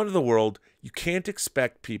you go into the world, you can't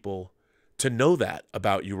expect people to know that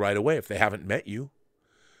about you right away if they haven't met you,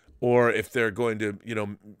 or if they're going to,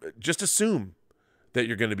 just assume that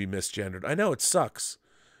you're going to be misgendered. I know it sucks.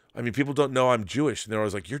 I mean, people don't know I'm Jewish, and they're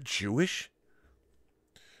always like, "You're Jewish?"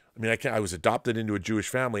 I mean, I was adopted into a Jewish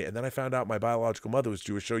family, and then I found out my biological mother was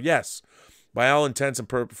Jewish. So yes, by all intents and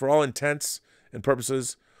for all intents and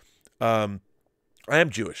purposes, I am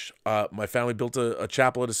Jewish. My family built a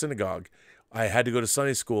chapel at a synagogue. I had to go to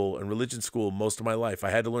Sunday school and religion school most of my life. I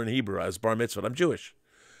had to learn Hebrew. I was bar mitzvah. I'm Jewish.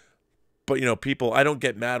 But, people, I don't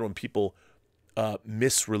get mad when people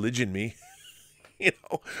misreligion me.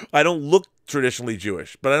 I don't look traditionally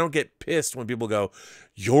Jewish, but I don't get pissed when people go,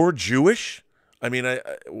 "You're Jewish?" I mean,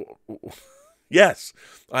 yes,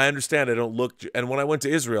 I understand I don't look, and when I went to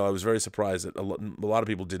Israel, I was very surprised that a lot of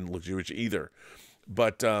people didn't look Jewish either.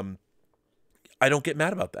 But I don't get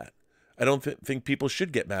mad about that. I don't think people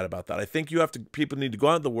should get mad about that. I think people need to go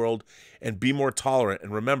out in the world and be more tolerant,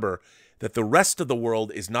 and remember that the rest of the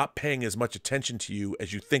world is not paying as much attention to you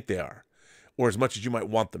as you think they are, or as much as you might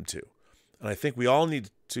want them to. And I think we all need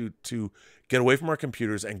to get away from our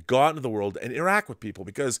computers and go out into the world and interact with people,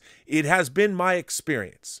 because it has been my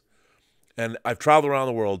experience, and I've traveled around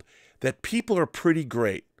the world, that people are pretty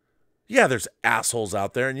great. Yeah, there's assholes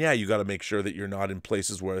out there, and yeah, you got to make sure that you're not in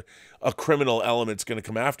places where a criminal element's going to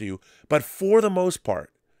come after you. But for the most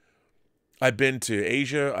part, I've been to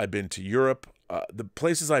Asia, I've been to Europe, the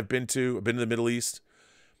places I've been to the Middle East,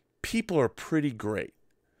 people are pretty great.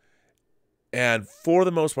 And for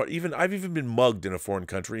the most part, I've even been mugged in a foreign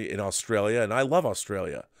country in Australia, and I love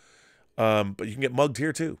Australia. But you can get mugged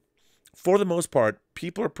here too. For the most part,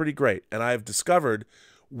 people are pretty great. And I've discovered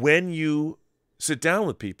when you sit down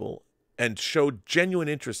with people and show genuine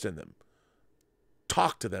interest in them,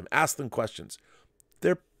 talk to them, ask them questions,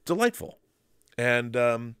 they're delightful.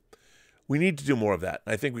 And we need to do more of that.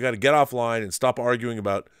 I think we got to get offline and stop arguing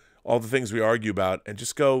about all the things we argue about and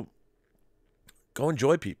just go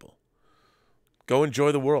enjoy people. Go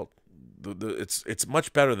enjoy the world. It's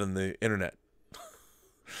much better than the internet.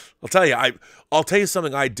 I'll tell you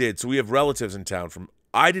something I did. So we have relatives in town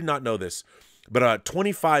I did not know this, but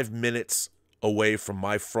 25 minutes away from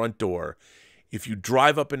my front door, if you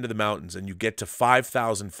drive up into the mountains and you get to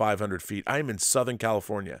 5,500 feet, I'm in Southern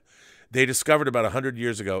California. They discovered about 100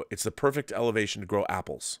 years ago, it's the perfect elevation to grow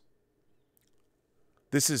apples.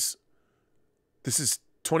 This is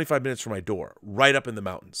 25 minutes from my door, right up in the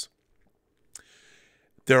mountains.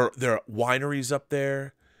 There are wineries up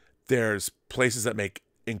there. There's places that make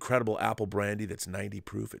incredible apple brandy that's 90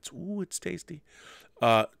 proof. It's tasty.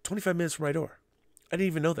 25 minutes from my door. I didn't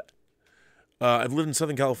even know that. I've lived in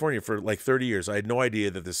Southern California for like 30 years. I had no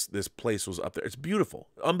idea that this place was up there. It's beautiful,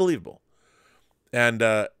 unbelievable. And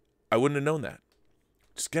I wouldn't have known that.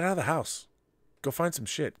 Just get out of the house. Go find some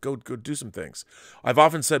shit. Go do some things. I've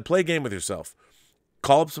often said, play a game with yourself.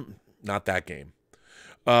 Call up not that game.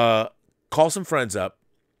 Call some friends up,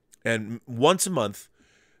 and once a month,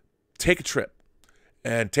 take a trip.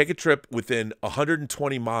 And take a trip within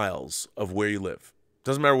 120 miles of where you live.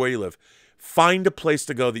 Doesn't matter where you live. Find a place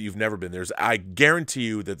to go that you've never been. I guarantee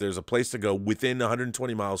you that there's a place to go within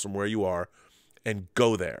 120 miles from where you are, and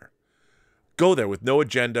go there. Go there with no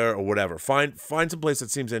agenda or whatever. Find some place that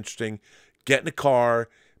seems interesting. Get in a car.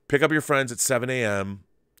 Pick up your friends at 7 a.m.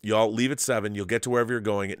 You all leave at 7. You'll get to wherever you're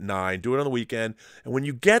going at 9. Do it on the weekend. And when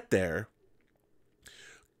you get there,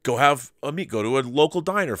 go have a meet. Go to a local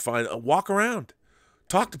diner. Walk around.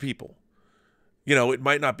 Talk to people. You know, it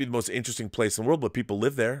might not be the most interesting place in the world, but people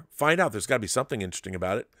live there. Find out. There's got to be something interesting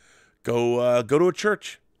about it. Go to a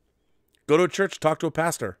church. Go to a church. Talk to a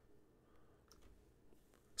pastor.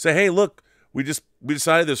 Say, hey, look, we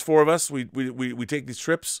decided there's 4 of us. We take these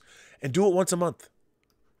trips, and do it once a month.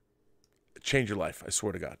 Change your life. I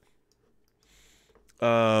swear to God.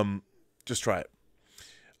 Just try it.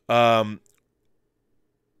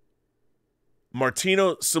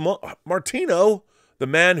 Martino, the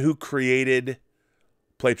man who created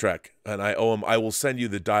Playtrack, and I owe him. I will send you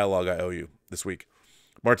the dialogue I owe you this week.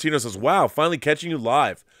 Martino says, wow, finally catching you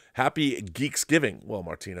live. Happy Geeksgiving. Well,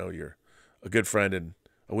 Martino, you're a good friend, and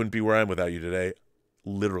I wouldn't be where I am without you today.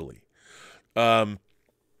 Literally. So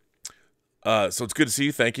it's good to see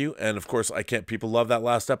you. Thank you. And of course, people love that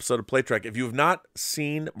last episode of Playtrack. If you have not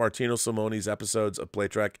seen Martino Simone's episodes of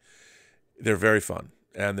Playtrack, they're very fun.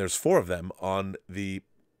 And there's 4 of them on the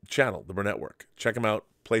channel, the Burnettwork. Check him out.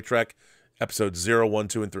 Playtrack episodes 0, 1,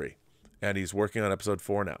 2, and 3. And he's working on episode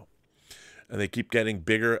 4 now. And they keep getting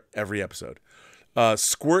bigger every episode.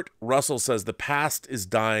 Squirt Russell says, the past is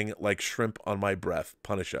dying like shrimp on my breath.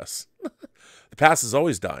 Punish us. The past is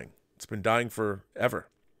always dying. It's been dying forever.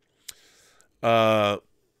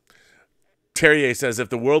 Terrier says, if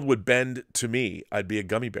the world would bend to me, I'd be a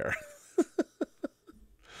gummy bear.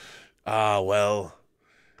 Well,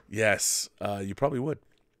 yes, you probably would.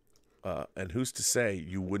 And who's to say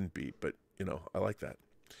you wouldn't be? But, you know, I like that.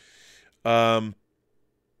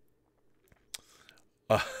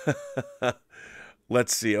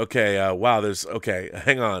 Let's see. Okay. Wow.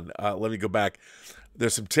 Hang on. Let me go back.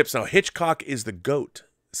 There's some tips now. Hitchcock is the GOAT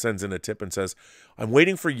sends in a tip and says, I'm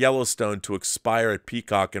waiting for Yellowstone to expire at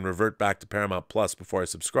Peacock and revert back to Paramount Plus before I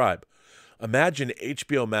subscribe. Imagine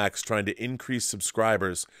HBO Max trying to increase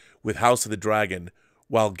subscribers with House of the Dragon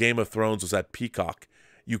while Game of Thrones was at Peacock.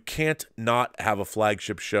 You can't not have a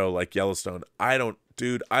flagship show like Yellowstone. I don't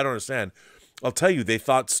understand. I'll tell you, they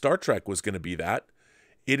thought Star Trek was going to be that.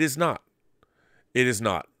 It is not. It is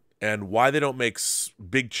not. And why they don't make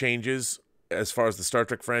big changes as far as the Star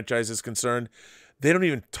Trek franchise is concerned, they don't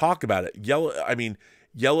even talk about it.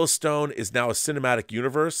 Yellowstone is now a cinematic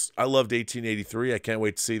universe. I loved 1883. I can't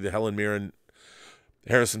wait to see the Helen Mirren,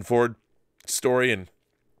 Harrison Ford story, and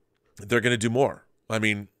they're going to do more. I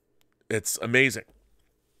mean, it's amazing.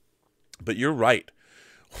 But you're right.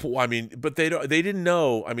 But they didn't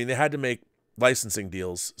know. I mean, they had to make licensing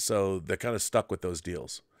deals, so they're kind of stuck with those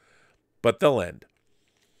deals. But they'll end.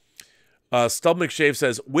 Stub McShave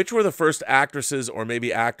says, which were the first actresses or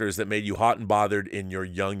maybe actors that made you hot and bothered in your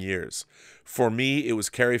young years? For me, it was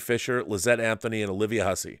Carrie Fisher, Lizette Anthony, and Olivia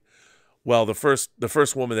Hussey. Well, the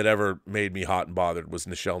first woman that ever made me hot and bothered was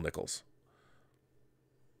Nichelle Nichols.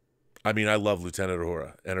 I mean, I love Lieutenant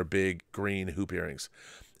Uhura and her big green hoop earrings.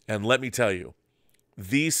 And let me tell you,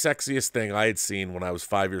 the sexiest thing I had seen when I was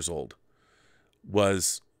 5 years old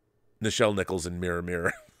was Nichelle Nichols in Mirror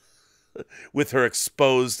Mirror. With her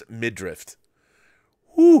exposed midriff.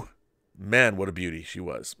 Whew. Man, what a beauty she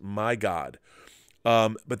was. My God.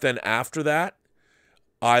 But then after that,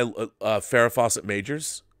 Farrah Fawcett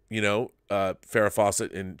Majors, Farrah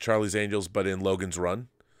Fawcett in Charlie's Angels, but in Logan's Run,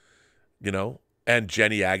 and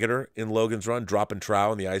Jenny Agutter in Logan's Run, dropping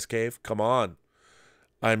trow in the ice cave. Come on.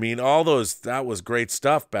 I mean, that was great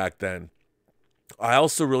stuff back then. I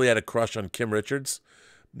also really had a crush on Kim Richards.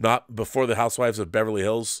 Not before the Housewives of Beverly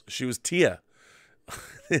Hills. She was Tia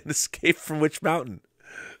in Escape from Witch Mountain.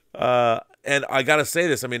 And I got to say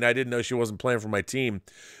this. I mean, I didn't know she wasn't playing for my team,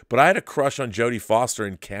 but I had a crush on Jodie Foster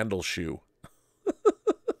in Candle Shoe.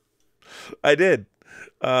 I did.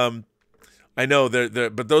 I know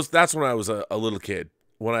but that's when I was a little kid.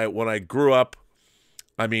 When I grew up,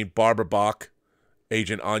 I mean, Barbara Bach,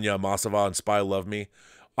 Agent Anya Amasova and Spy Love Me.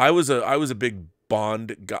 I was a big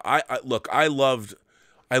Bond guy.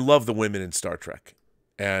 I love the women in Star Trek,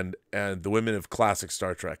 and the women of classic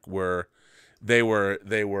Star Trek they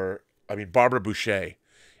were. I mean, Barbara Boucher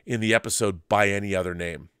in the episode By Any Other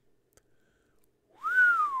Name.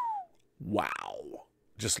 Wow,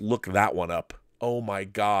 just look that one up. Oh my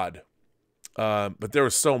God. But there were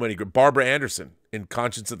so many good. Barbara Anderson in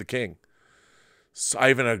Conscience of the King. So I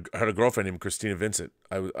even had a girlfriend named Christina Vincent.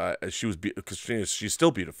 Christina. She's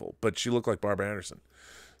still beautiful, but she looked like Barbara Anderson.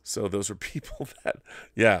 So those are people that,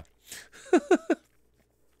 yeah.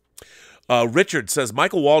 Richard says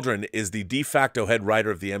Michael Waldron is the de facto head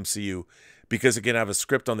writer of the MCU because it can have a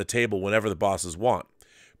script on the table whenever the bosses want.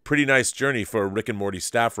 Pretty nice journey for a Rick and Morty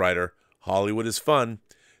staff writer. Hollywood is fun.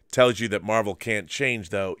 Tells you that Marvel can't change,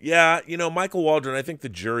 though. Yeah, Michael Waldron, I think the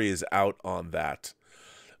jury is out on that.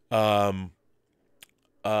 The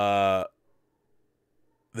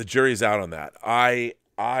jury's out on that.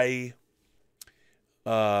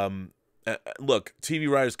 Look, TV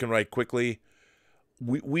writers can write quickly.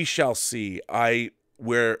 We shall see. I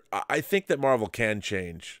think that Marvel can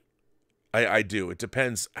change. I do. It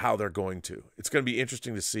depends how they're going to. It's going to be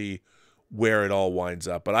interesting to see where it all winds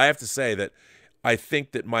up. But I have to say that I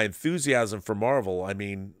think that my enthusiasm for Marvel, I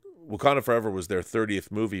mean, Wakanda Forever was their 30th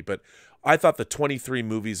movie, but I thought the 23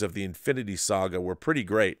 movies of the Infinity Saga were pretty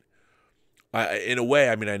great. In a way,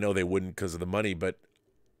 I mean, I know they wouldn't because of the money, but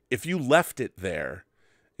if you left it there,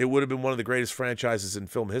 it would have been one of the greatest franchises in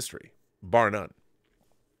film history, bar none.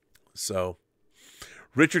 So,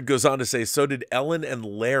 Richard goes on to say, so did Ellen and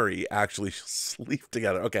Larry actually sleep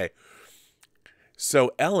together? Okay.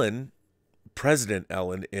 So Ellen, President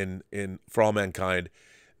Ellen in For All Mankind,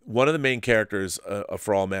 one of the main characters of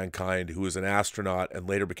For All Mankind, who was an astronaut and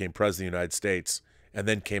later became president of the United States and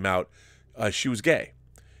then came out, she was gay.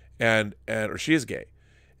 Or she is gay.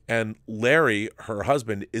 And Larry, her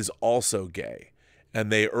husband, is also gay.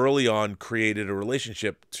 And they early on created a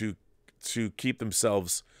relationship to keep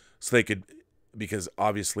themselves so they could, because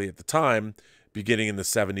obviously at the time, beginning in the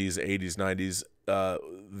 70s, 80s, 90s,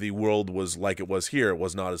 the world was like it was here. It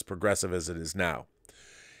was not as progressive as it is now.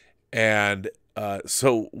 And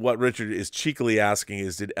so what Richard is cheekily asking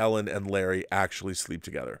is, did Ellen and Larry actually sleep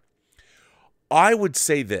together? I would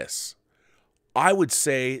say this. I would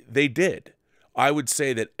say they did. I would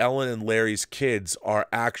say that Ellen and Larry's kids are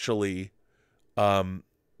actually,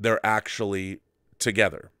 they're actually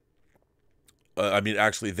together. I mean,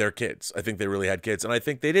 actually, they're kids. I think they really had kids, and I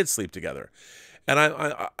think they did sleep together. And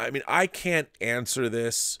I mean, I can't answer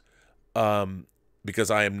this because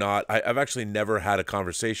I am not. I've actually never had a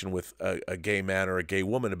conversation with a gay man or a gay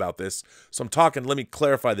woman about this. So I'm talking. Let me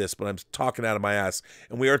clarify this, but I'm talking out of my ass.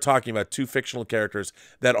 And we are talking about two fictional characters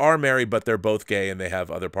that are married, but they're both gay and they have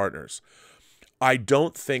other partners. I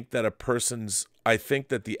don't think that I think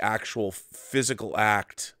that the actual physical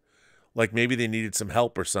act, like maybe they needed some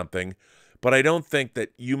help or something. But I don't think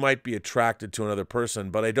that you might be attracted to another person,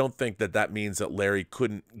 but I don't think that that means that Larry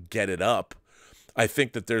couldn't get it up. I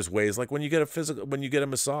think that there's ways, like when you get a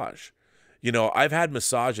massage. I've had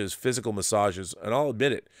massages, physical massages, and I'll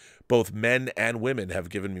admit it, both men and women have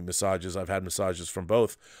given me massages. I've had massages from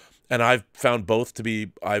both, and I've found both to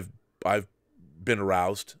be, I've been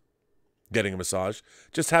aroused getting a massage.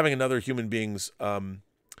 Just having another human being's hands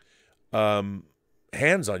on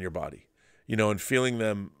your body, and feeling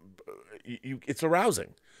them, it's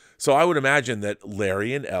arousing. So I would imagine that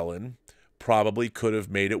Larry and Ellen probably could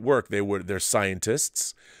have made it work. They're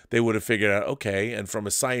scientists. They would have figured out, okay, and from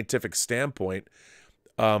a scientific standpoint,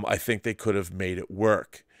 I think they could have made it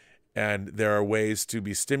work. And there are ways to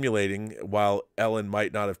be stimulating. While Ellen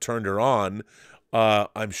might not have turned her on,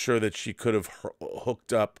 I'm sure that she could have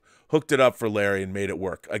hooked it up for Larry and made it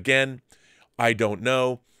work. Again, I don't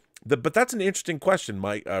know. But that's an interesting question,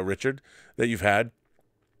 Mike, Richard, that you've had.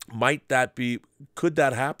 Could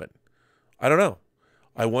that happen? I don't know.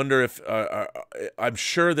 I wonder if, I'm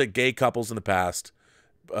sure that gay couples in the past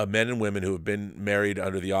men and women who have been married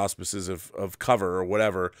under the auspices of cover or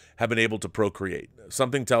whatever have been able to procreate.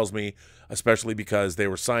 Something tells me, especially because they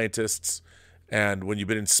were scientists, and when you've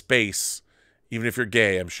been in space, even if you're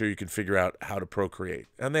gay, I'm sure you can figure out how to procreate.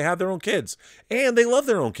 And they have their own kids, and they love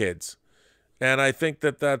their own kids. And I think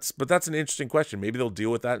that's an interesting question. Maybe they'll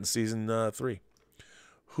deal with that in season 3.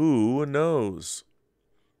 Who knows?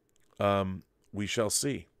 We shall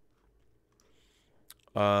see.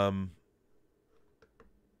 Yeah.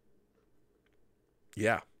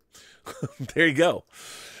 There you go.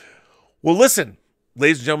 Well, listen,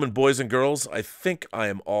 ladies and gentlemen, boys and girls, I think I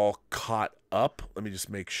am all caught up. Let me just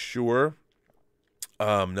make sure.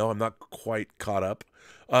 No, I'm not quite caught up.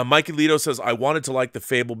 Mikey Lito says, I wanted to like The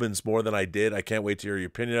Fabelmans more than I did. I can't wait to hear your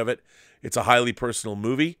opinion of it. It's a highly personal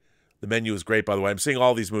movie. The menu is great, by the way. I'm seeing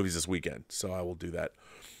all these movies this weekend, so I will do that.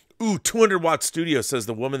 Ooh, 200 Watt Studio says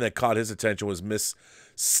the woman that caught his attention was Miss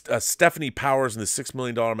Stephanie Powers in The $6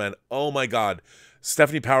 Million Man. Oh, my God.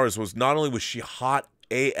 Stephanie Powers was, not only was she hot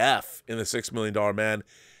AF in The $6 Million Man,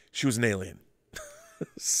 she was an alien.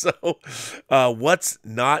 So, what's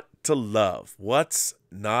not to love? What's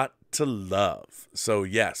not to love? So,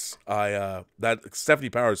 yes, that Stephanie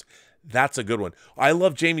Powers, that's a good one. I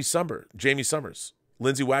love Jamie Summers.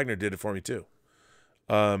 Lindsay Wagner did it for me, too.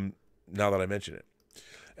 Now that I mention it.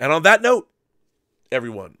 And on that note,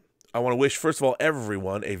 everyone, I want to wish, first of all,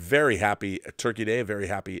 everyone a very happy Turkey Day, a very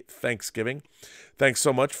happy Thanksgiving. Thanks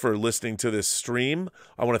so much for listening to this stream.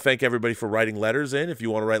 I want to thank everybody for writing letters in. If you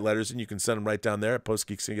want to write letters in, you can send them right down there at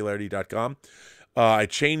postgeeksingularity.com. I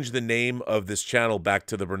changed the name of this channel back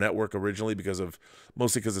to the Burnettwork originally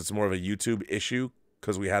mostly because it's more of a YouTube issue,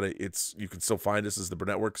 because you can still find us as the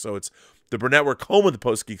Burnettwork. So it's the Burnettwork, home of the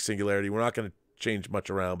Post-Geek Singularity. We're not going to change much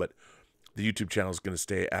around, but the YouTube channel is going to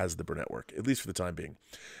stay as the Burnettwork, at least for the time being.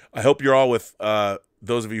 I hope you're all with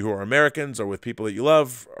those of you who are Americans, or with people that you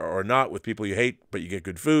love, or not, with people you hate, but you get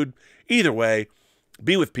good food. Either way,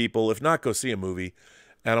 be with people. If not, go see a movie.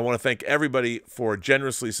 And I want to thank everybody for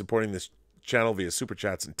generously supporting this channel via Super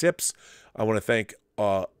Chats and tips. I want to thank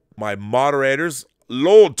my moderators.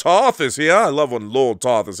 Lord Toth is here. I love when Lord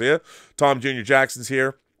Toth is here. Tom Jr. Jackson's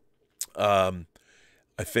here.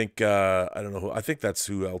 I think, I don't know I think that's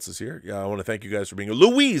who else is here. Yeah, I want to thank you guys for being here.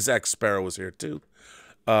 Louise X Sparrow was here too.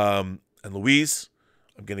 And Louise,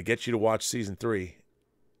 I'm going to get you to watch season 3,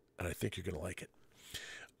 and I think you're going to like it.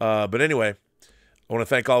 But anyway, I want to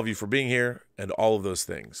thank all of you for being here and all of those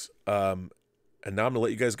things. And now I'm going to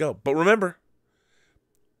let you guys go. But remember,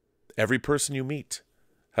 every person you meet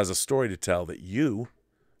has a story to tell that you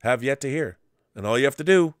have yet to hear. And all you have to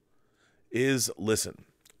do is listen.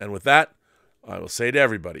 And with that, I will say to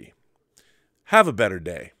everybody, have a better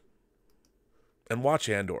day. And watch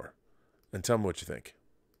Andor. And tell me what you think.